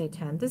going to say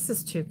 10. This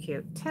is too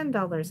cute.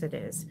 $10 it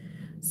is.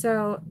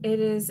 So it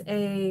is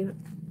a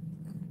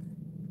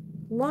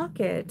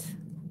locket,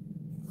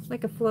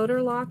 like a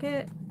floater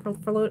locket,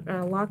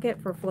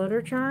 locket for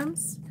floater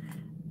charms.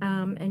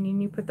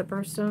 And you put the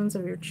birthstones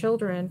of your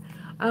children.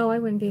 Oh, I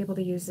wouldn't be able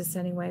to use this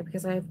anyway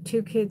because I have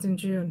 2 kids in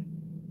June.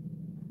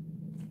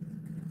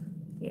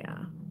 Yeah.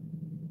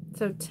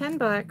 So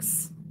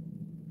 $10.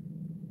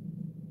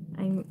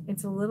 And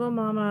it's a little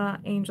mama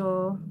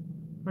angel,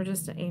 or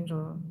just an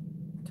angel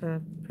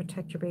to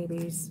protect your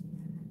babies.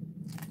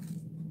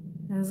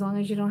 And as long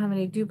as you don't have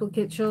any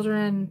duplicate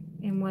children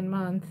in 1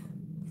 month,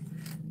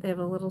 they have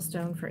a little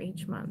stone for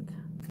each month.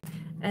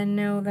 And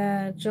know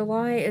that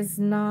July is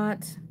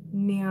not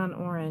neon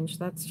orange.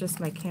 That's just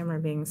my camera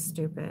being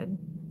stupid.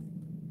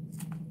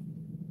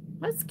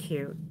 That's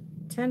cute.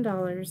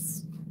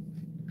 $10.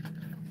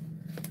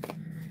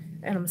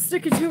 And I'm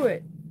sticking to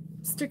it.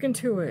 Sticking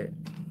to it.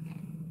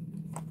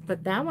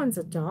 But that one's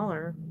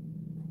 $1.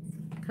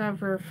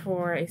 Cover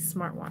for a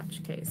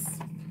smartwatch case.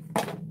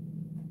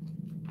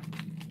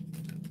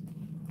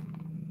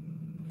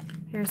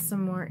 Here's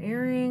some more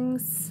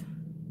earrings.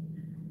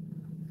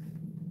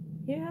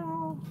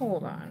 Yeah,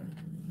 hold on.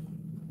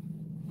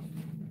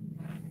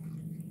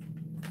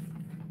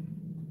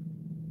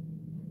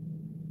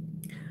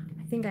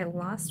 I think I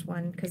lost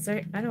one because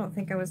I don't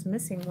think I was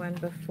missing one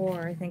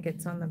before. I think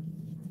it's on the,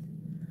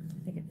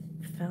 I think it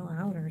fell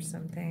out or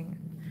something.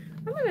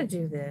 I'm gonna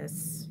do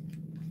this.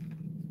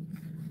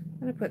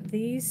 going to put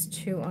these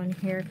two on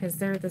here because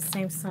they're the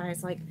same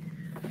size. Like,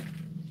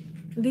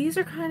 these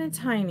are kind of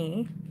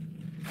tiny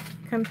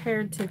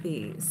compared to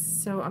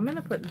these. So I'm going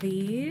to put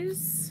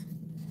these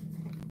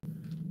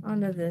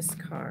onto this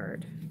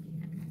card.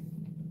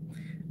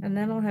 And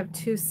then I'll have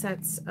 2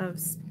 sets of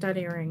stud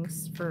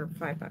earrings for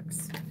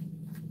 $5.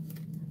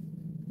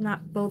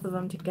 Not both of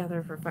them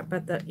together for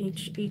 $5, but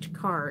each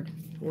card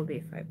will be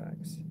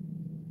 $5.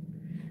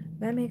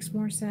 That makes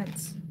more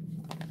sense.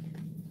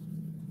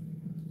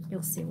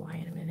 You'll see why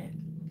in a minute.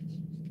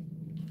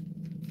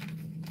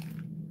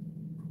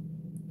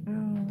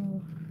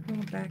 Oh,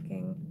 little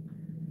backing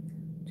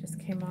just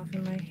came off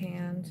in my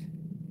hand.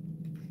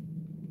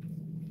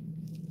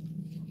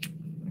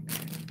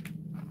 Okay.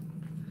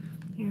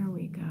 Here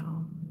we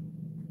go.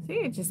 See,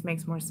 it just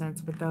makes more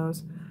sense with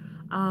those.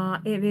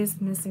 It is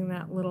missing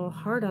that little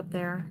heart up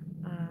there.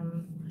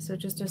 So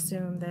just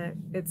assume that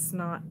it's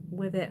not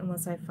with it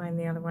unless I find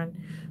the other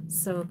one.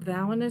 So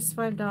that one is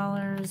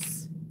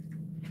 $5.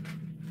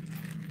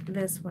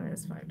 This one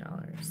is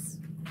 $5.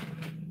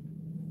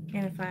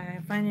 And if I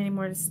find any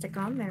more to stick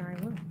on there,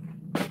 I will.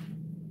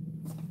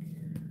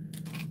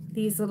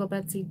 These little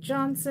Betsey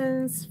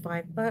Johnsons,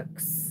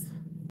 $5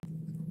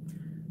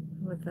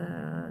 with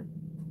a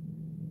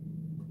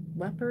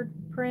leopard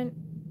print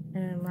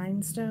and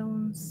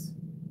rhinestones.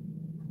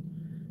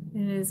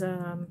 It is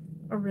a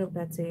real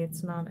Betsey.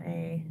 It's not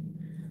a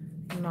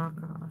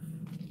knockoff.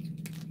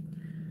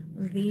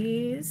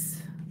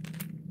 These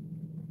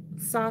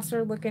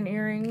saucer looking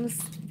earrings,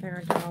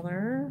 they're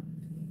 $1.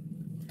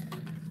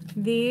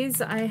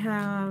 These I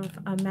have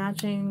a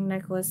matching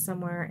necklace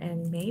somewhere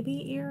and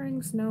maybe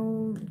earrings,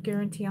 no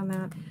guarantee on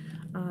that.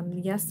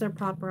 Yes, they're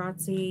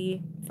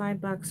paparazzi,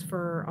 $5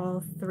 for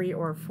all 3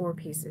 or 4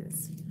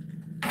 pieces.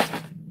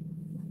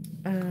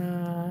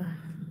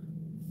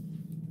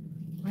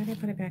 Why did I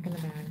put it back in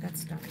the bag?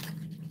 That's dumb.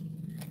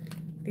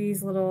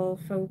 These little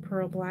faux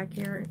pearl black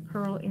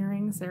pearl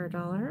earrings, they're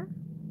 $1.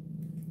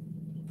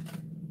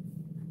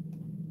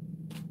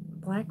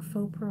 Black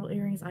faux pearl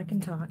earrings, I can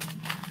talk.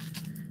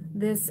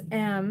 This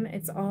M,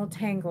 it's all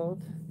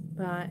tangled,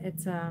 but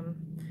it's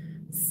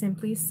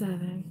Simply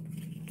Southern.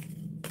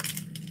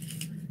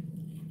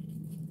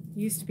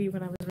 Used to be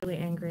when I was really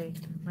angry,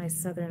 my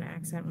Southern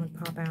accent would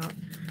pop out.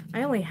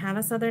 I only had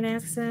a Southern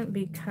accent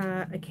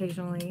because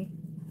occasionally,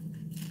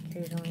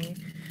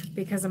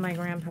 because of my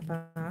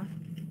grandpapa.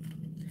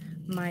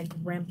 My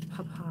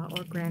grandpapa,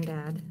 or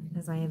granddad,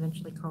 as I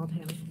eventually called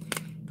him,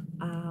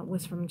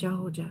 was from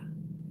Georgia.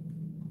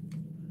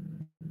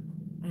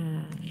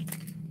 And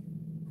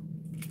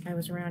I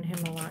was around him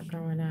a lot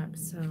growing up,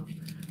 so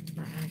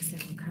my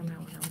accent would come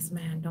out when I was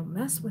mad. Don't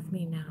mess with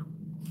me now.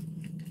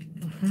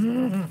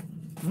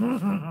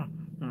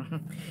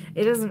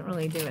 It doesn't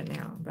really do it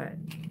now, but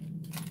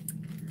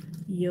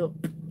yup.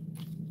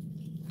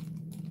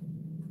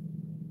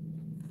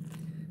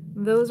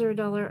 Those are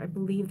 $1. I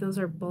believe those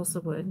are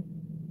balsa wood.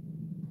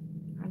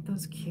 Aren't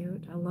those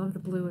cute? I love the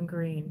blue and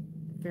green.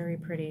 Very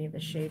pretty, the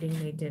shading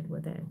they did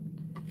with it.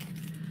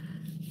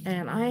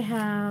 And I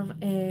have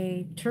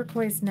a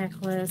turquoise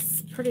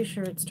necklace. Pretty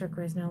sure it's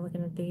turquoise now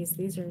looking at these.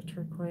 These are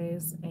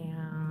turquoise,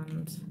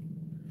 and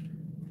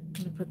I'm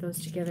going to put those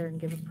together and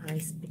give a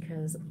price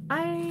because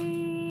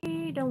I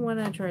don't want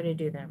to try to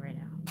do that right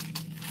now.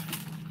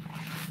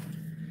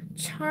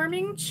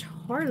 Charming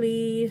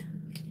Charlie.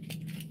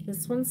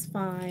 This one's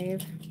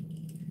 $5.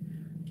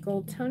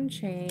 Gold tone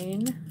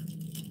chain.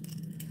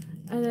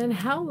 And then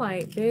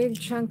Howlite, big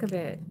chunk of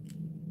it.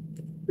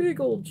 Big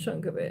old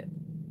chunk of it.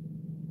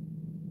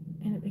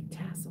 And a big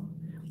tassel.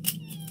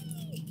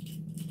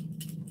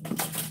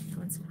 That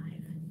one's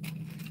 $5.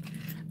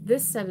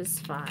 This set is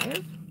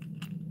 $5.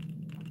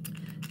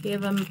 You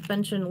have a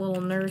bunch of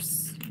little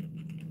nurse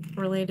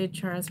related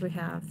charms. We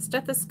have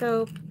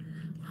stethoscope,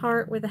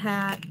 heart with a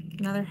hat,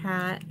 another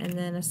hat, and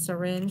then a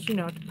syringe, you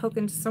know, to poke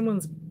into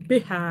someone's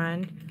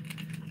behind.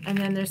 And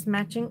then there's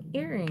matching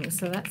earrings.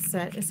 So that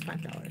set is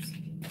 $5.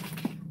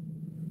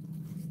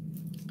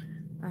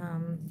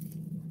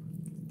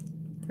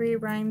 3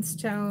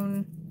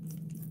 rhinestone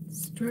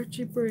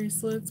stretchy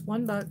bracelets,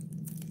 $1.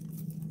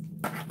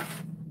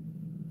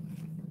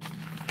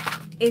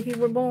 If you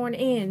were born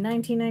in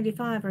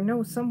 1995 or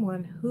know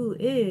someone who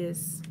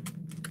is,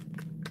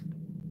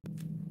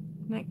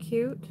 isn't that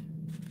cute?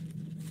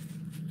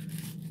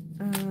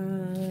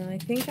 I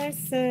think I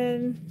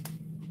said,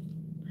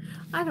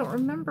 I don't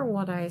remember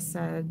what I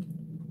said.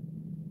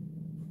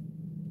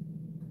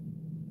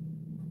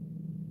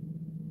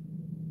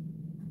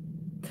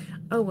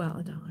 Oh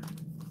well, $1.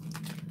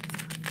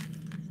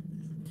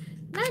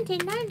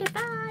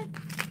 1995.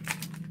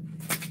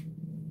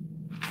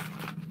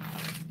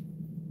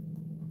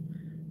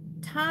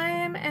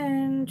 Time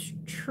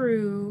and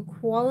True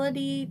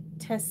quality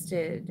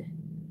tested.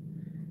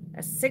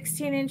 A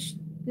 16-inch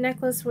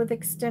necklace with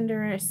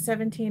extender, a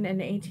 17, an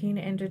 18,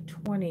 and a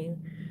 20.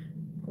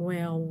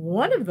 Well,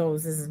 one of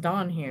those isn't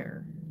on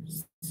here.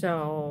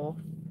 So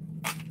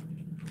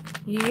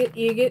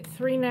you get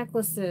 3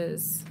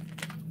 necklaces.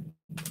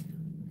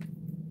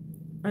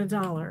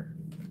 $1.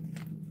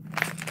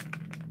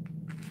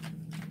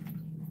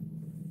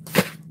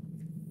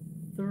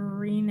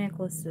 3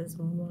 necklaces,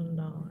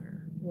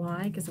 $1.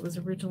 Why? Because it was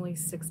originally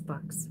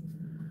 $6.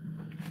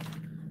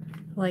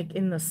 Like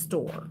in the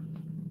store.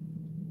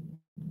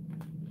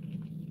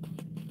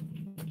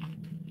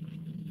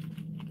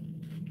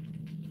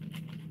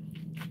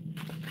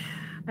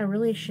 I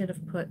really should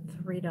have put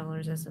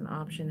 $3 as an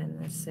option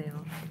in this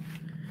sale,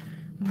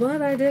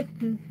 but I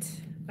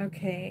didn't.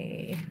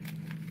 Okay,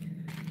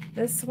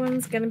 this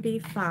one's gonna be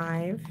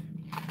 $5.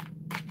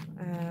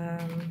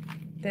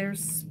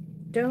 There's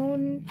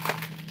stone,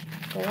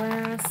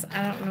 glass.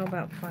 I don't know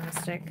about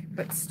plastic,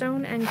 but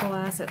stone and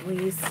glass at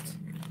least.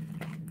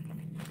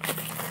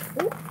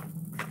 Ooh,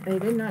 they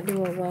did not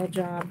do a well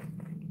job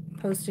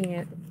posting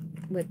it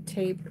with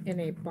tape in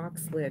a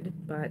box lid,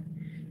 but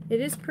it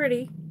is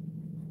pretty.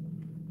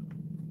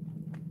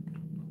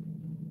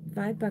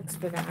 $5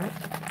 for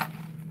that.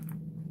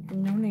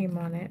 No name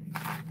on it.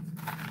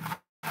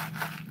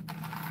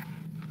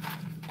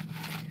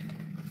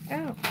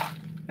 Oh,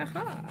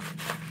 haha.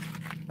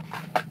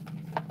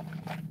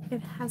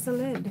 It has a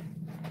lid.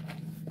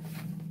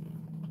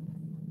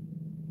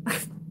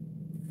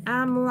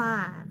 I'm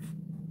alive.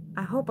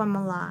 I hope I'm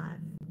alive.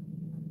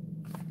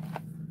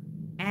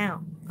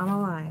 Ow, I'm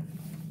alive.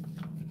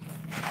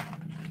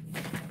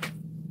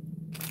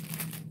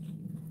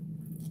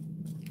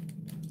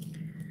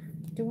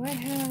 Do I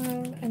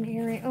have an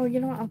earring? Oh, you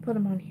know what? I'll put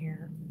them on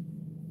here.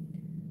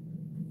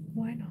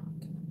 Why not?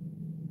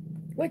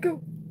 Let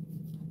go.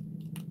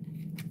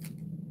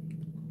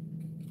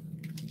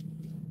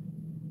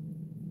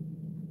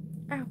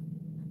 Ow.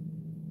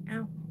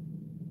 Ow.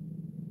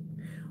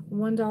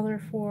 $1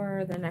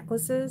 for the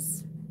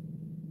necklaces.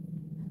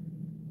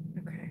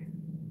 Okay.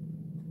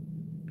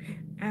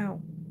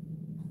 Ow.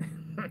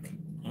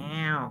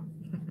 Ow.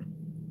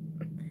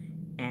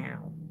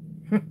 Ow.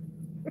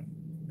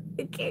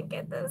 I can't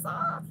get this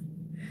off.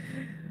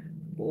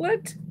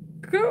 Let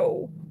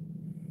go.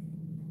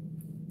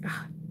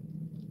 Ah.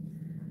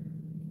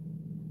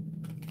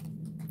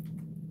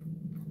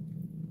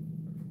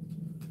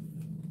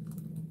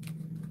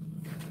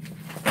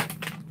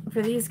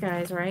 For these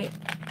guys, right?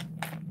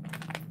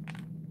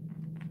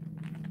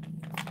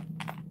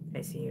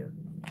 I see you.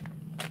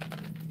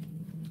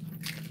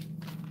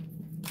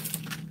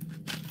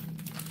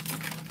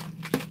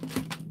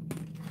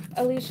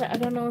 Alicia, I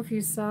don't know if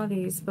you saw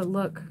these, but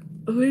look.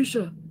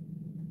 Alicia!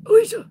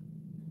 Alicia!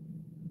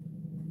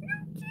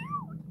 You're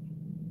cute!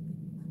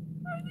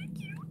 Are they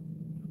cute?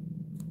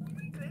 Oh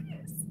my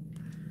goodness.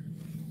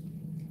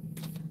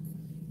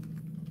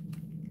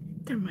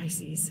 They're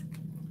miceys.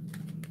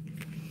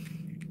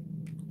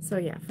 So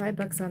yeah,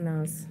 $5 on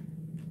those.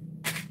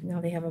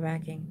 Now they have a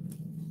backing.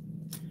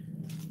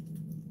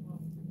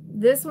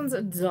 This one's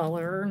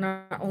 $1,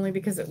 not only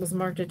because it was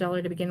marked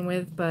 $1 to begin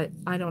with, but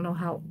I don't know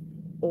how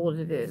old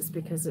it is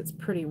because it's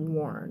pretty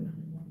worn.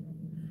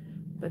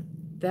 But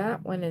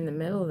that one in the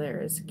middle there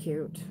is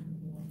cute.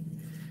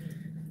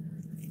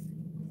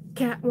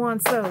 Cat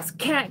wants those.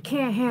 Cat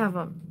can't have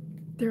them.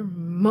 They're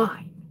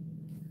mine.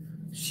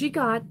 She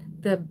got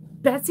the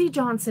Betsy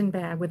Johnson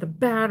bag with a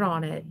bat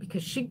on it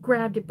because she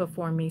grabbed it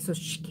before me, so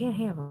she can't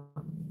have them.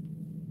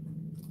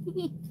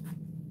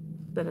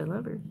 But I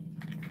love her.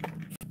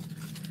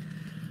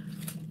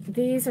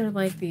 These are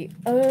like the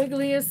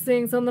ugliest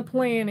things on the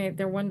planet.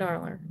 They're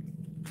 $1.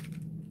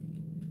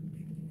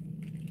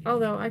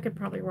 Although I could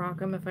probably rock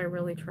them if I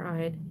really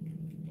tried.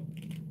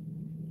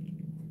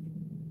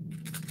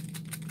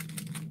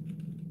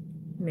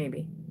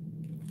 Maybe.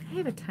 I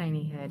have a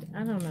tiny head.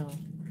 I don't know.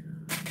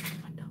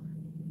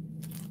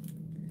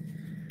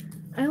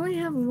 I only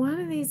have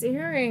one of these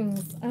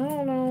earrings. I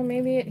don't know.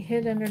 Maybe it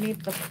hid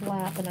underneath the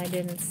flap and I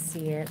didn't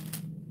see it.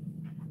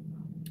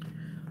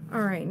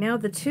 All right. Now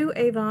the 2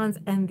 Avons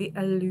and the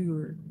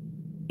Allure.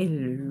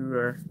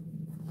 Allure.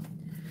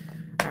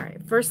 All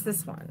right. First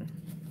this one.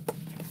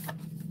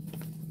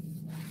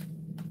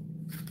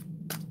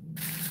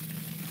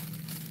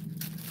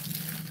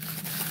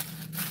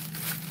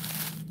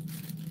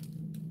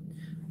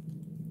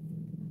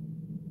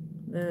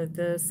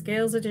 The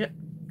scales of...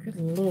 Good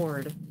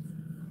Lord.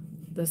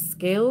 The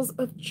Scales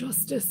of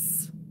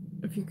Justice.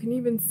 If you can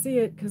even see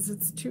it, because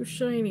it's too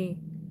shiny.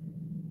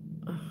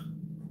 Ugh.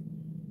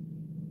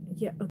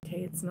 Yeah,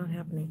 okay, it's not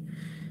happening.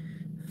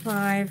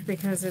 $5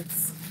 because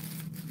it's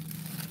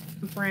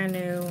brand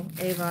new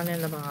Avon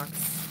in the box.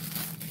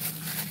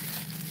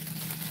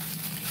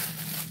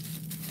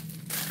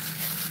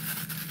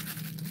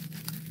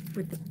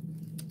 With the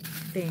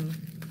thing.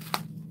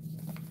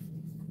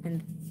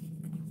 And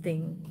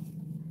thing.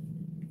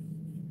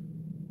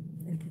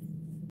 And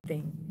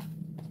thing.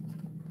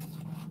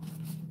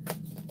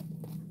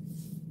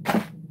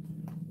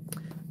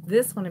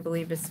 This one, I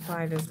believe, is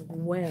 $5 as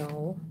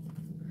well.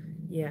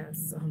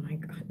 Yes. Oh my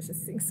God, this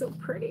thing's so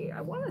pretty.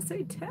 I want to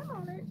say 10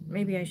 on it.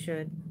 Maybe I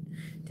should.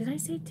 Did I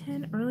say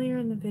 10 earlier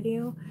in the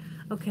video?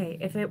 Okay,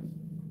 if it...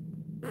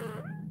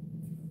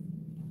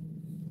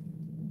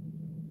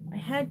 I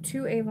had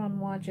 2 Avon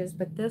watches,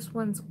 but this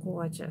one's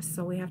gorgeous.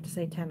 So we have to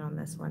say 10 on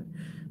this one.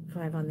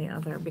 5 on the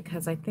other.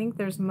 Because I think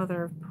there's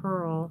mother of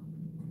pearl.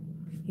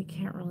 You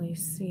can't really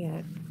see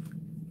it.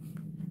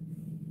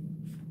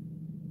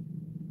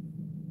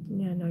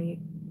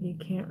 You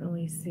can't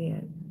really see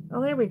it.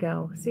 Oh, there we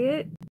go. See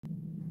it?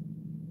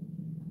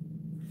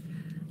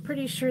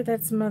 Pretty sure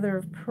that's mother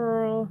of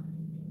pearl.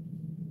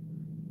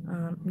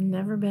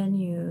 Never been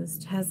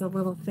used. Has a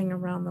little thing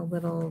around the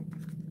little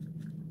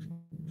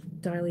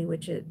Darley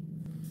Widget.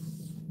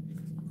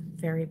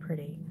 Very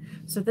pretty.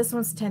 So this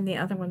one's 10, the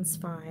other one's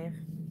 5.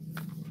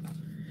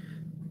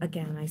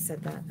 Again, I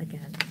said that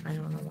again. I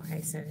don't know why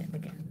I said it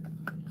again.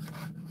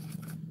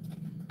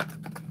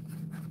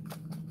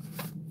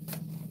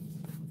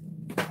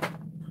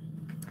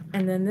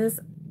 And then this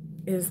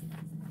is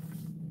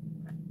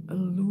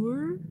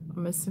Allure.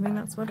 I'm assuming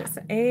that's what it's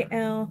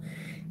Aleure.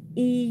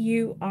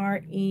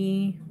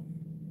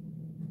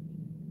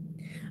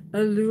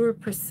 Allure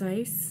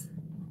Precise.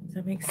 Does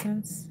that make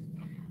sense?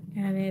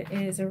 And it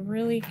is a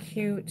really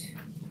cute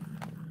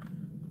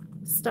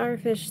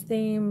starfish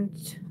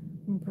themed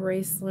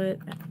bracelet,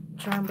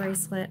 charm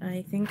bracelet.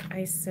 I think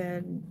I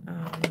said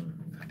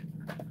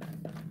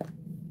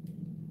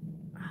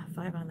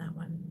 5 on that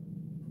one.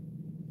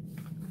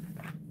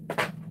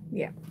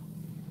 Yeah.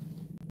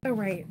 All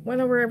right, went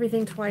over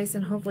everything twice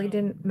and hopefully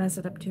didn't mess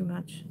it up too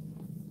much.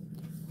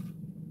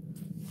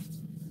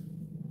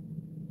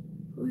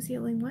 Who's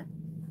yelling what?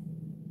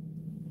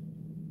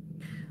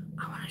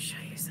 I want to show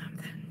you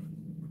something.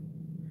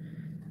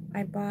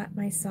 I bought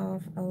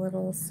myself a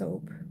little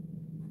soap.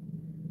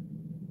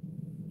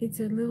 It's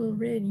a little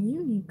red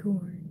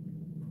unicorn.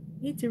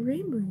 It's a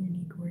rainbow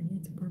unicorn.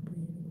 It's a purple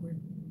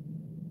unicorn.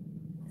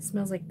 It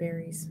smells like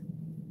berries.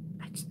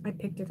 I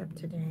picked it up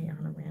today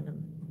on a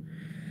random.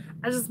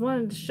 I just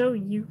wanted to show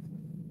you.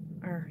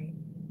 All right.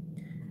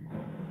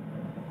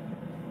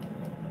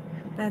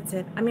 That's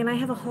it. I mean, I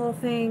have a whole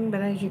thing,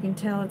 but as you can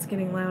tell, it's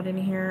getting loud in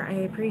here. I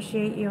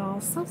appreciate you all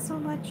so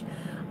much.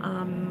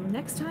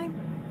 Next time,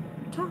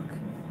 talk.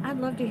 I'd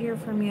love to hear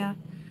from you.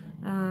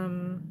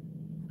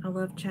 I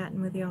love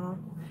chatting with y'all.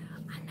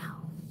 I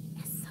know.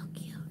 It's so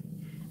cute.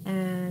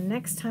 And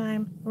next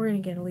time, we're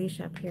going to get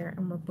Alicia up here,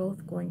 and we're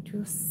both going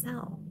to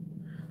sell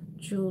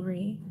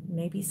jewelry,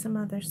 maybe some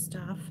other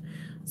stuff.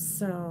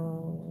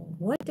 So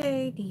what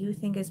day do you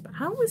think is...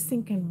 I was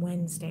thinking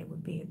Wednesday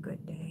would be a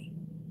good day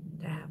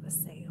to have a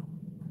sale.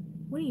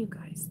 What do you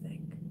guys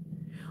think?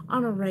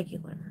 On a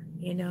regular,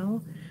 you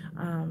know?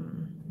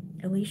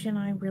 Alicia and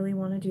I really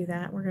want to do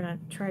that. We're going to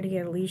try to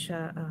get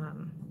Alicia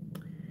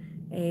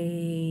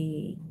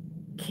a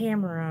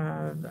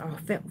camera, a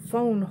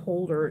phone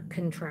holder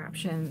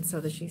contraption so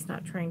that she's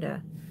not trying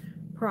to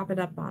prop it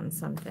up on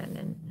something,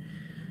 and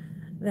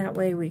that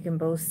way we can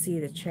both see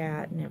the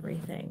chat and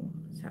everything.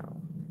 So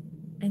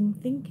I'm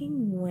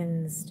thinking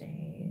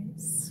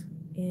Wednesdays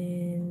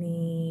in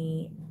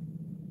the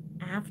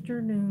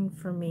afternoon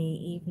for me,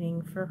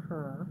 evening for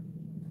her.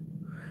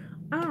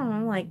 I don't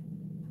know, like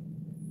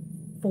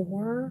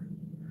 4.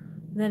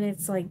 Then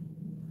it's like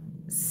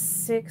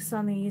 6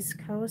 on the East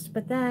Coast.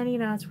 But then, you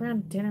know, it's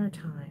around dinner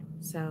time.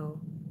 So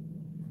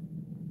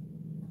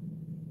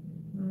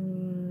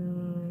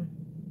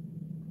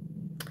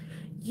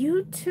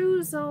you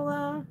too,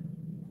 Zola.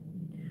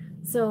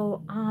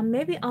 So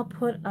maybe I'll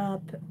put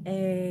up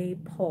a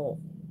poll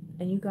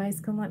and you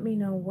guys can let me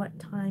know what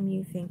time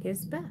you think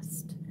is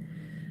best.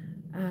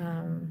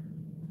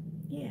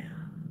 Yeah,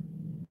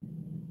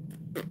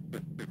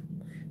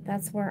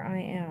 that's where I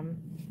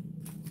am,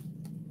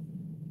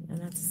 and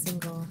that's a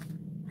single.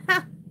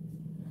 Ha!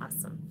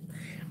 Awesome.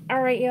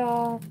 All right,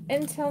 y'all,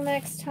 until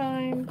next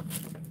time.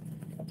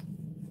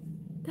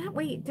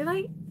 Wait, did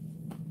I...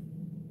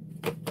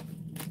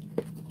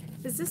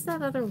 Is this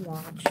that other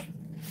watch?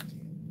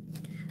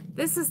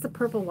 This is the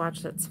purple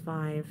watch that's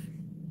 5.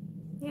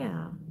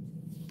 Yeah.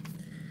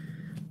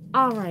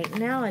 All right,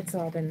 now it's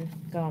all been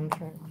gone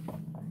through.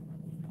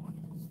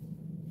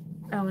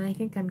 Oh, and I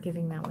think I'm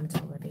giving that one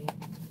to Libby.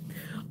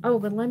 Oh,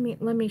 but let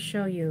me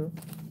show you,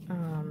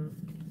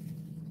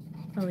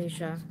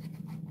 Alicia.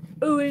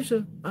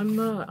 Alicia, I'm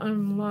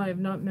live,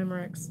 not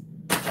Memorex.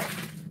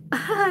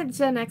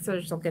 Gen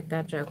Xers will get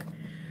that joke.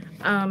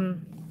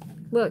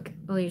 Look,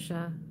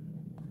 Alicia,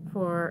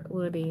 for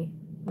Libby,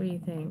 what do you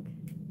think?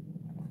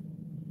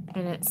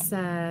 And it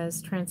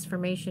says,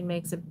 transformation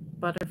makes a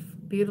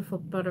beautiful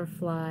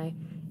butterfly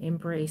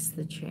embrace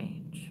the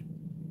change.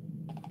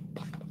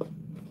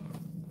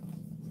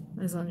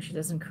 As long as she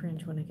doesn't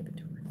cringe when I give it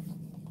to her.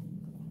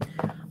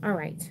 All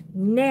right,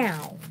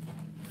 now,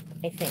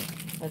 I think,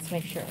 let's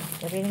make sure.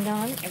 Everything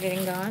gone?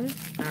 Everything gone?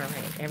 All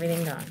right,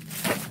 everything gone.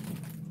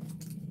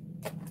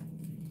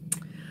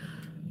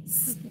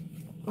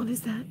 What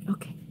is that?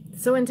 Okay.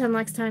 So until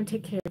next time,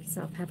 take care of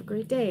yourself. Have a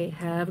great day.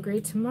 Have a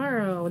great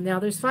tomorrow. Now,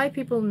 there's 5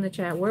 people in the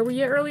chat. Where were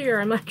you earlier?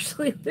 I'm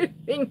actually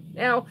leaving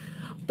now.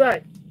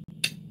 But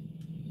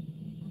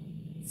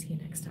see you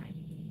next time.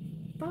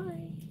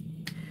 Bye.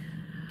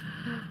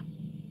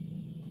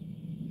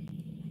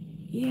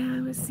 Yeah,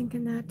 I was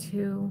thinking that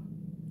too.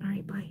 All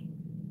right, bye.